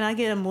 Right. But can I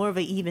get a more of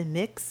an even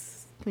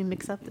mix? we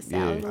mix up the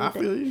sound a little I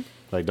bit. feel you.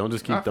 Like, don't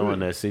just keep throwing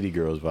that City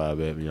Girls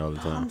vibe at me all the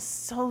time. I'm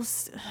so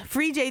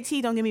free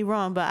JT. Don't get me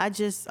wrong, but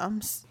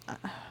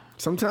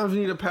Sometimes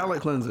you need a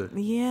palate cleanser.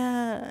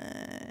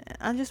 yeah.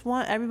 I just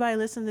want everybody to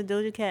listen to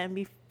Doja Cat and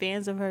be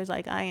fans of hers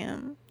like I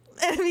am.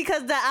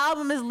 Because the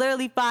album is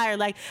literally fire.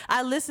 Like,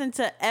 I listen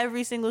to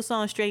every single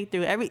song straight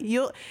through.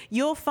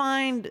 You'll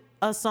find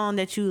a song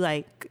that you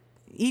like.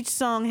 Each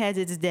song has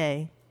its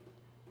day.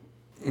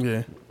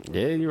 Yeah.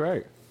 Yeah, you're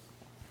right.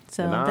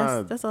 So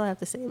that's all I have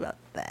to say about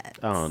that.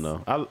 I don't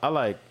know. I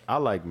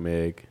like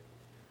Meg.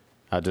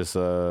 I just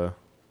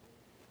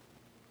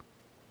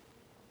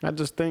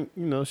think,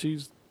 you know,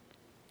 she's.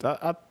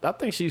 I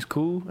think she's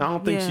cool. I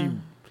don't think she.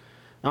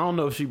 I don't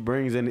know if she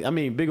brings any. I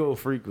mean, Big Old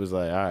Freak was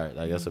like, all right,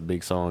 like that's a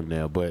big song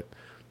now, but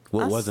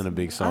what wasn't a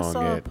big song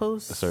at a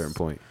certain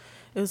point?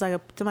 It was like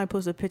somebody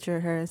posted a picture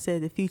of her and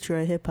said the future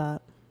of hip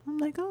hop. I'm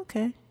like, oh,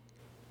 okay.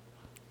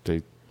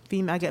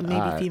 Female, I get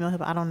maybe female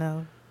hip hop. I don't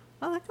know.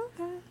 I'm like,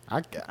 okay.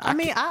 I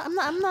mean,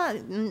 I'm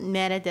not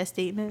mad at that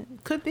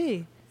statement. Could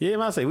be. Yeah, I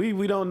might say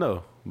we don't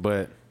know,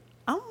 but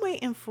I'm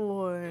waiting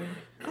for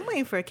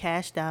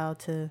Cash Doll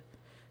to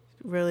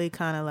really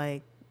kind of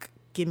like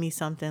give me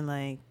something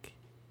like.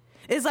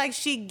 It's like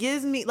she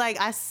gives me, like,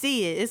 I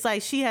see it. It's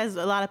like she has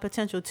a lot of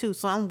potential, too.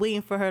 So I'm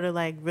waiting for her to,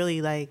 like,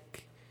 really,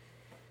 like,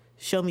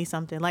 show me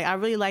something. Like, I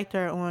really liked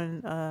her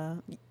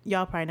on,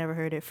 y'all probably never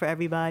heard it, For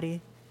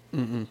Everybody.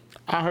 Mm-mm.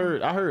 I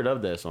heard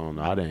of that song.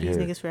 I didn't hear it.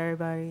 These niggas for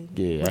everybody.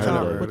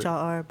 Yeah, what y'all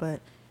are, but.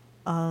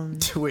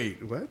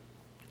 Wait, what?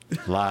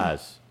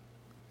 Lies.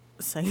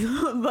 So,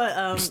 but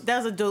that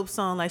was a dope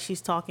song. Like,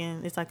 she's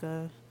talking. It's like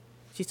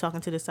she's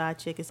talking to the side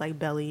chick. It's like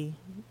Belly.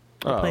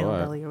 Play on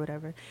Belly or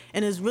whatever,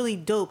 and it's really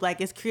dope. Like,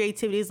 it's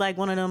creativity. It's like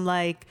one of them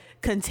like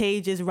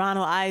contagious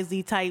Ronald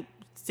Isley type,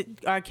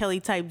 R.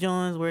 Kelly type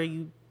Jones where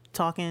you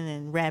talking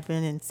and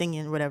rapping and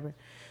singing whatever.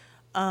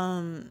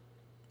 Some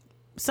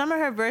of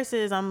her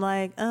verses, I'm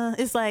like,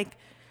 it's like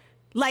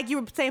you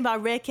were saying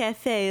about Red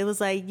Cafe. It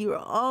was like you were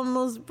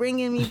almost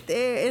bringing me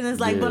there, and it's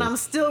like, but I'm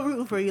still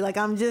rooting for you. Like,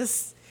 I'm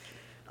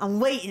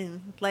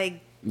waiting. Like,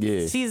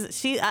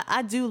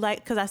 I do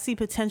like, because I see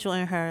potential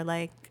in her.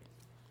 Like.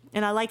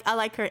 And I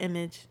like her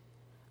image,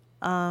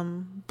 but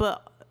I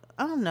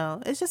don't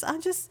know. It's just I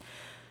just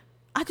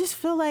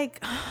feel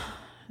like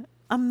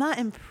I'm not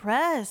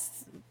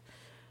impressed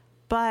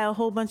by a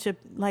whole bunch of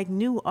like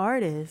new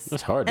artists.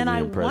 It's hard to be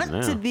impressed now. And I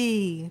want to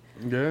be.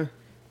 Yeah.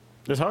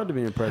 It's hard to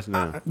be impressed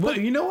now. Well,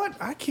 you know what?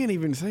 I can't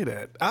even say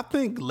that. I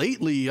think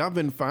lately I've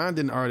been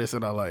finding artists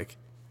that I like.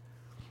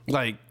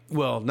 Like,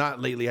 well,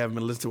 not lately. I haven't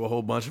been listening to a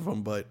whole bunch of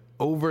them, but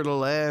over the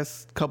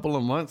last couple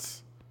of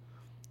months,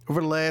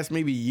 over the last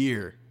maybe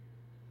year.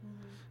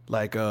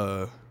 Like,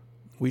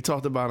 we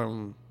talked about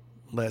him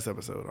last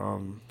episode.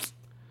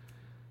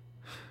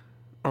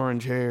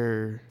 Orange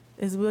hair.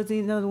 Was he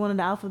another one of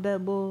the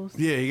Alphabet Bulls?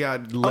 Yeah, he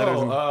got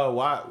letters.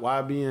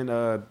 Why being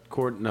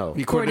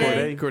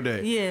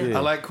Corday. Yeah. I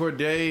like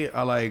Corday.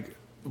 I like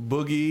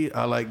Boogie.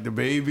 I like The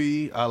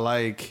Baby. I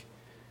like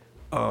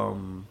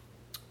Dreamville.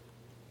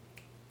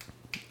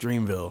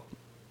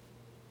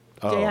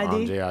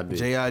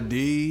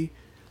 JID.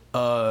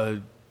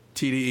 JID.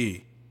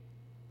 TDE.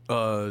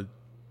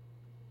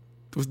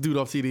 What's the dude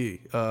off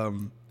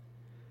TDE?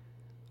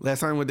 Last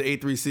time with the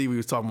A3C we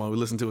was talking about, we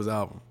listened to his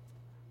album.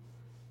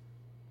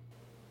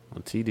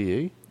 On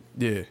TDE?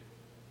 Yeah.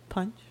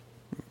 Punch?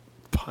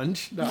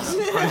 No.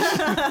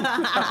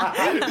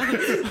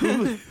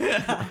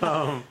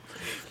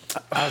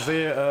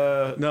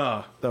 Isaiah,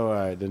 Nah. all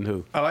right, then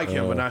who? I like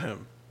him, but not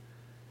him.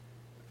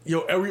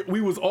 Yo,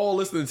 we was all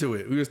listening to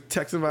it. We was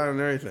texting about it and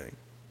everything.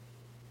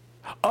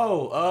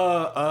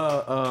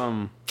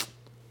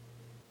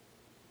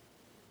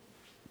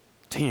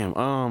 Damn.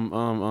 I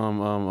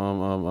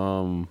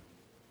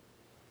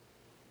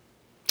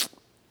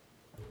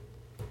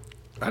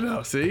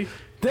know. See.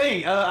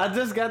 Dang. I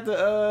just got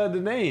the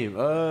name.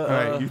 All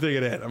right, you think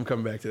of that. I'm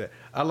coming back to that.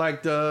 I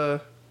liked.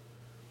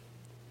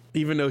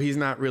 Even though he's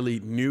not really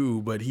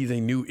new, but he's a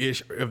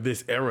new-ish of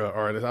this era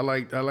artist. I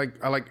like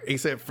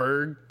A$AP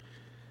Ferg.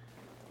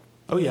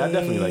 Oh yeah, I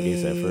definitely like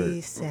A$AP Ferg.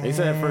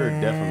 A$AP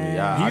Ferg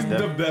definitely. He's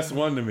the best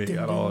one to me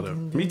out of all of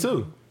them. Me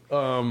too.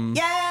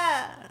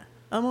 Yeah.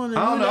 I'm on the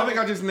I don't know. I think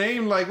I just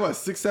named like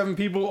 6-7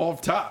 people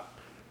off top.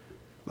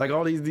 Like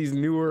all these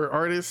newer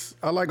artists.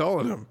 I like all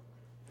of them.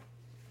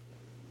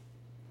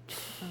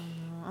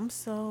 I'm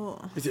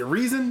so. Is it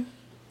Reason?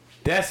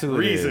 That's who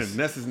Reason. it is.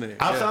 That's his name.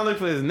 I was trying to look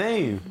for his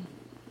name.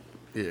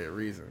 Yeah,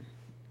 Reason.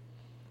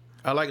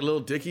 I like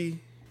Lil Dicky.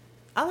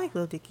 I like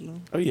Lil Dicky.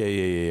 Oh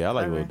yeah. I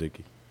like Lil Alright.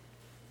 Dicky.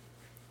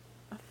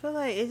 I feel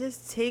like it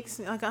just takes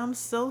me, like, I'm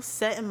so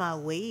set in my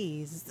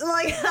ways.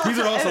 Like, These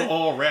are also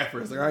all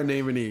rappers. Like, I didn't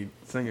even need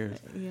singers.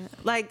 yeah.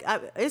 Like,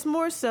 it's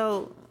more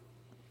so,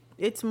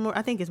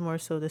 I think it's more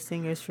so the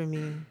singers for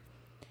me.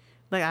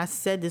 Like, I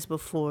said this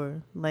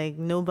before. Like,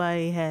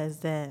 nobody has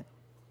that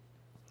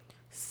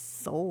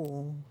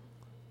soul.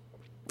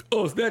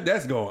 Oh, so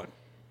that's gone.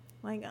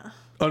 Like,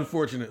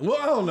 Unfortunate. Well,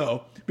 I don't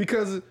know.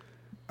 Because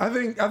I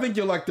think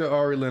you'll like the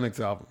Ari Lennox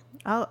album.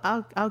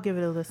 I'll give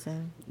it a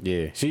listen.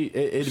 Yeah, it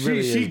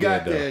really she is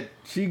got good,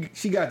 that.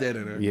 She got that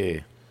in her. though.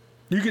 Yeah.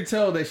 You could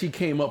tell that she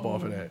came up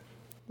off of that.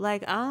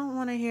 Like, I don't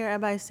want to hear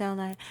everybody sound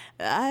like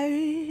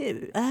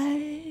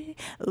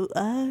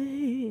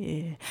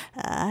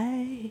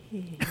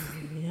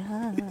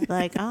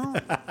like, I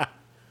don't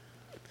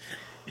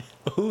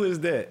Who is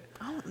that?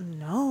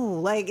 know.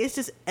 Like, it's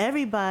just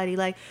everybody.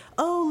 Like,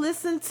 oh,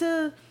 listen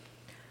to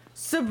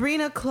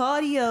Sabrina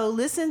Claudio.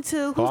 Listen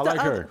to I like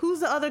her. Who's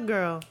the other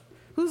girl?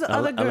 Who's the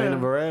other girl? Elena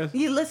Perez?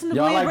 You listen to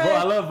Y'all Elena like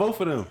Perez? I love both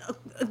of them.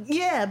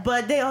 Yeah,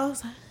 but they all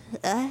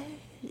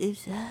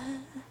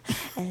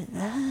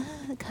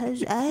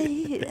cause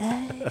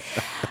I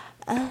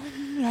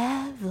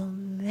unravel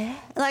me.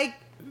 Like,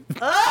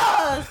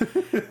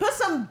 put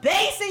some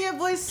bass in your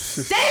voice.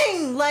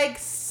 Sing, like,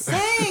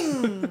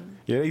 sing.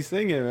 Yeah, they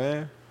singing,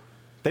 man.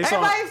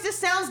 Everybody just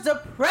sounds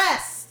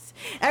depressed.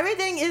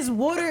 Everything is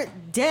watered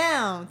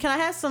down. Can I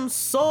have some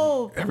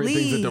soul, please?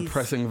 Everything's a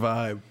depressing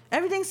vibe.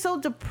 Everything's so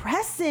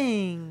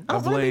depressing. I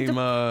blame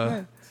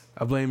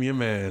your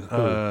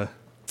man.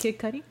 Kid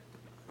Cudi?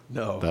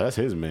 No, that's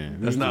his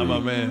man. that's not my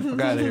man.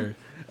 Fuck out of here.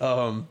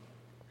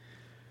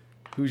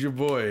 Who's your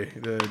boy?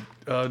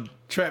 The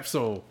Trap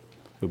Soul.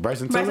 Who,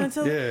 Bryson Tiller?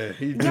 Yeah,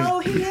 he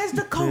is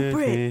the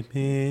culprit.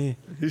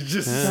 he's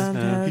just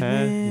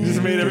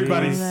made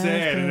everybody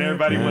sad, and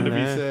everybody wanted to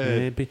be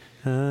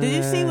sad. Did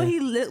you see what he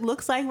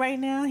looks like right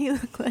now? He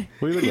look like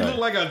He looked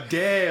like a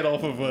dad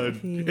off of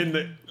in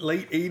the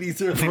late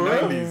 80s, early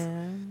 90s.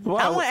 Well,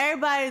 I want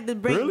everybody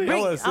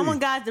to I want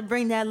guys to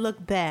bring that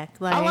look back.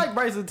 Like, I like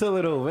Bryson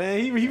Tiller though, man.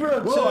 He real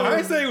chill. Well, I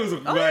ain't saying it was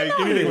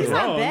anything was he's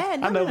not wrong.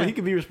 bad. I know, No. but he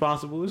can be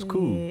responsible. It's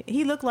cool. Yeah,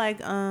 he looked like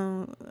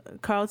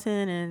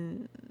Carlton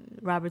and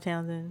Robert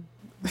Townsend.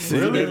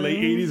 Really? Late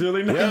 80s,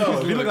 early 90s.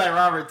 Yo, he look like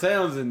Robert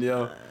Townsend,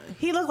 yo.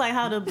 He looked like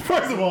how the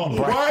First of all,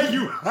 why are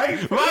you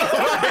hyped?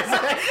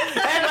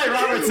 And like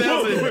Robert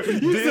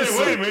Townsend. You said,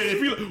 wait a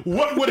minute,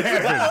 what would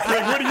happen?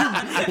 Like,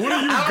 what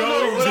are you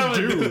going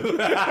to do?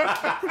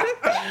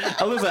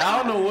 I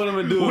don't know what I'm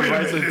gonna do with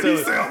Bryson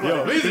Tiller.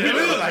 Yo, he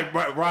look like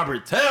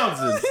Robert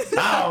Townsend.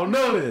 I don't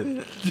know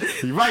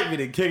this. He might be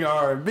the king of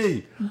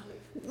R&B.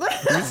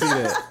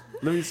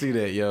 Let me see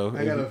that, yo.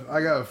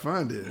 I gotta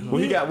find it.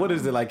 Well, he got, what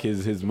is it, like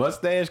his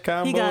mustache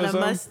combo? he got or a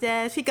something?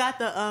 mustache. He got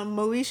the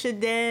Moesha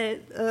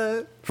Dad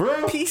For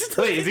real? piece.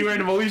 Wait, is he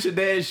wearing the Moesha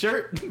Dad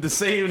shirt? The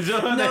same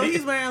John? No,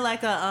 he's wearing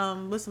like a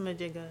what's a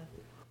majigga?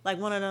 Like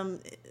one of them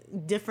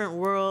different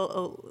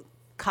world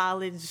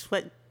college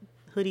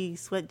hoodie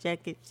sweat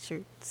jacket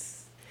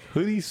shirts.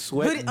 Hoodie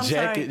sweat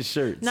jacket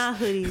shirts. Not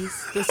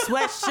hoodies. The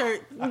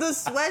sweatshirt. The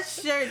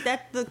sweatshirt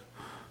that the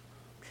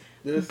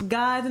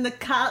guys in the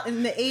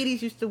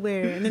 80s used to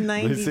wear. In the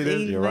 90s, See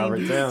this? 80s, You're Robert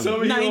 90s. Townsend.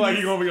 So he look like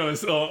he's gonna be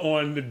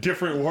on a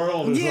different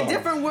world. Or Yeah, something.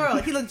 different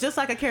world. He looked just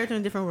like a character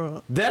in a different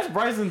world. That's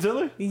Bryson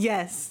Tiller?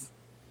 Yes.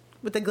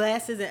 With the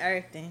glasses and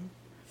everything.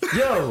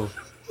 Yo,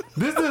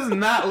 this does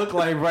not look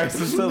like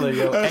Bryson Tiller,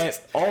 yo,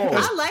 at all.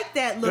 I like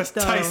that look, That's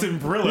though. Tyson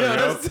Briller, Yeah,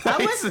 yo. that's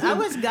Tyson. I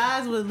wish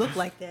guys would look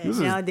like that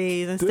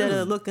nowadays instead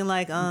of looking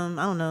like I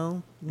don't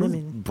know,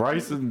 women.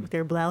 Bryson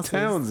Their blouses.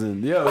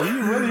 Townsend. Yo, he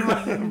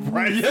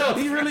really Yo,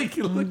 he really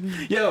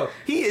Yo,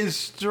 he is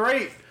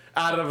straight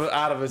out of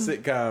a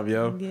sitcom,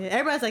 yo. Yeah,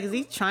 everybody's like, is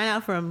he trying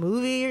out for a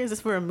movie, or is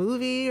this for a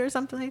movie or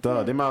something like Dog,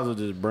 that? they might as well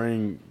just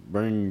bring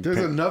There's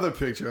another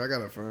picture. I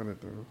gotta find it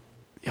though.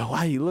 Yo,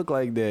 why he look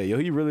like that? Yo,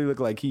 he really look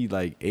like he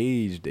like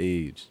aged.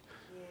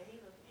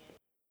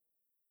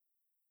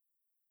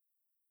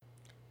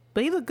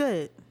 But he looked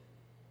good.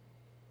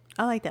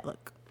 I like that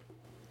look.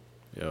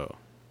 Yo,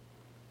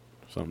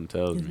 something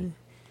tells me.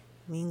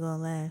 We ain't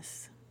gonna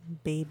last,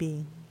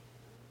 baby.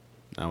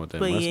 Not with that,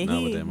 But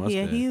not with that mustache.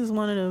 yeah, he's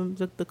one of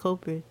the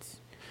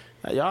culprits.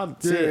 Y'all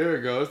see, Yeah, here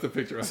we go. That's the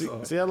picture I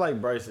saw. see, I like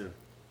Bryson.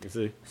 You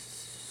see?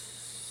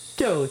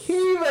 Yo,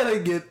 he better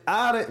get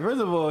out of.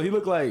 First of all, he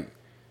look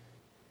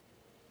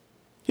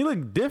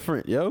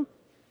different, yo.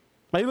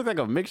 Like, he look like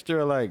a mixture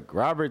of like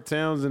Robert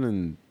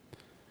Townsend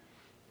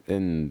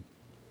and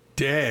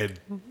Dead.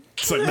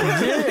 It's like,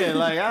 yeah,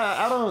 like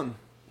I don't.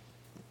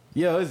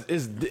 Yo,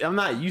 it's I'm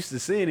not used to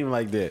seeing him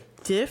like that.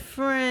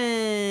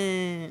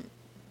 Different.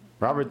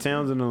 Robert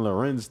Townsend and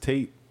Lorenz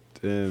Tate,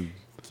 and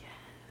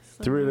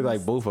to really look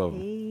like both of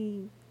them.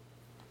 Hey.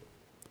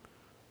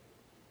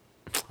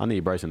 I need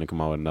Bryson to come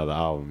out with another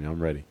album.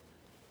 I'm ready.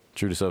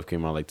 True to Self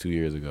came out like 2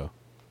 years ago,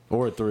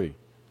 or 3.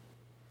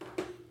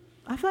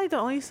 I feel like the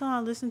only song I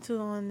listen to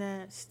on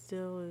that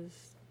still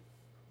is.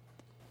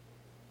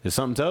 If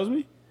something tells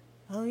me.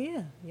 Oh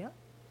yeah, yep.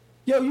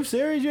 Yo, you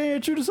serious? You ain't hear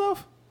True to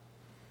Self?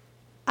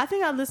 I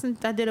think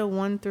I did a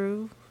 1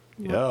 through.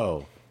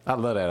 Yo, I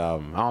love that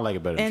album. I don't like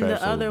it better than And Trap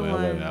the Soul, other but I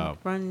love that one, album.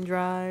 Run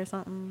Dry or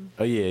something.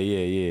 Oh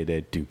yeah.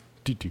 That do.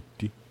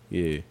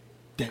 Yeah.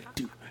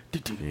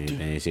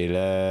 And she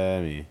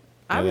love me.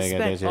 I got respect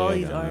that shit all like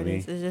these that on me.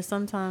 artists. It's just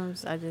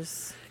sometimes I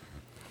just.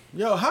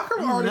 yo, how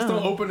come artists know.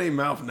 don't open their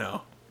mouth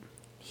now?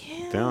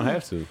 Yeah. They don't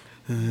have to.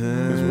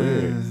 It's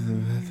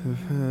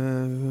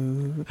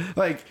weird.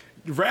 Like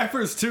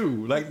rappers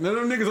too. Like none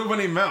of them niggas open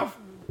their mouth.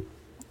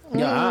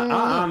 Yeah,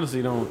 I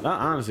honestly don't.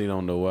 I honestly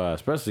don't know why.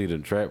 Especially the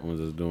trap ones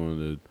is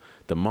doing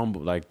the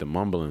mumble, like the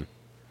mumbling.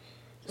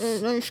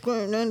 That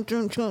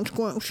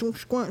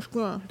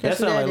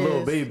sound like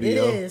Lil Baby. It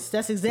yo. is.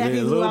 That's exactly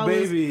who Lil I was.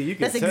 Baby, you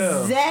can That's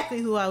tell. exactly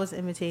who I was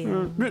imitating.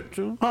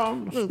 You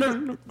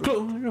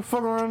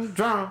fuck around,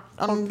 drown.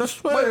 I'm the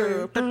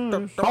swear.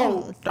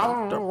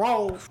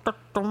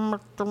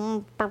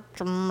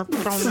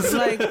 It's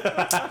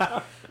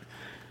like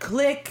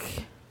click.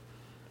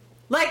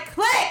 Like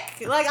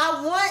click. Like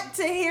I want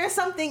to hear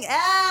something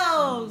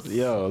else.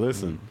 Yo,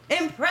 listen.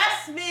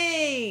 Impress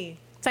me.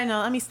 So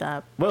no, let me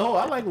stop. But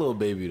I like Lil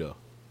Baby though.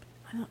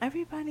 I know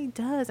everybody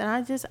does, and I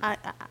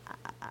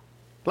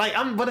Like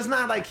but it's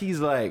not like he's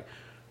like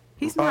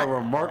he's a not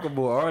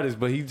remarkable artist,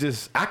 but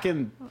I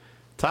can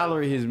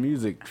tolerate his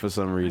music for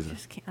some reason.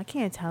 I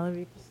can't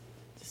tolerate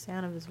the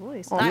sound of his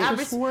voice.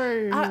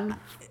 Oh,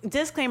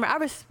 Disclaimer: I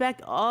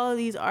respect all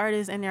these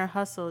artists and their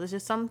hustle. It's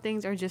just some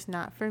things are just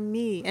not for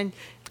me. And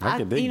I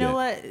can dig you know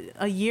that. what?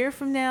 A year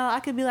from now, I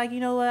could be like, you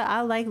know what?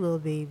 I like Lil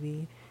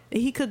Baby.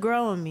 He could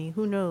grow on me.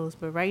 Who knows?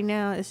 But right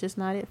now, it's just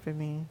not it for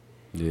me.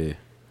 Yeah.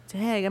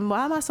 Dang, and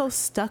why am I so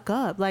stuck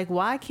up? Like,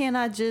 why can't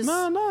I just?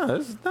 No,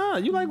 it's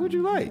not. You like what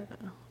you like.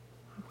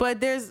 But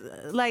there's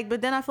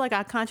but then I feel like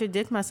I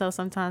contradict myself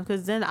sometimes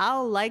because then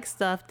I'll like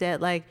stuff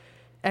that like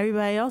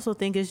everybody else will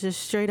think is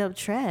just straight up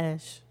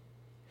trash.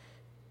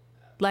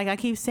 Like I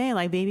keep saying,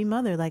 like Baby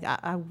Mother, like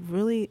I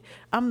feel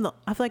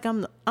like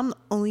I'm the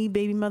only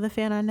Baby Mother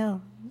fan I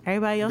know.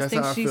 Everybody else That's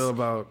thinks how I she's feel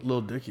about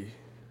Lil Dicky.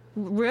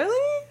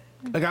 Really?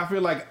 Like I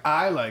feel like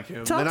I like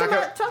him. Talk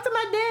to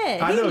my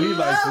dad. I know he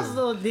likes loves him.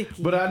 Lil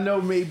Dicky. But I know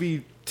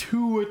maybe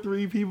 2 or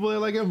 3 people that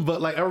like him.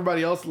 But like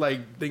everybody else,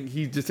 like think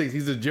he just thinks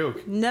he's a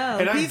joke. No,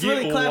 and I he's get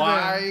really clever.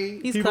 why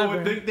He's people clever.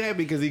 would think that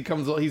because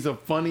he's a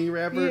funny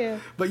rapper. Yeah.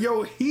 But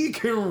yo, he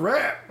can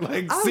rap.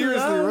 Like I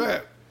seriously love-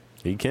 rap.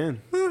 He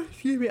can.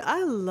 Excuse me.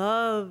 I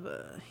love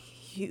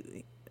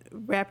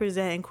rappers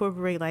that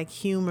incorporate like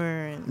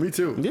humor and Me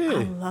too. I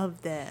Yeah.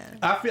 love that.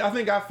 I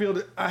think I feel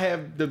that I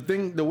have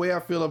the way I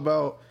feel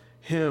about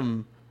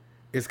him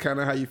is kind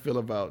of how you feel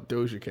about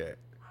Doja Cat.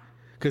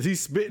 Cause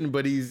he's spitting,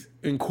 but he's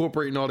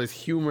incorporating all this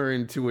humor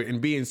into it and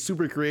being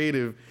super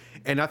creative.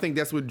 And I think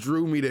that's what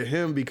drew me to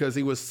him because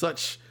he was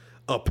such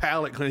a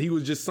palate. He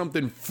was just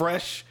something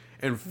fresh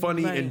and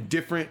funny Right. and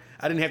different.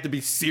 I didn't have to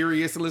be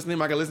serious to listen to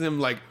him. I could listen to him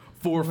like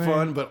for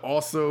fun, but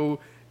also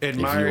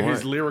admire his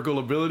want. lyrical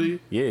ability.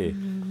 Yeah.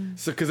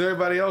 So, because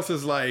everybody else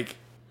is like,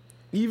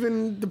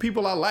 even the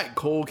people I like,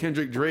 Cole,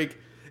 Kendrick, Drake,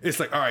 it's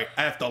like, all right,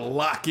 I have to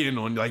lock in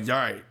on, like, all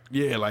right,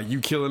 yeah, like, you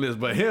killing this.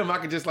 But him, I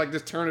could just, like,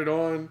 just turn it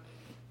on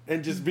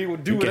and just do You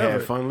can whatever.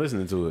 have fun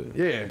listening to it.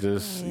 Yeah.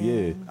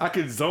 Yeah. I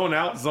could zone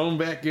out, zone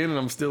back in, and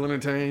I'm still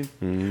entertained.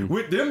 Mm-hmm.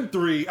 With them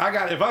 3,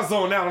 if I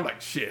zone out, I'm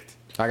like, shit.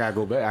 I gotta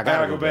go back. I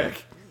gotta go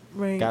back.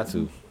 Right. Got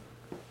to.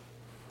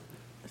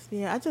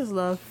 Yeah, I just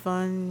love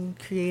fun,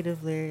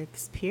 creative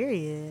lyrics,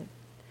 period.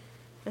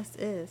 That's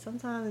it.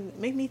 Sometimes it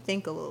make me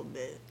think a little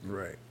bit.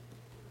 Right.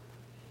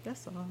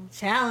 That's all.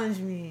 Challenge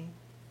me.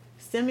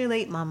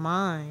 Stimulate my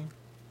mind.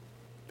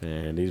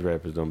 Man, these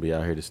rappers don't be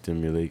out here to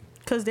stimulate.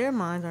 Because their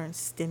minds aren't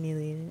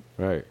stimulated.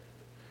 Right.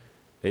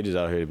 They just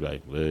out here to be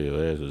like, where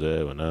your ass was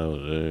at when I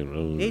was there.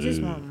 They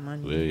just want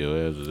money. Where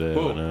your ass was at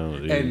when I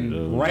was there.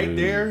 And right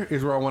there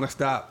is where I want to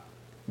stop.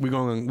 We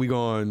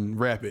going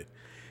wrap it.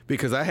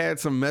 Because I had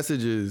some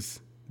messages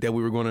that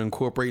we were going to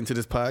incorporate into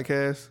this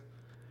podcast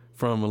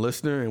from a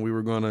listener, and we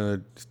were going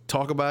to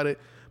talk about it,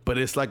 but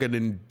it's like an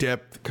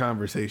in-depth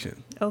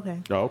conversation. Okay.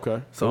 Oh,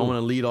 okay. So I'm going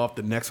to lead off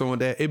the next one with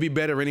that. It'd be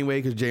better anyway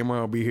because J-Mar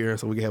will be here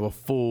so we can have a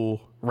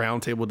full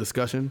roundtable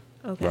discussion.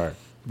 Okay. Right.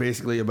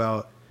 Basically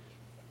about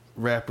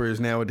rappers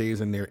nowadays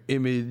and their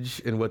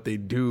image and what they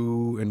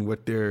do and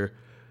what their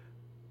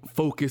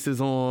focus is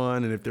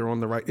on and if they're on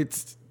the right.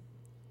 It's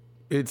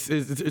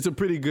a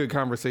pretty good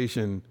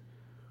conversation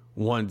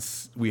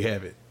once we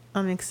have it.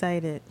 I'm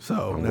excited.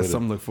 So I'm that's with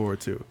something to look forward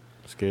to.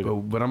 Scared.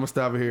 But I'm gonna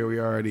stop it here.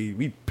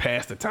 We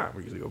passed the time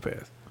we usually go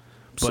past.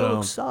 But, So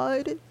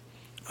excited.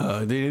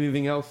 did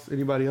anything else?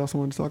 Anybody else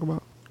wanted to talk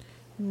about?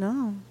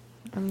 No.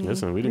 I mean,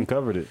 Listen, we didn't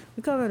cover it.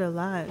 we covered a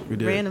lot. We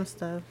did. Random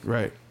stuff.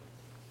 Right.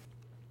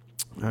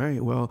 All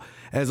right. Well,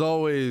 as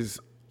always,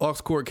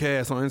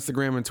 AuxCourtCast on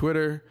Instagram and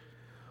Twitter.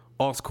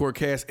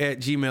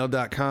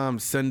 AuxCourtCast@gmail.com.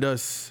 Send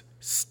us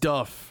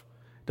stuff.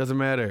 Doesn't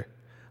matter.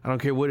 I don't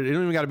care what it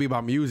don't even got to be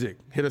about music.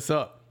 Hit us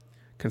up.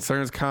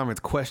 Concerns, comments,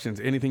 questions,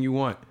 anything you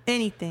want.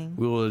 Anything.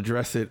 We will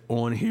address it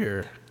on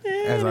here,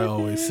 as I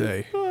always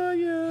say.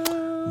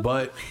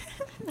 But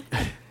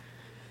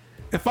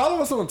and follow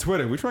us on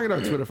Twitter. We're trying to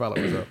get our Twitter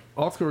followers up.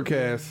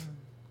 AuxCourtCast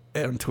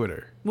on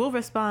Twitter. We'll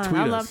respond.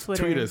 Tweet I us. love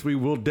Twitter. Tweet us. We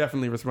will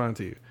definitely respond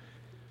to you.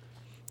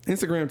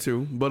 Instagram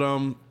too. But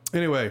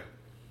anyway,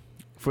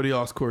 for the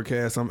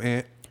AuxCourtCast, I'm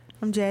Ant.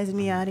 I'm Jazzy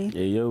Miotti.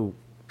 Yeah, yo.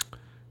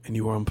 And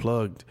you are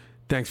Unplugged.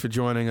 Thanks for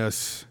joining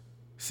us.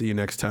 See you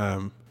next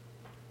time.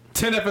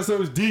 10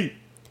 episodes deep.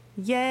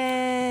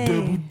 Yay.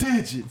 Double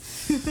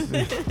digits.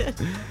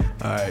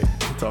 All right.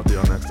 Talk to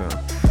y'all next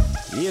time.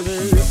 Yeah,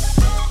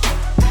 baby.